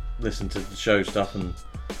listen to the show stuff, and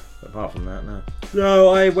apart from that, no. No,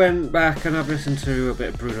 I went back and I've listened to a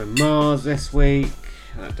bit of Bruno Mars this week.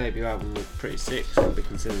 That debut album was pretty sick, so it'll be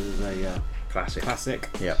considered as a classic.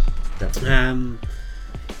 Yep, definitely.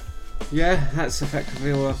 Yeah, that's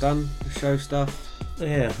effectively all I've done. The show stuff.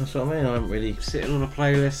 Yeah, that's what I mean. I haven't really sitting on a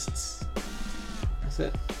playlist. That's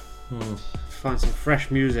it. Find some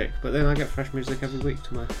fresh music, but then I get fresh music every week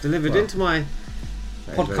delivered into my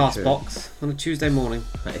podcast box on a Tuesday morning.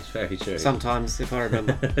 That is very true. Sometimes, if I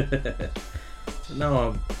remember.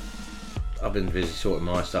 No, I've been busy sorting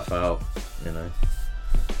my stuff out. You know,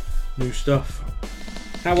 new stuff.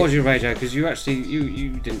 How was your radio? Because you actually you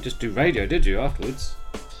didn't just do radio, did you? Afterwards,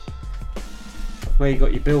 where you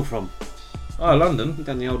got your bill from? Oh, London. You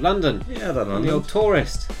done the old London. Yeah, I done London. The old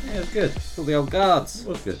tourist. Yeah, it was good. All the old guards. It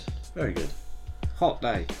was good. Very good. Hot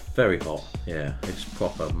day. Very hot. Yeah, it's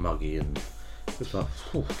proper muggy and it was like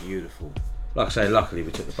beautiful. Like I say, luckily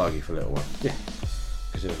we took the buggy for a little while. Yeah.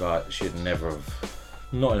 Because it was like she'd never have,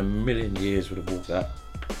 not in a million years would have walked that.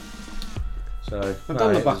 So I've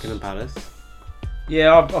done the Buckingham Palace.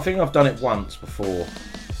 Yeah, I think I've done it once before.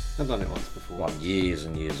 I've done it once before. Years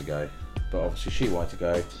and years ago. But obviously she wanted to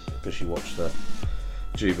go because she watched the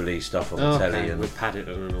Jubilee stuff on the telly and with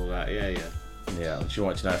Paddington and all that. Yeah. Yeah, and she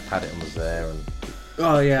wanted to know if Paddington was there and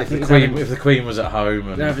if the Queen was at home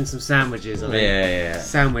and they're having some sandwiches. I think. Yeah.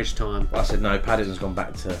 Sandwich time. I said no. Paddington's gone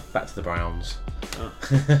back to the Browns. Oh.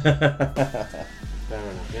 Fair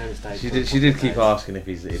enough. She did keep asking if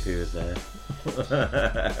he was there.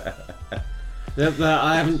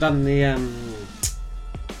 I haven't done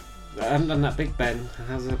I haven't done that Big Ben.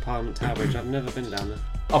 How's the Parliament Tower Bridge? I've never been down there.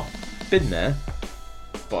 I've been there,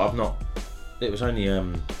 but I've not. It was only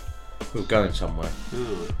we were going somewhere.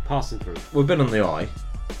 Passing through. We've been on the Eye.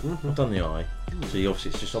 I've done the Eye. So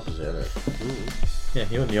obviously it's just opposite, isn't it? Yeah,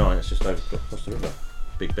 you're on the Eye and it's just over across the river.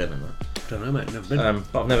 Big Ben and that. Don't know, mate. Never been.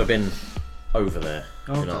 But I've never been over there.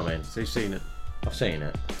 Oh, you know what I mean? So you've seen it? I've seen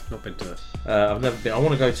it. Not been to it. I've never been. I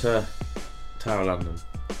want to go to Tower of London.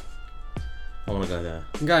 I want to go there.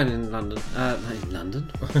 I'm going in London. In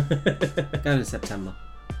London? Going in September.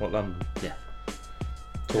 What, London? Yeah.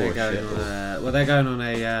 Tourist they're going on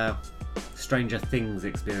a Stranger Things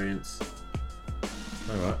experience.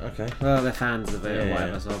 Oh, right, okay. Well, they're fans of it or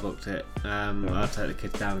whatever, yeah. so I booked it. I'll take the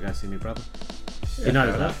kids down and go see my brother. He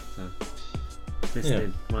knows that. So.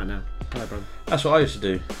 Listening right now. Hello, brother. That's what I used to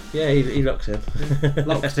do. Yeah, he locked in.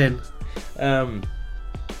 Locked in.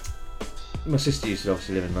 My sister used to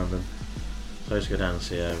obviously live in London. So I used to go down and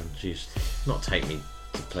see her, and she used to not take me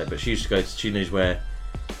to play, but she used to go to, she knows where.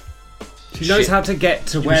 She knows how to get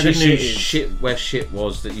to where the shit is. Where shit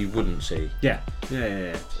was that you wouldn't see. Yeah.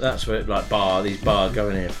 That's where, like, these bars, go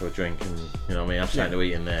in here for a drink, and, you know what I mean, have something to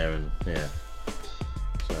eat in there, and, yeah.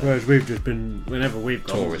 So, whereas we've just been, whenever we've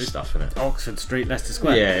gone, tourist stuff, innit? Oxford Street, Leicester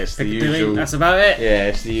Square. Yeah, it's the Piccadilly, usual. that's about it. Yeah,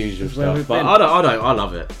 it's the usual That's where stuff. we've But been. I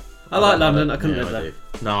love it. I like London, I couldn't live there.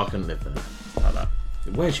 No, I couldn't live there. Like that.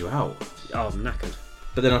 It wears you out. Oh, I'm knackered.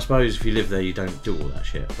 But then I suppose if you live there, you don't do all that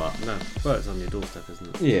shit. But no, well, it's on your doorstep,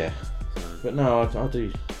 isn't it? Yeah. So. But no, I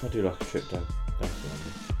do like a trip down to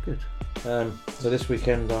London. Good. So this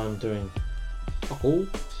weekend I'm doing alcohol.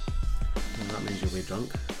 Well, that means you'll be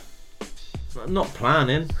drunk. Not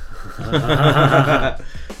planning.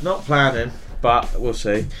 Not planning, but we'll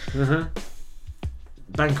see.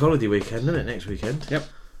 Bank holiday weekend, isn't it? Next weekend. Yep.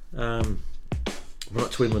 We're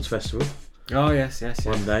at Twinwoods Festival. Oh yes.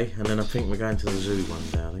 One day, and then I think we're going to the zoo one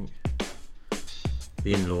day. I think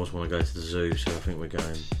the in-laws want to go to the zoo, so I think we're going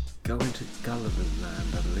to Gulliver's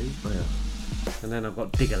Land, I believe. Oh yeah. And then I've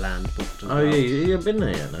got Diggerland booked as well. yeah, you haven't been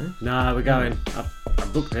there yet, no? No, we're going. I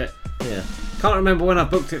booked it. Yeah. Can't remember when I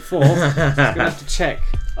booked it for. I'm gonna have to check.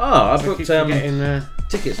 Oh, I booked getting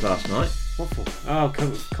tickets last night. What for? Oh,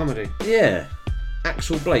 comedy. Yeah.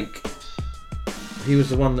 Axel Blake. He was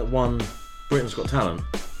the one that won Britain's Got Talent.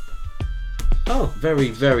 Oh.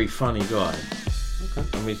 Very, very funny guy. Okay.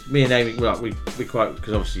 And me and Amy, we quite,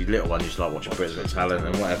 because obviously little one used to like watching Britain's Got Talent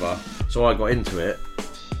and whatever. So I got into it,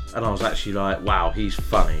 and I was actually like, wow, he's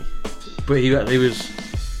funny. But he was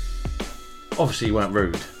obviously he weren't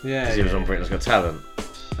rude. Yeah. Because he was on Britain's Got Talent,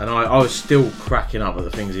 and I was still cracking up at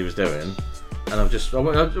the things he was doing, and I just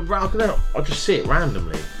see it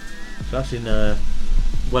randomly. So that's in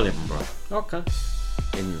Wellingborough. Okay.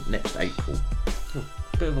 In next April. Oh,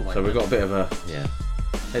 bit of a wait. So we've got a bit of a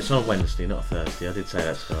It's on a Wednesday, not a Thursday. I did say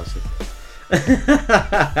that to Darcy.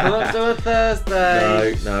 Not do a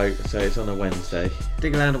Thursday. No. So it's on a Wednesday.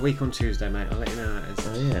 Diggerland a week on Tuesday, mate. I'll let you know how it is.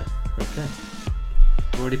 Oh yeah. Okay.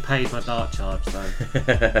 I've already paid my dart charge, so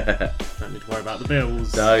don't need to worry about the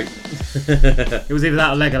bills. No. It was either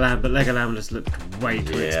that or Legoland, but Legoland just looked way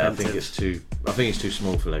too expensive. Yeah, I think it's too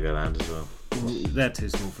small for Legoland as well. They're too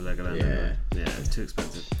small for Legoland. Yeah. Anyway. Yeah, it's too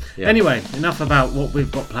expensive. Yeah. Anyway, enough about what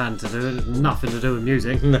we've got planned to do. It has nothing to do with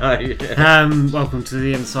music. No. Yeah. Welcome to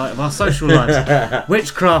the insight of our social lives.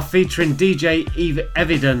 Witchcraft featuring DJ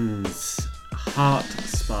Evidence. Heart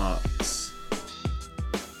Sparks.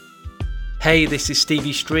 Hey, this is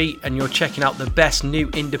Stevie Street, and you're checking out the best new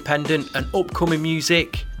independent and upcoming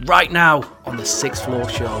music right now on the Sixth Floor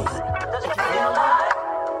Show.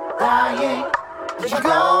 Dying, did you go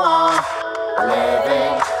on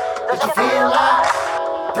living? Did you feel like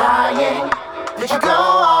dying? Did you go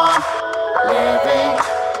on living?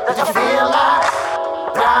 Did you feel like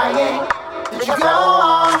dying? Did you go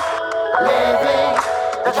on living?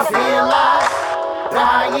 Did you feel like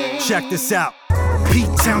dying? Check this out. Pete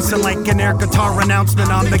Townsend like an air guitar announcement.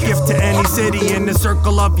 I'm the gift to any city in the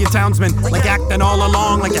circle of your townsmen. Like acting all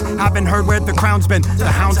along, like you haven't heard where the crown's been. The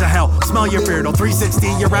hounds of hell, smell your fearful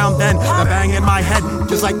 360 around then. The bang in my head,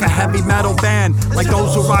 just like a heavy metal band. Like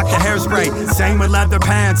those who rock the hairspray, same with leather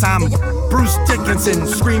pants. I'm Bruce Dickinson,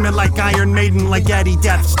 screaming like Iron Maiden, like Eddie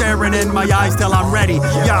Death, staring in my eyes till I'm ready.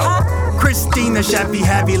 Yo, Christina Chevy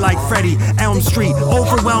heavy like Freddie. Elm Street,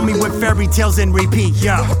 overwhelm me with fairy tales in repeat.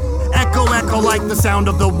 Yo. Echo, echo like the sound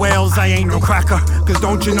of the whales. I ain't no cracker, cause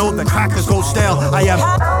don't you know the crackers go stale. I am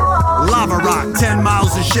lava rock, 10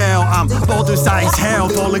 miles of shell. I'm boulder-sized hail,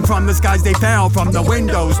 falling from the skies they fell. From the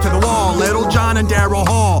windows to the wall, Little John and Darryl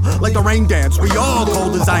Hall. Like the rain dance, we all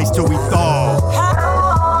cold as ice till we thaw.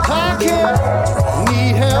 I can't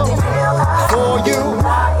need help for you.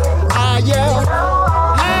 I yell.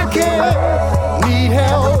 I can't need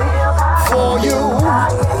help for you.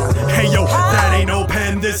 Hey yo, that ain't no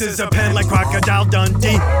pen, this is a pen like Crocodile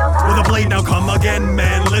Dundee. With a blade, now come again,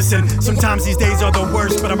 man, listen. Sometimes these days are the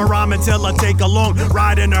worst, but I'm a rhyme until I take a long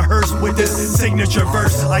ride in a hearse with this signature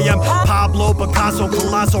verse. I am Pablo Picasso,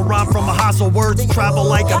 colossal rhyme from a hostile. Words travel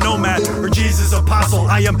like a nomad or Jesus apostle.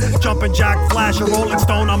 I am jumping Jack Flash, a rolling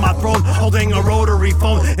stone on my throne, holding a rotary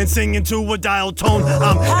phone and singing to a dial tone.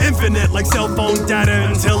 I'm infinite like cell phone data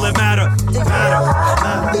until it matter.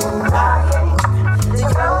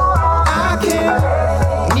 I can't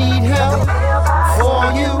need help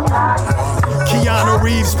for you. Keanu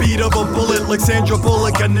Reeves, speed of a bullet like Sandra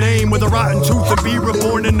Bullock, a name with a rotten tooth to be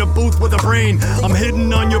reborn in the booth with a brain. I'm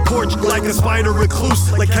hidden on your porch like a spider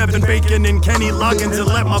recluse, like Kevin Bacon and Kenny Loggins, and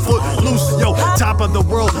let my foot loose. Yo, top of the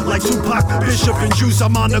world like Tupac, Bishop and Juice.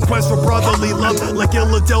 I'm on a quest for brotherly love like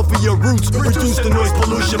Philadelphia roots. Reduce the noise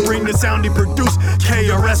pollution, bring the sound he produce.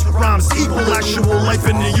 KRS rhymes equal actual life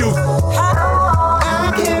in the youth.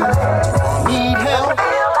 I can't need help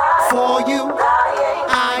for you.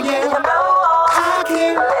 I am. I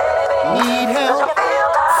can't need help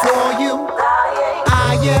for you. I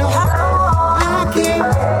am. I can't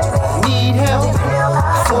need help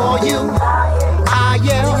for you. I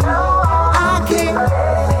am. I can't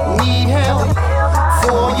need help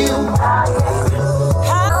for you.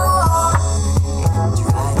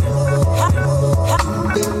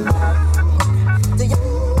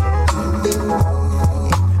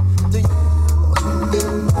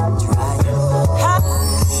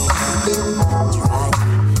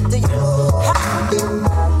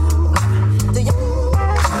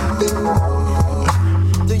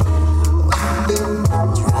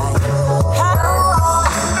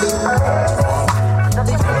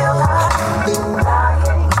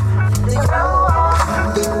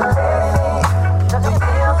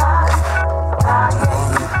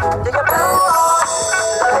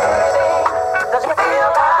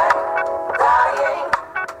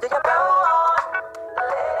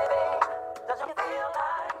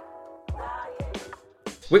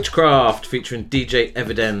 Witchcraft featuring DJ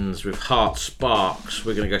Evidence with Heart Sparks.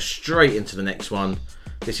 We're going to go straight into the next one.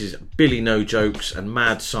 This is Billy No Jokes and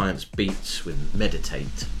Mad Science Beats with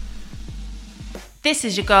Meditate. This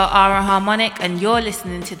is your girl Ara Harmonic, and you're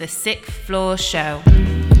listening to the Sixth Floor Show.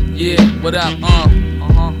 Yeah, what up?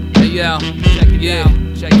 Hey yo, check it out.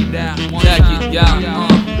 Check it out. Check it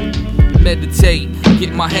out. Meditate,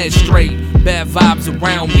 get my head straight. Bad vibes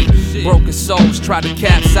around me. Broken souls try to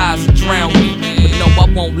capsize and drown me. But no, I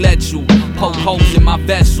won't let you poke holes in my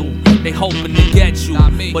vessel. they hoping to get you.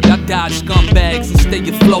 But I dodge scumbags and stay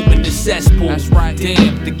afloat in the cesspool. That's right.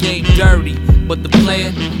 Damn, the game dirty, but the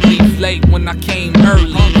plan leave late when I came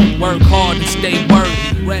early. Work hard and stay worthy.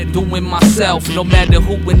 Doing myself, no matter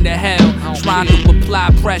who in the hell. Trying to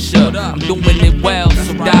apply pressure, I'm doing it well,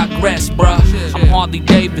 so digress, bruh. I'm Harley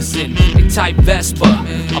Davidson, they type Vespa.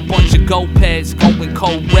 A bunch of go-pads going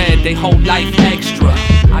cold red, they whole life extra.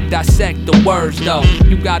 I dissect the words though,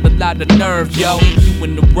 you got a lot of nerve, yo. You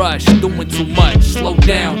in the rush, doing too much, slow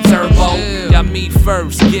down, turbo. Yeah, me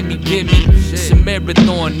first, gimme. It's a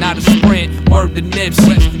marathon, not a sprint, word to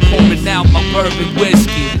Nipsey. Pouring out my bourbon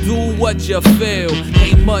whiskey. Do what you feel,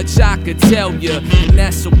 ain't much I could tell ya, and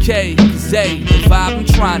that's okay, cause hey, the vibe I'm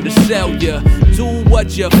trying to sell ya. Do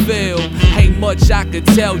what you feel, ain't much I could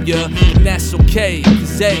tell ya, and that's okay,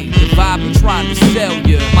 cause hey, the vibe I'm trying to sell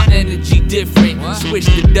ya. My energy different, switched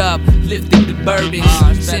it up, lifted the burdens.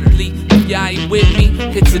 Simply, if y'all ain't with me,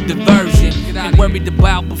 it's a diversion. Ain't worried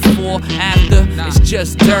about before, after, it's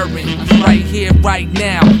just during. Right here, right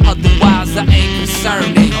now, otherwise I ain't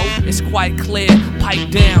concerning. It's quite clear,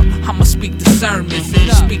 pipe down, I'ma speak the sermons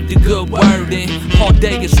and speak the good wording. All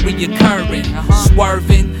day is reoccurring,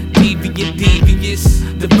 swerving, devious,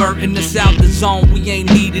 diverting us out the zone, we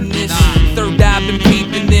ain't needing this. Third eye been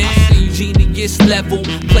peeping it, genius level,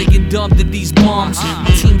 playing dumb to these bombs.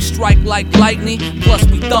 My team strike like lightning, plus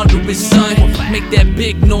we thunderous, son. Make that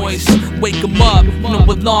big noise, wake 'em up, no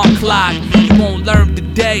alarm clock. You won't learn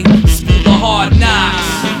today, school of hard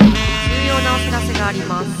knocks. 重要なお知らせがあり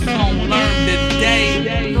ます。 You won't learn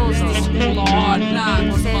today, どうぞ school of hard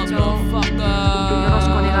knocks, ご清聴よろしくお motherfucker.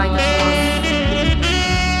 願いいたします。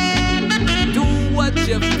 Do what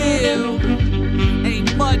you feel,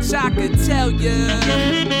 ain't much I could tell you.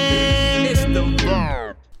 It's the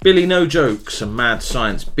verb. Billy No Jokes and Mad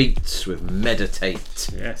Science Beats with Meditate.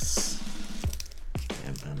 Yes.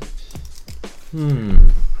 Yeah, man.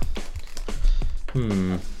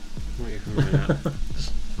 What are you coming at?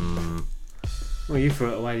 Well, you threw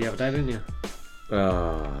it away the other day, didn't you?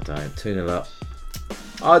 Oh, don't. 2-0 up.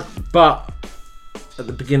 But at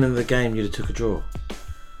the beginning of the game, you'd have took a draw.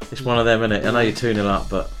 It's one of them, innit? I know you're 2-0 up,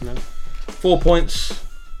 but No. 4 points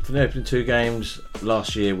from the opening 2 games.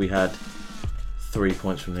 Last year, we had 3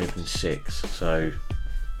 points from the opening 6. So,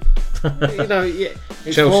 You know, yeah,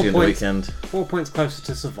 it's Chelsea 4 at the points, weekend. 4 points closer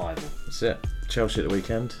to survival. That's it. Chelsea at the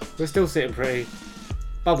weekend. We're still sitting pretty.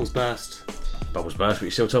 Bubbles burst. Bubbles burst, but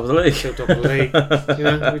you're still top of the league. Still top of the league. You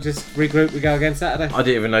know, we just regroup. We go again Saturday. I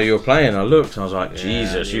didn't even know you were playing. I looked and I was like, Yeah,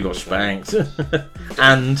 Jesus, you you got were spanked.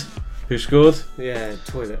 And who scored? Yeah,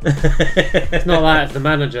 toilet. It's not that. It's the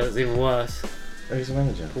manager. It's even worse. Who's the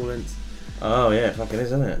manager? Paul Ince. Oh yeah, fucking is,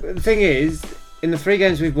 isn't it? But the thing is, in the 3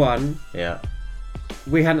 games we've won, Yeah.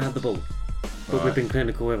 we hadn't had the ball. But Right. we've been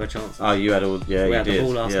clinical with our chances. Oh, you had all. Yeah, we you had did. the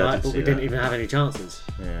ball last Yeah, I night, did but see we didn't that. even have any chances.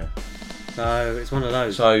 Yeah. So it's one of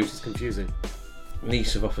those. So- which is confusing.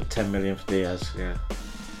 Nice have offered 10 million for Diaz. Yeah.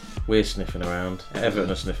 We're sniffing around.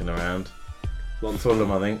 Everton are sniffing around.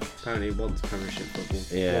 Fulham, I think. Apparently, wants Premiership football.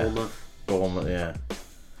 Yeah. Bournemouth. Yeah.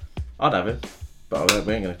 I'd have him, but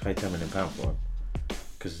we ain't going to pay £10 million for him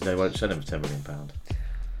because they won't sell him for £10 million.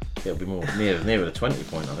 It'll be more nearer the 20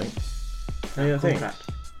 point, I think. Yeah, I think. Contract.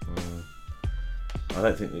 I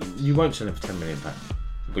don't think you won't sell him for £10 million.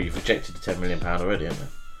 But you've rejected the £10 million already, haven't you?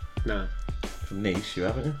 No. From Nice, you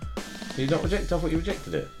haven't you? You not rejected? I thought you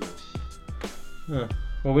rejected it. No.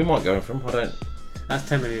 Well, we might go in for him. I don't. That's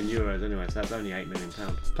 10 million euros anyway, so that's only £8 million.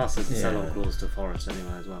 Plus there's a Yeah. sell-on clause to Forest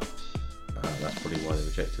anyway as well. Oh, that's probably why they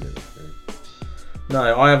rejected it.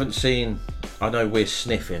 No, I haven't seen. I know we're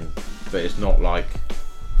sniffing, but it's not like,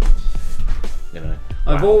 you know.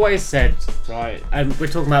 I've always said, right, and we're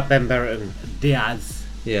talking about Ben Berreton Diaz.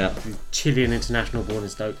 Yeah. Chilean international born in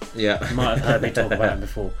Stoke. Yeah. You might have heard me talk about him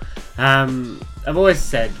before. I've always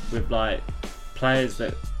said with like players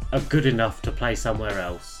that are good enough to play somewhere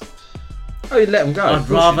else. Oh, you let them go. I'd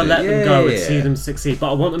rather let them go and see them succeed,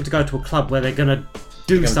 but I want them to go to a club where they're going to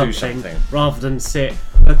do something rather than sit.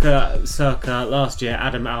 Look at circa last year,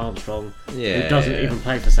 Adam Armstrong, who doesn't even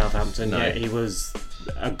play for Southampton, yet he was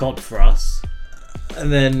a god for us.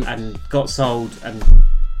 And got sold and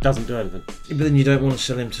doesn't do anything. But then you don't want to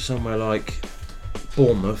sell him to somewhere like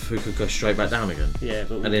Bournemouth, who could go straight back down again. Yeah,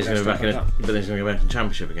 but and he's going to go back in. But then he's going to go back in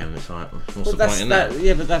Championship again. And it's like, what's the point in that?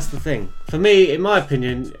 Yeah, but that's the thing. For me, in my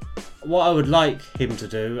opinion, what I would like him to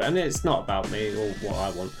do, and it's not about me or what I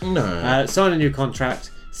want. No. Sign a new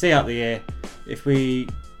contract, see out the year.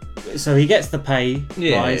 So he gets the pay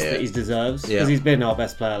rise that he deserves because he's been our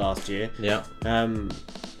best player last year. Yeah.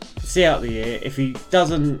 See out the year. If we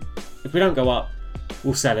don't go up,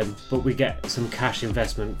 we'll sell him, but we get some cash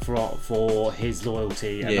investment for his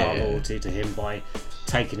loyalty and our loyalty to him by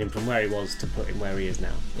taking him from where he was to put him where he is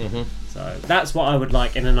now. So that's what I would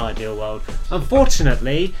like in an ideal world.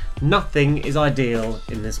 Unfortunately, nothing is ideal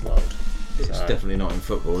in this world. It's definitely not in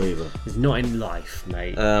football either. It's not in life,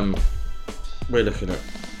 mate. We're looking at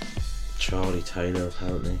Charlie Taylor,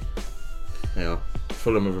 apparently. Yeah.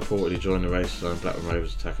 Fulham have reportedly joined the race to sign Blackburn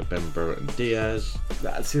Rovers attacker Ben Burrett and Diaz.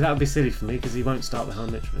 See, that would be silly for me because he won't start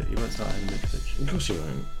behind Mitrovic. He won't start ahead of Mitrovic. Of course he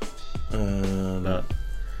won't. But,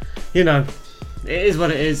 you know, it is what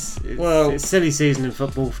it is. It's silly season in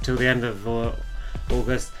football till the end of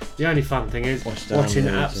August. The only fun thing is watching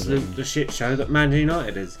the shit show that Man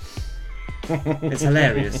United is. It's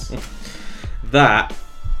hilarious. That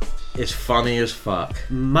is funny as fuck.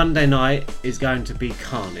 Monday night is going to be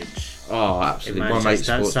carnage. Oh, absolutely. My mate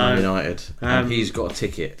supports Man United, and he's got a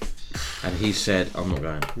ticket, and he said, "I'm not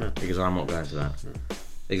going." No. Because I'm not going to that.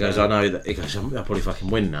 He goes, "I know that." He goes, "I'll probably fucking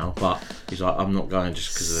win now," but he's like, "I'm not going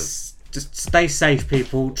just because of." Just stay safe,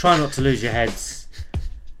 people. Try not to lose your heads.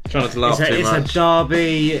 Try not to laugh too much. It's a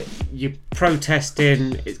derby. You're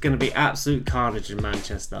protesting. It's going to be absolute carnage in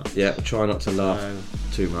Manchester. Yeah, try not to laugh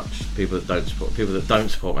too much. People that don't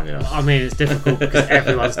support Man United. I mean, it's difficult because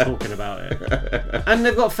everyone's talking about it, and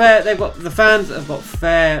the fans have got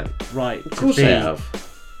fair right. Of course they have.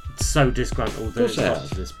 So disgruntled that it's got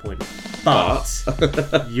to this point, but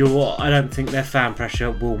I don't think their fan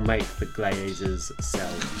pressure will make the Glazers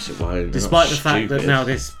sell. Despite the fact that now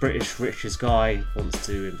this British richest guy wants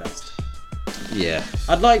to invest. Yeah,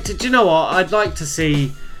 I'd like to. Do you know what? I'd like to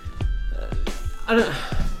see.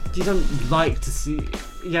 You don't like to see.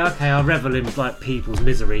 Yeah, okay, I revel in like people's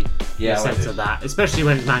misery. Yeah, in the sense of that, especially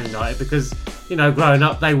when it's Man United, because growing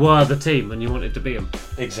up they were the team and you wanted to beat them.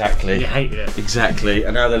 Exactly. You hated it. Exactly,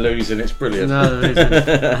 and now they're losing. It's brilliant. Now they're losing,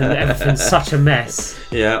 and everything's such a mess.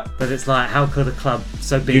 Yeah. But it's like, how could a club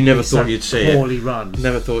so big? You never thought you'd see it. Poorly run.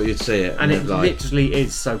 Never thought you'd see it, and it literally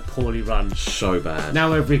is so poorly run. So bad.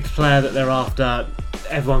 Now every player that they're after,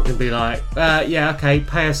 everyone can be like, yeah, okay,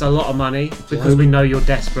 pay us a lot of money because we know you're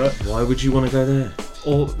desperate. Why would you want to go there?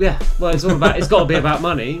 Or it's got to be about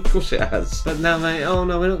money. Of course it has. But now we're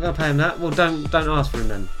not going to pay him that. Well, don't ask for him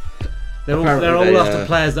then. They're all after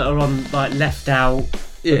players that are on like left out.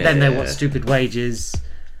 Yeah. But then they want stupid wages.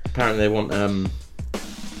 Apparently they want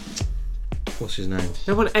what's his name?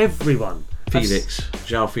 They want everyone. Felix,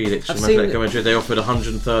 João Felix from Atletico Madrid. They offered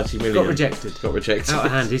 130 million. Got rejected. Out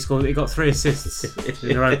of hand. He got 3 assists in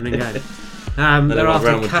their opening game. They're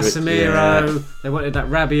after Casemiro. Yeah. They wanted that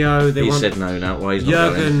Rabiot. He said no. Now why he's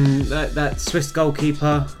not Jurgen, that Swiss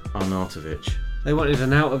goalkeeper. Arnautovic. They wanted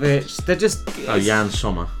Arnautovic. They're just. Jan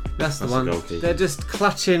Sommer. That's the one. They're just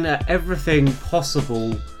clutching at everything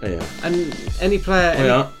possible. Yeah. And any player,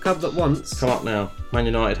 any club that wants. Come up now. Man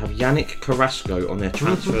United have Yannick Carrasco on their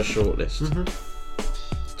transfer shortlist.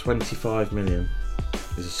 25 million.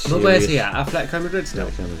 But where's he at? Atletico Madrid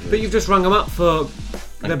still. But you've just rung him up for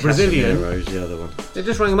the Brazilian. Casemiro's the other one. They've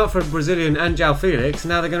just rung him up for a Brazilian and João Felix. And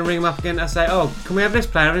now they're going to ring him up again and say, "Oh, can we have this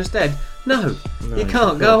player instead?" No, you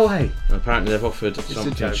can't. Go away. And apparently they've offered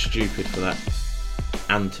something stupid for that.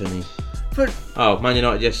 Anthony. Man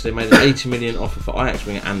United yesterday made an 80 million offer for Ajax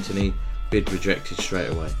winger Anthony. Bid rejected straight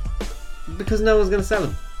away. Because no one's going to sell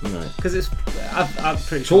him. No. Because it's. I'm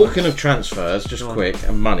pretty sure. Talking of transfers, just quick,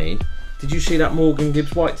 and money. Did you see that Morgan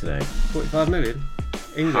Gibbs White today? 45 million.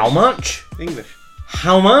 English. How much? English.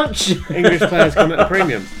 How much? English players come at a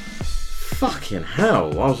premium. Fucking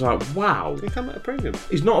hell. I was like, wow. They come at a premium.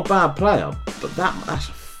 He's not a bad player, but that's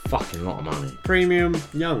a fucking lot of money. Premium,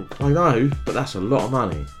 young. I know, but that's a lot of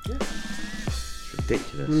money. Yeah. It's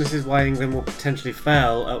ridiculous. And this is why England will potentially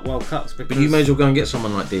fail at World Cups. Because... But you may as well go and get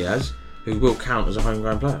someone like Diaz, who will count as a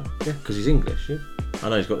homegrown player. Yeah. Because he's English. Yeah. I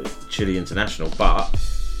know he's got Chile international, but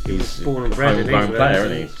he's born and bred in England, player,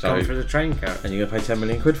 isn't he? So gone for the train carrot. And you're going to pay 10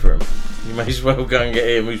 million quid for him. You may as well go and get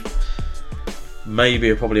him, who's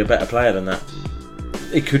maybe probably a better player than that.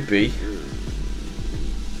 It could be.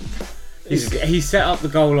 He set up the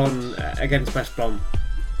goal on against West Brom.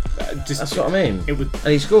 That's what I mean. It would,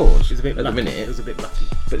 and he scores. It was a bit at lucky. The minute. It was a bit lucky,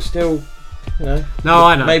 but still, No,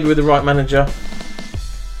 I know. Maybe with the right manager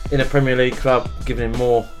in a Premier League club, giving him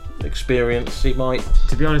more experience, he might.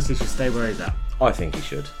 To be honest, he should stay where he's at. I think he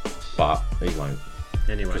should, but he won't.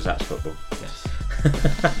 Anyway, because that's football. Yes.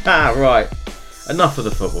 Right. Enough of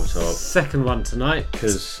the football talk. Second one tonight.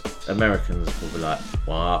 Because Americans will be like,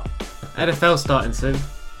 what? NFL starting soon.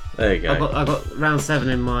 There you go. I got round 7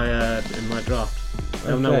 in my draft.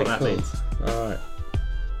 They'll know what that means. Alright.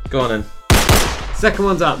 Go on then. Second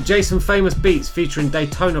one's up. Jason Famous Beats featuring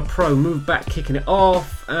Daytona Pro, Move Back, kicking it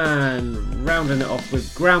off, and rounding it off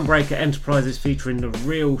with Groundbreaker Enterprises featuring The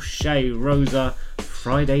Real Shay Rosa,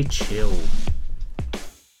 Friday Chill.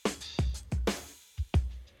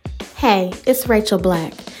 Hey, it's Rachel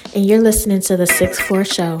Blak, and you're listening to the 6th Floor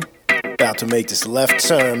Show. About to make this left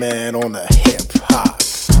turn, man, on the hip hop.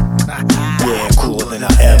 Yeah, cooler than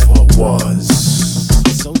I ever was.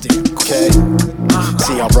 So damn cool. Okay?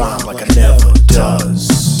 See, I rhyme like I never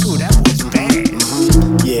does. Ooh, that was bad.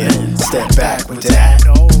 Yeah, step back with that.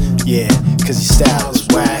 Yeah, cause your style is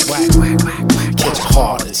whack. Catch a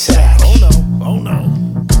heart attack. Oh no.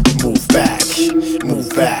 Move back, move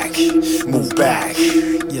back, move back.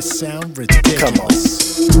 You sound ridiculous. Come on.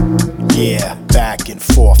 Yeah, back and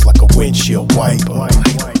forth like a windshield wiper.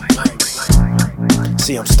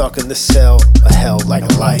 See, I'm stuck in the cell, a hell like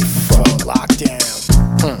a life lockdown.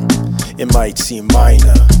 It might seem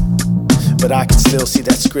minor, but I can still see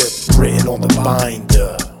that script written on the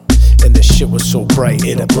binder. And the shit was so bright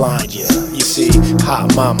it'd blind you. You see,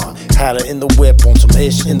 hot mama had her in the whip on some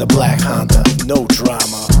ish in the black Honda. No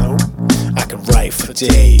drama, I could write for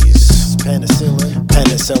days.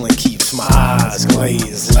 Penicillin keeps my eyes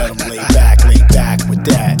glazed. Let them lay back with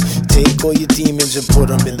that. Take all your demons and put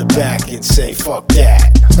them in the back and say, fuck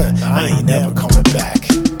that. I ain't never coming back.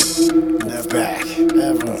 Move back,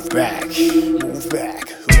 move back, move back.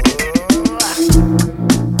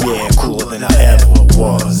 Yeah, cooler than I ever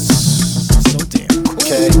was. So damn cool.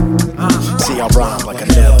 Okay? See, I rhyme like I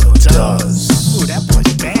never does. Ooh, that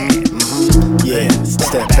boy's bad. Yeah,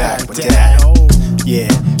 step back with that. Yeah,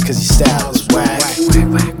 cause your style is whack.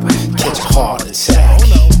 Catch a heart attack.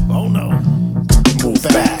 Oh no. Move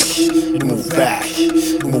back, move back,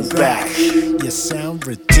 move back. You sound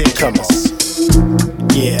ridiculous. Come on.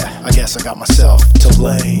 Yeah, I guess I got myself to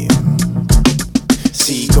blame.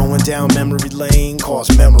 See, going down memory lane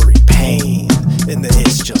cause memory pain, and the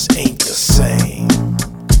hits just ain't the same.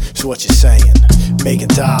 So what you saying? Making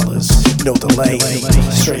dollars, no delay,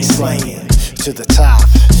 straight slaying to the top,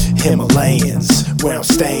 Himalayas, where I'm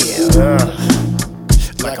staying.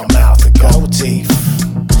 Like I'm out the gold teeth,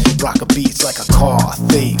 rock a beats like a car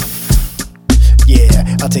thief. Yeah,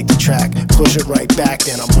 I'll take the track, push it right back,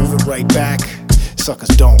 then I'll move it right back. Suckers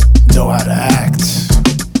don't know how to act.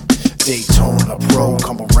 Daytona Pro,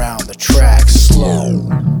 come around the track slow.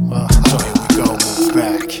 So here we go, move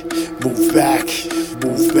back, move back,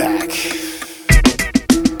 move back.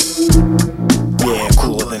 Yeah,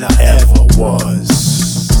 cooler than I ever was.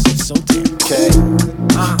 So damn okay.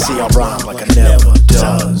 See, I rhyme like I never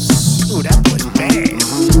does. Ooh, that was bad.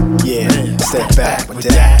 Yeah, step back with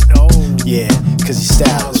that. Yeah, cause your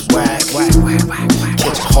style is whack.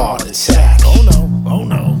 Catch a heart attack. Oh no.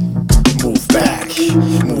 Move back,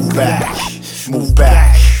 move back, move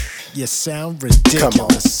back. You sound ridiculous. Come on.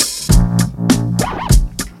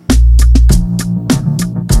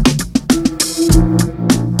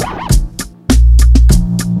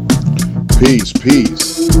 Peace.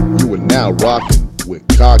 You are now rocking with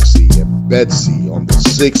Coxie and Betsy on the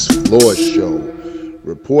 6th Floor Show,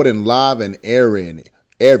 reporting live and airing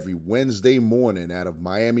every Wednesday morning out of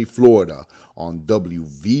Miami, Florida on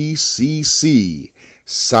WVCC.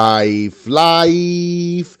 Safe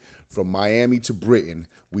Life. From Miami to Britain,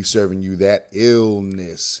 we serving you that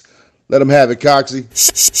illness. Let them have it, Coxie.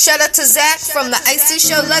 Shout out to Zach from the Icy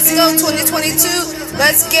Show. Let's go 2022.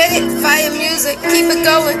 Let's get it. Fire music. Keep it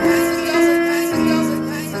going.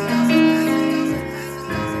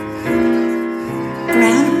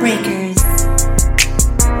 Groundbreakers.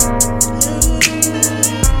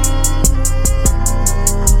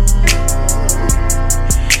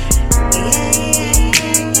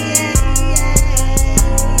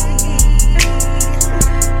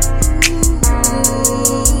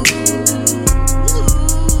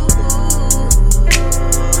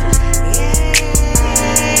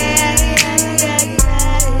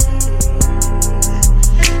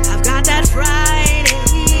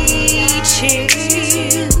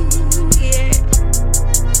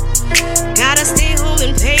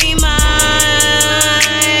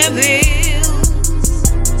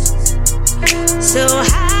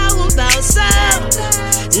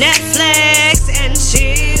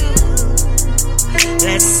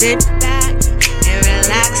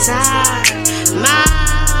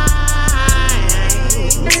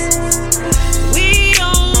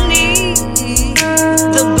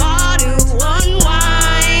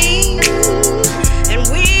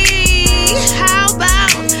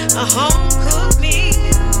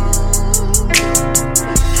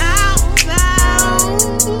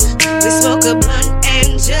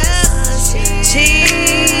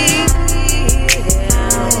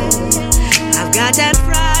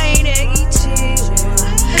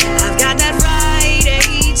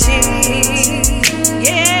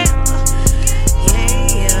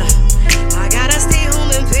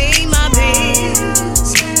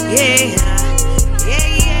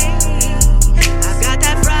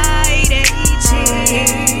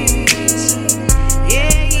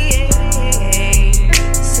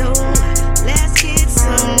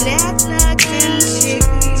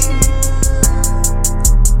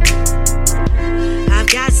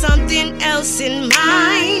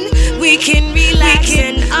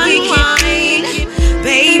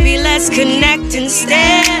 let's connect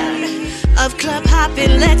instead of club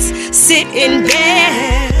hopping. Let's sit in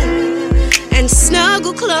bed and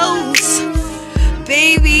snuggle close.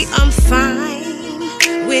 Baby, I'm fine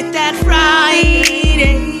with that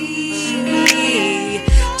Friday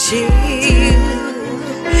chill.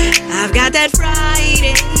 I've got that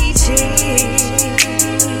Friday chill.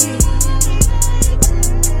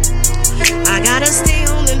 I gotta stay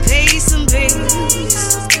home and pay some bills,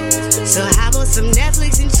 so how about some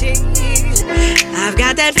Netflix and chill? I've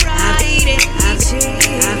got that Friday chill.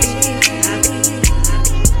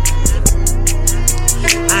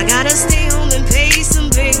 I gotta stay home and pay some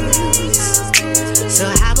bills, so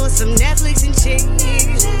how about some Netflix and chill?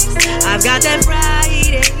 I've got that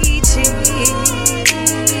Friday chill.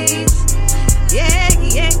 Yeah,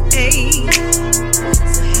 yeah.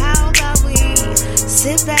 So how about we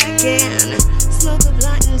sit back and smoke a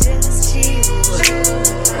blunt and just chill?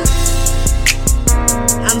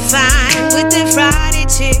 I'm fine with the Friday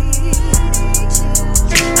chill.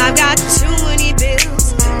 I've got too many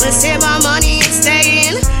bills. Let's save my money and stay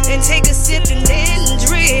in and take a sip and then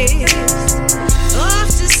drift off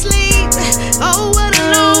to sleep. Oh, what a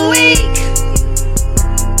long week.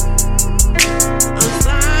 I'm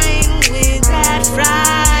fine with that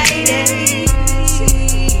Friday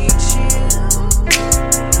chill.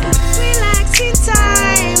 Relaxing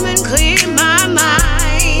time and clear my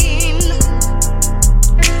mind.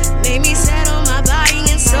 Made me settle my body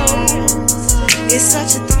and soul. It's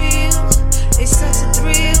such a thrill. It's such a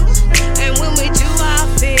thrill. And when we do our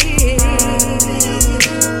thing,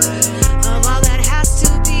 of all that has to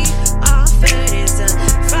be offered, it's a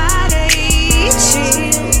Friday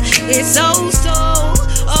chill. It's so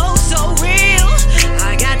real.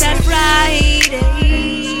 I got that Friday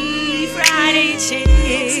chill.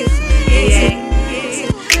 Yeah.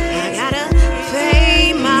 I gotta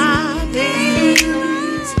pay my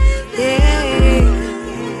bills. Yeah.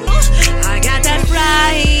 I got that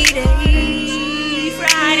Friday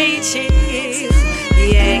chill.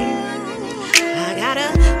 Yeah. I gotta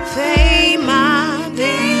pay my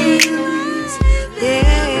bills.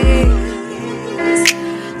 Yeah.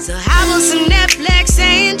 So how about some Netflix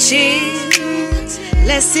and chill?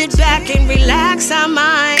 Let's sit back and relax our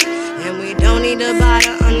mind, and we don't need a bar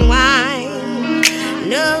to unwind.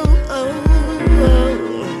 No.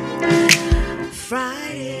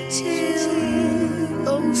 Friday chill.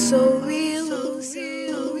 Oh, so real.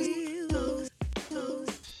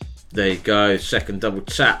 There you go, second double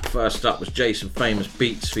tap. First up was Jason Famous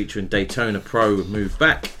Beats featuring Daytona Pro with Move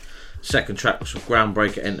Back. Second track was from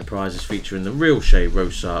Groundbreaker Enterprises featuring the Real Shay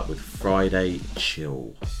Rosart with Friday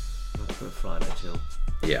Chill. I'll put Friday Chill.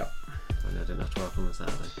 Yeah. I didn't have to work on a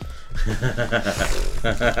Saturday.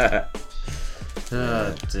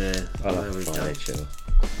 Oh dear. I love Friday Chill.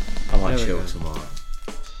 I might chill tomorrow.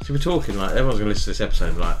 So we're talking like everyone's going to listen to this episode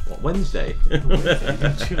and be like, what, Wednesday?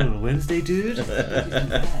 Chill on a Wednesday, dude.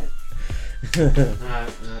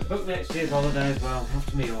 Book next year's holiday as well. Off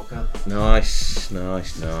to Mallorca. Nice.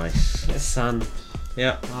 Get sun.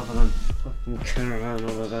 Yeah. Rather than fucking caravan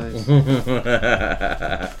holidays.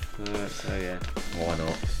 So yeah. Why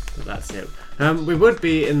not? But that's it. We would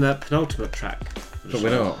be in the penultimate track. But we're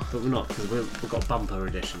not. But we're not, because we've got a bumper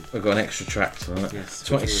edition. We've got an extra track tonight. Yes.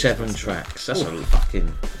 27 tracks. That's a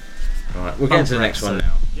fucking... Alright, we'll get into the next one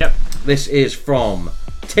now. Yep. This is from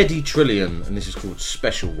Teddy Trillion, and this is called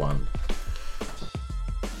Special One.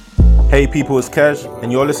 Hey people, it's Cash,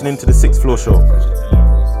 and you're listening to the 6th Floor Show.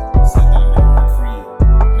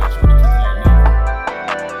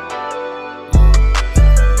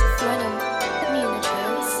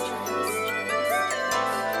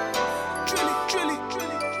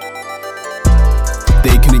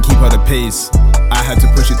 They couldn't keep up the pace, I had to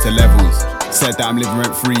push it to levels. Said that I'm living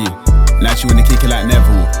rent free, now she wanna kick it like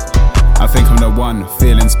Neville. I think I'm the one,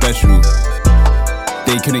 feeling special.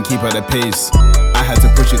 They couldn't keep up the pace, I had to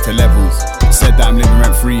push it to levels. Said that I'm living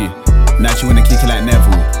rent free, now she wanna kick it like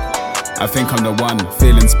Neville. I think I'm the one,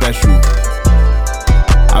 feeling special.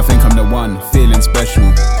 I think I'm the one, feeling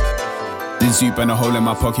special. This soup and a hole in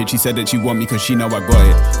my pocket, she said that she want me cause she know I got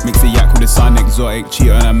it. Mix the yak with the sun exotic, cheat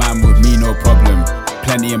on a man with me, no problem.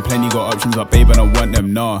 Plenty and plenty got options, but babe I don't want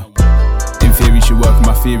them, nah. In theory, she work on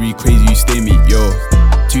my theory, crazy you stay me, yo.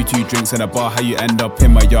 2 drinks in a bar, how you end up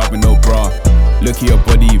in my yard with no bra. Look at your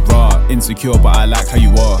body, raw, insecure, but I like how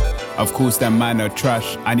you are. Of course, them man are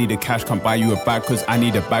trash. I need the cash, can't buy you a bag, cause I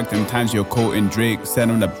need a bag. Them times you're quoting Drake, said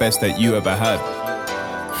I'm the best that you ever had.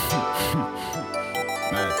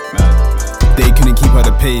 They couldn't keep up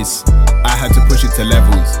the pace, I had to push it to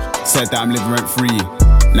levels. Said that I'm living rent free,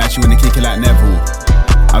 now she wanna kick it like Neville.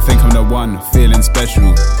 I think I'm the one, feeling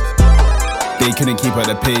special. They couldn't keep up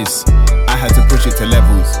the pace. I had to push it to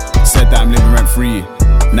levels. Said that I'm living rent free.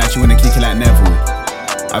 Now she wanna kick it like Neville.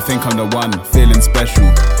 I think I'm the one, feeling special.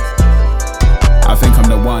 I think I'm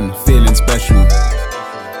the one, feeling special.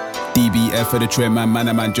 DBF for the trim, man,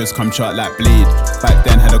 a man just come short like Blade. Back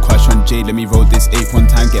then had a crush on Jade, let me roll this 8 one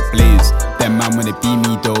time, get blazed. Them man wanna be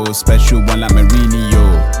me though, special one like Marini, yo.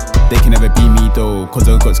 They can never be me though, cause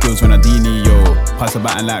I got skills when I dini, yo. Pass a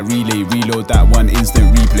baton like relay, reload that one,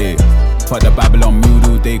 instant replay. Fuck the Babylon mood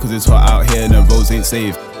all day, cause it's hot out here and the roads ain't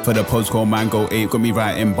safe. For the postcode man go 8, got me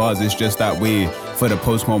writing bars, it's just that way. For the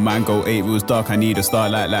postcode man go 8, it was dark, I need a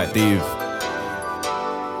starlight like Dave.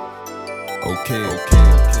 Okay.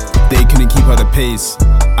 They couldn't keep up the pace.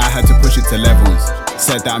 I had to push it to levels.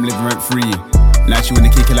 Said that I'm living rent free. Now she wanna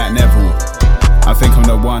kick it like Neville. I think I'm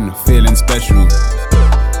the one, feeling special.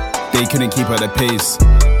 They couldn't keep up the pace.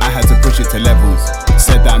 I had to push it to levels.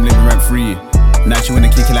 Said that I'm living rent free. Now she wanna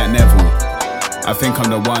kick it like Neville. I think I'm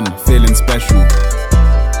the one, feeling special.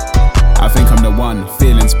 I think I'm the one,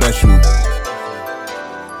 feeling special.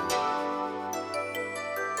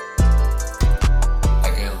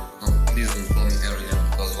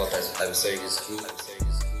 I'm saying is true.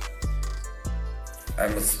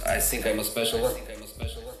 I think I'm a special one.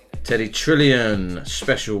 Teddy Trillion,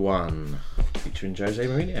 special one, featuring Jose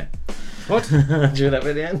Mourinho. What? Do you know that bit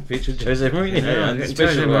at the end? Featuring Jose Mourinho. Yeah, get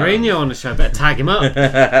Jose Mourinho on the show. Better tag him up.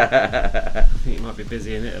 I think he might be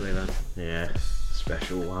busy in Italy then. Yeah,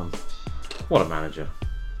 special one. What a manager.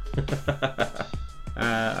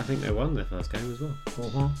 I think they won their first game as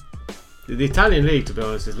well. The Italian league, to be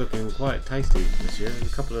honest, is looking quite tasty this year.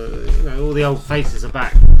 There's a couple of, all the old faces are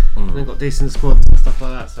back. And they've got decent squads and stuff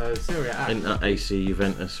like that. So Serie A. Inter, AC,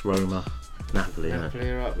 Juventus, Roma, Napoli are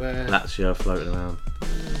up there. Lazio floating around.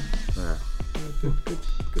 Yeah. Good.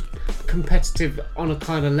 Competitive on a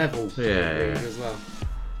kind of level. Yeah. As well.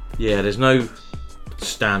 Yeah, there's no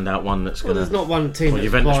standout one that's gonna. There's not one team. Well,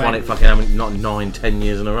 Juventus won it fucking not 9-10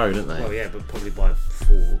 years in a row, didn't they? Well, yeah, but probably by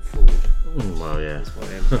fraud. Well, yeah. That's why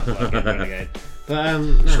they ended up getting relegated. But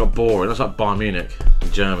it's got boring. That's like Bayern Munich.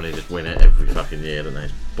 Germany just win it every fucking year, don't they?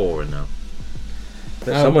 It's boring now.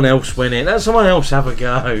 Let someone else win it. Let someone else have a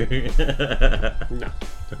go. No.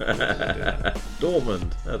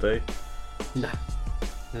 Dortmund, are they? No.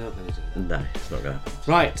 They're not going to do that. No, it's not going to happen.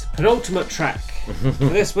 Right, penultimate track for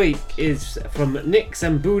this week is from Nix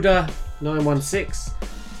and Buddha 916.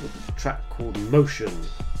 A track called Motion.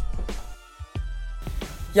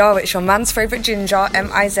 Yo, it's your man's favourite ginger,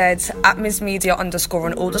 MIZ, at MizMedia_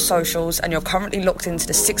 on all the socials, and you're currently locked into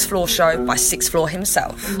the 6th Floor Show by 6th Floor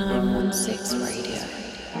himself. 916 Radio.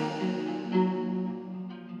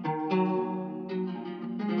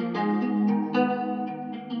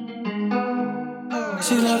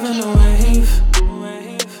 She loving the wave,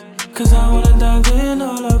 cause I wanna dive in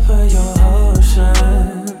all over your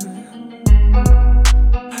ocean.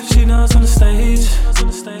 She knows on the stage,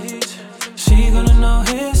 she gonna know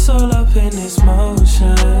it's all up in this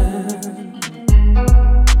motion.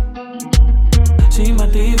 She my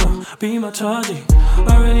diva, be my chargy.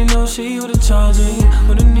 Already know she would've charged me.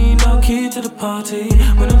 Wouldn't need no key to the party.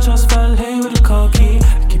 Wouldn't trust valet with a car key.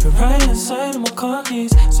 I keep it right inside of my car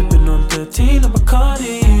keys. Sipping on 13 of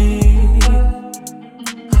Bacardi.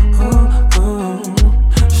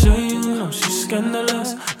 Sure you know she's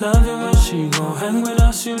scandalous. Loving when she gon' hang with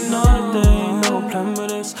us. You know that there ain't no plan with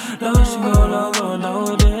this. Love she gon' love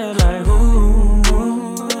with it like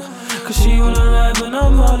cause she wanna ride when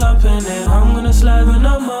I'm all up in it. I'm gonna slide when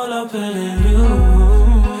I'm all up in it.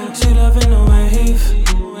 She loving the wave,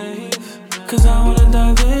 cause I wanna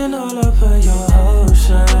dive in all over your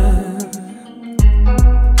ocean.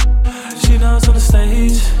 She knows on the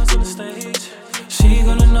stage, she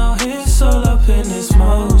gonna know it's all up in this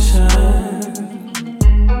motion.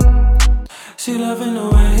 She loving the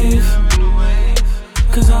wave,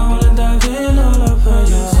 cause I wanna dive in all over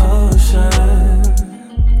your ocean.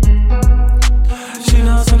 She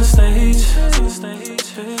knows on the stage,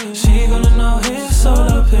 she gonna know it's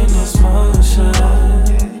all up in this motion.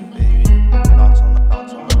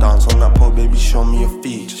 Dance on that pole, baby, show me your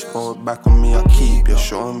features. Throw it back on me, I keep you.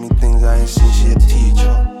 Showing me things I ain't seen, she a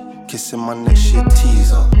teacher. Kissing my neck, she a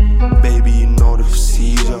teaser. Baby, you know the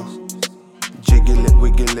procedure. Jiggle it,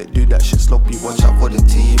 wiggle it, do that shit sloppy. Watch out for the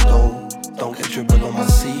teeth, though. Don't get dribbled on my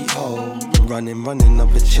seat, oh. Running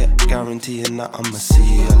up a check, guaranteeing that I'ma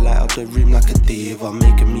see her. Light up the room like a diva,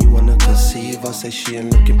 making me wanna conceive her. Say she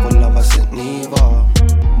ain't looking for love, I said neither.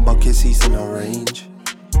 Bucket seats in her range.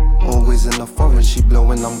 Always in the forest, she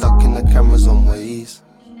blowing, I'm ducking the cameras on ways.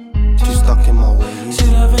 She stuck in my ways. She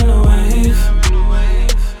loving the wave,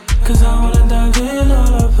 cause I wanna dive in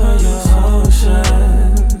all over your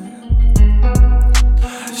ocean.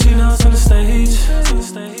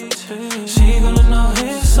 stage. She gonna know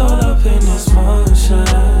it's all up in this motion.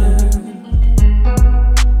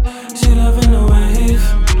 She loving the wave,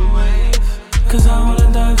 cause I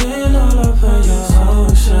wanna dive in all up in your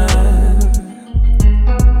ocean.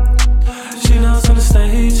 She knows on the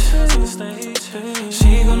stage.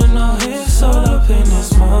 She gonna know it's all up in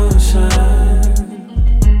this motion.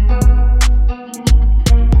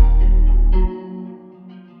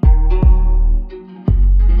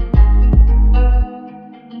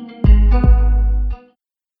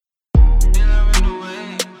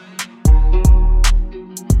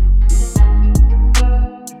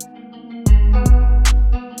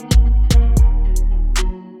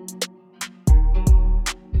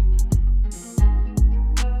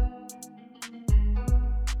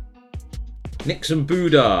 Nixon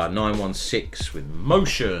Buddha 916 with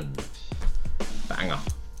Motion. Banger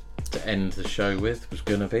to end the show with was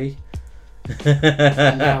gonna be.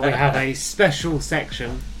 And now we have a special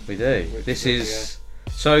section. We do. This is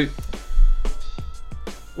so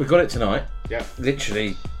we got it tonight. Yeah.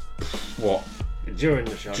 Literally, what? During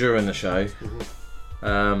the show.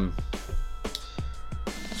 Mm-hmm.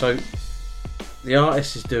 So the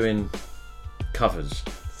artist is doing covers.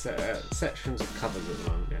 Sections of covers at the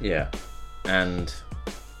moment. Yeah. And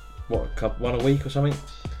what, one a week or something?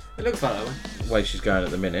 It looks like that one. The way she's going at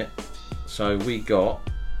the minute. So we got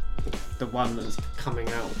the one that's coming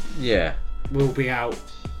out. Yeah. Will be out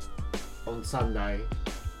on Sunday.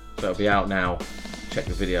 So it'll be out now. Check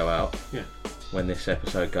the video out. Yeah. When this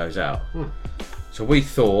episode goes out. So we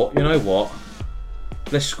thought, you know what?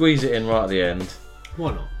 Let's squeeze it in right at the end.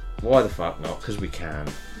 Why not? Why the fuck not? Because we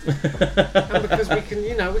can. And because we can,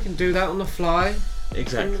 we can do that on the fly.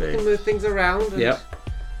 Exactly. We can move things around and yep.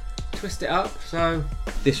 twist it up. So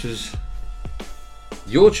this was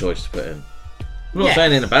your choice to put in. I'm not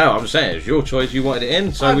saying anything about. I'm saying it was your choice. You wanted it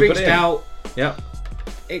in, so we put it in. I reached out. Yep.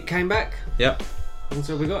 It came back. Yep. And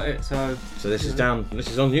so we got it. So this is down. This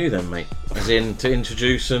is on you then, mate. As in to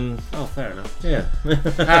introduce and. Oh, fair enough. Yeah.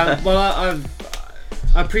 Well,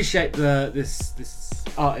 I appreciate this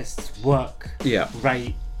artist's work. Yeah.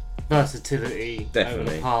 Rate, versatility. Definitely.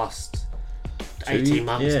 Over the past 18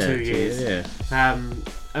 months, 2 years. Yeah.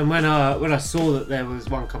 And when I saw that there was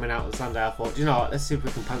one coming out on Sunday, I thought, you know what, let's see if we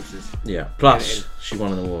can punch this. Yeah. Plus, she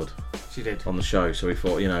won an award. She did. On the show, so we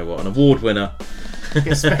thought, you know what, an award winner.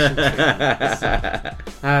 Get special treatment.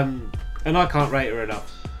 And I can't rate her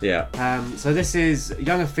enough. Yeah. So this is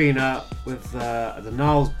Young Athena with the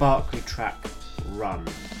Niles Barkley track, Run.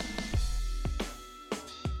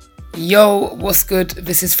 Yo, what's good?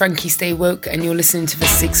 This is Frankie Stay Woke and you're listening to the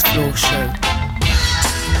Sixth Floor Show.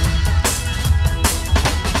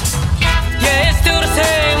 Yeah, it's still the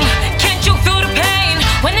same. Can't you feel the pain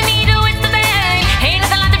when the needle hits the vein? Ain't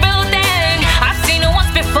nothing like the real thing. I've seen it once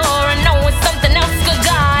before and know it's something else. Good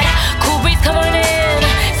God, cool breeze coming in,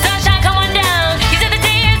 sunshine coming down. These are the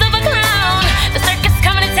days of a clown. The circus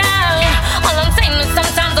coming to town. All I'm saying is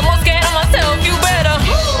sometimes I'm more scared of myself. You better.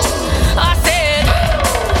 I said.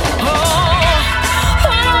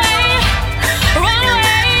 Run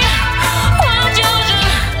away, run children,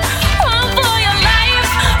 run for your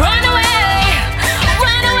life. Run away,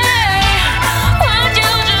 run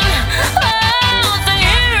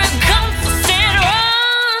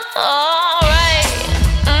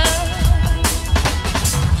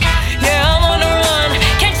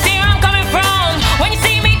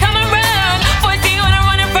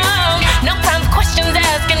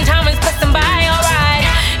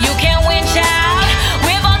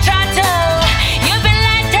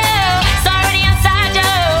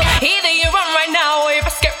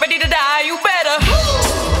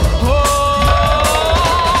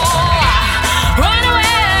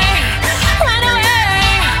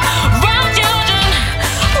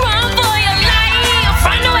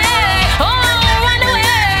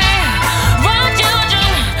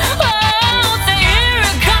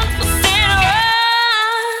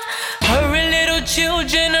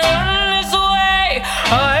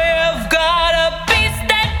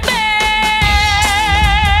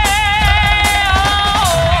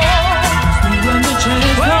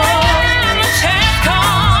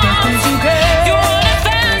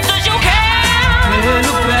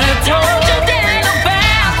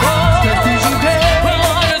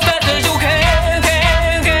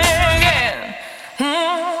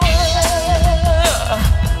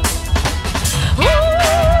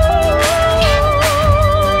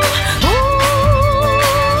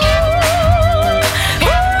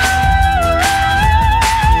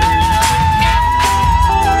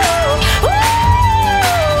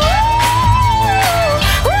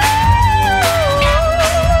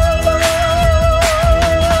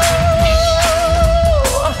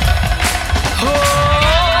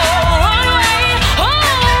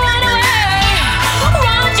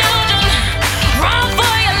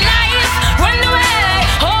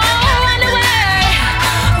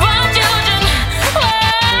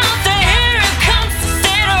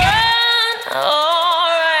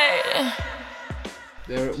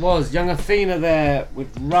was Young Athena there with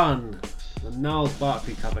Run, the Niles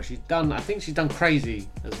Barkley cover. I think she's done Crazy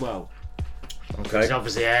as well. Okay. Which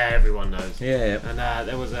obviously everyone knows. Yeah. And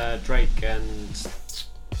there was Drake and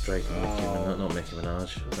Mickey, not Nicki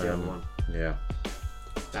Minaj. What's the other one? Yeah.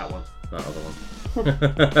 That one. That other one.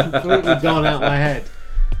 Completely gone out my head.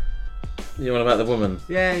 You want about the woman?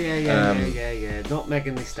 Yeah. Not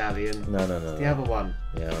Megan Thee Stallion. No. The other one.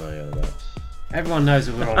 Yeah, I know you're on about. Everyone knows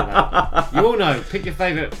who we're on about. You all know. Pick your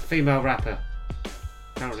favourite female rapper.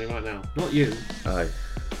 Currently, right now. Not you. Aye.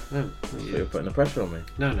 No, not you. You're putting the pressure on me.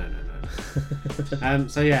 No.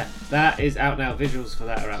 So yeah, that is out now. Visuals for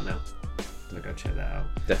that are out now. So go check that out.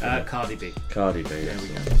 Definitely. Cardi B. There we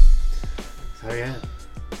go. So yeah,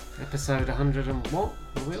 episode 100 and what?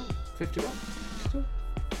 Are we on? 51?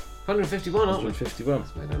 151, aren't we? 151.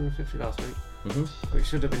 It's made 150 last week. Mm-hmm. Which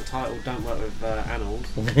should have been titled "Don't Work with Animals."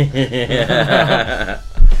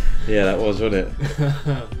 Yeah, that was, wasn't it?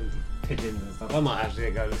 Pigeons and stuff. I might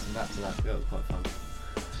actually go listen back to that. That was quite fun.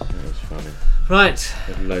 That was funny. Right.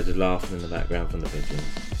 There's loads of laughing in the background from the pigeons.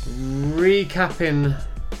 Recapping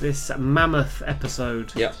this mammoth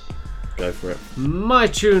episode. Yep. Go for it. My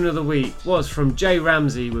tune of the week was from Jay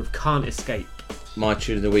Ramsay with Can't Escape. My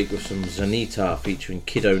tune of the week was from Zaneita featuring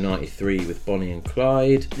Kiddo 93 with Bonnie and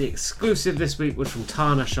Clyde. The exclusive this week was from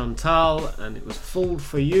Tana Chantal and it was Fall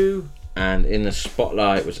For You. And in the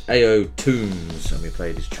spotlight was AO Tunes and we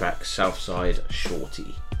played his track Southside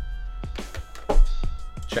Shorty.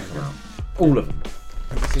 Check them out. All of them.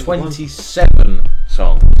 27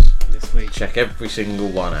 songs this week. Check every single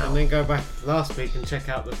one out. And then go back last week and check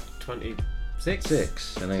out the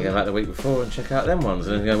 26. And then go back the week before and check out them ones.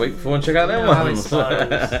 And then go the week before and check out them how it ones.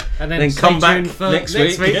 spirals. And then come back for next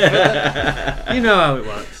week. You know how it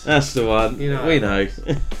works. That's the one. You know we know.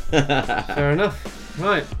 Fair enough.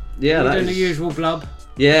 Right. Yeah, we're doing the usual blub.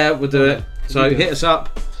 Yeah, we'll do it. So hit us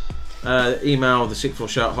up. Email the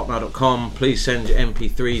sixthfloorshow@hotmail.com. Please send your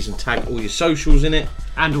MP3s and tag all your socials in it.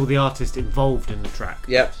 And all the artists involved in the track.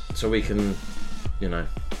 Yep. So we can, you know,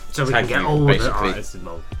 so we can get all the artists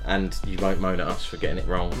involved. And you won't moan at us for getting it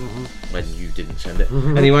wrong when you didn't send it.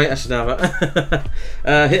 Anyway, that's another.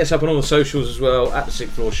 Hit us up on all the socials as well, at the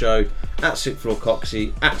Sixth Floor Show, at Sixth Floor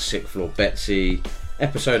Coxie, at Sixth Floor Betsy.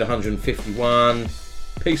 Episode 151.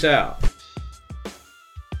 Peace out.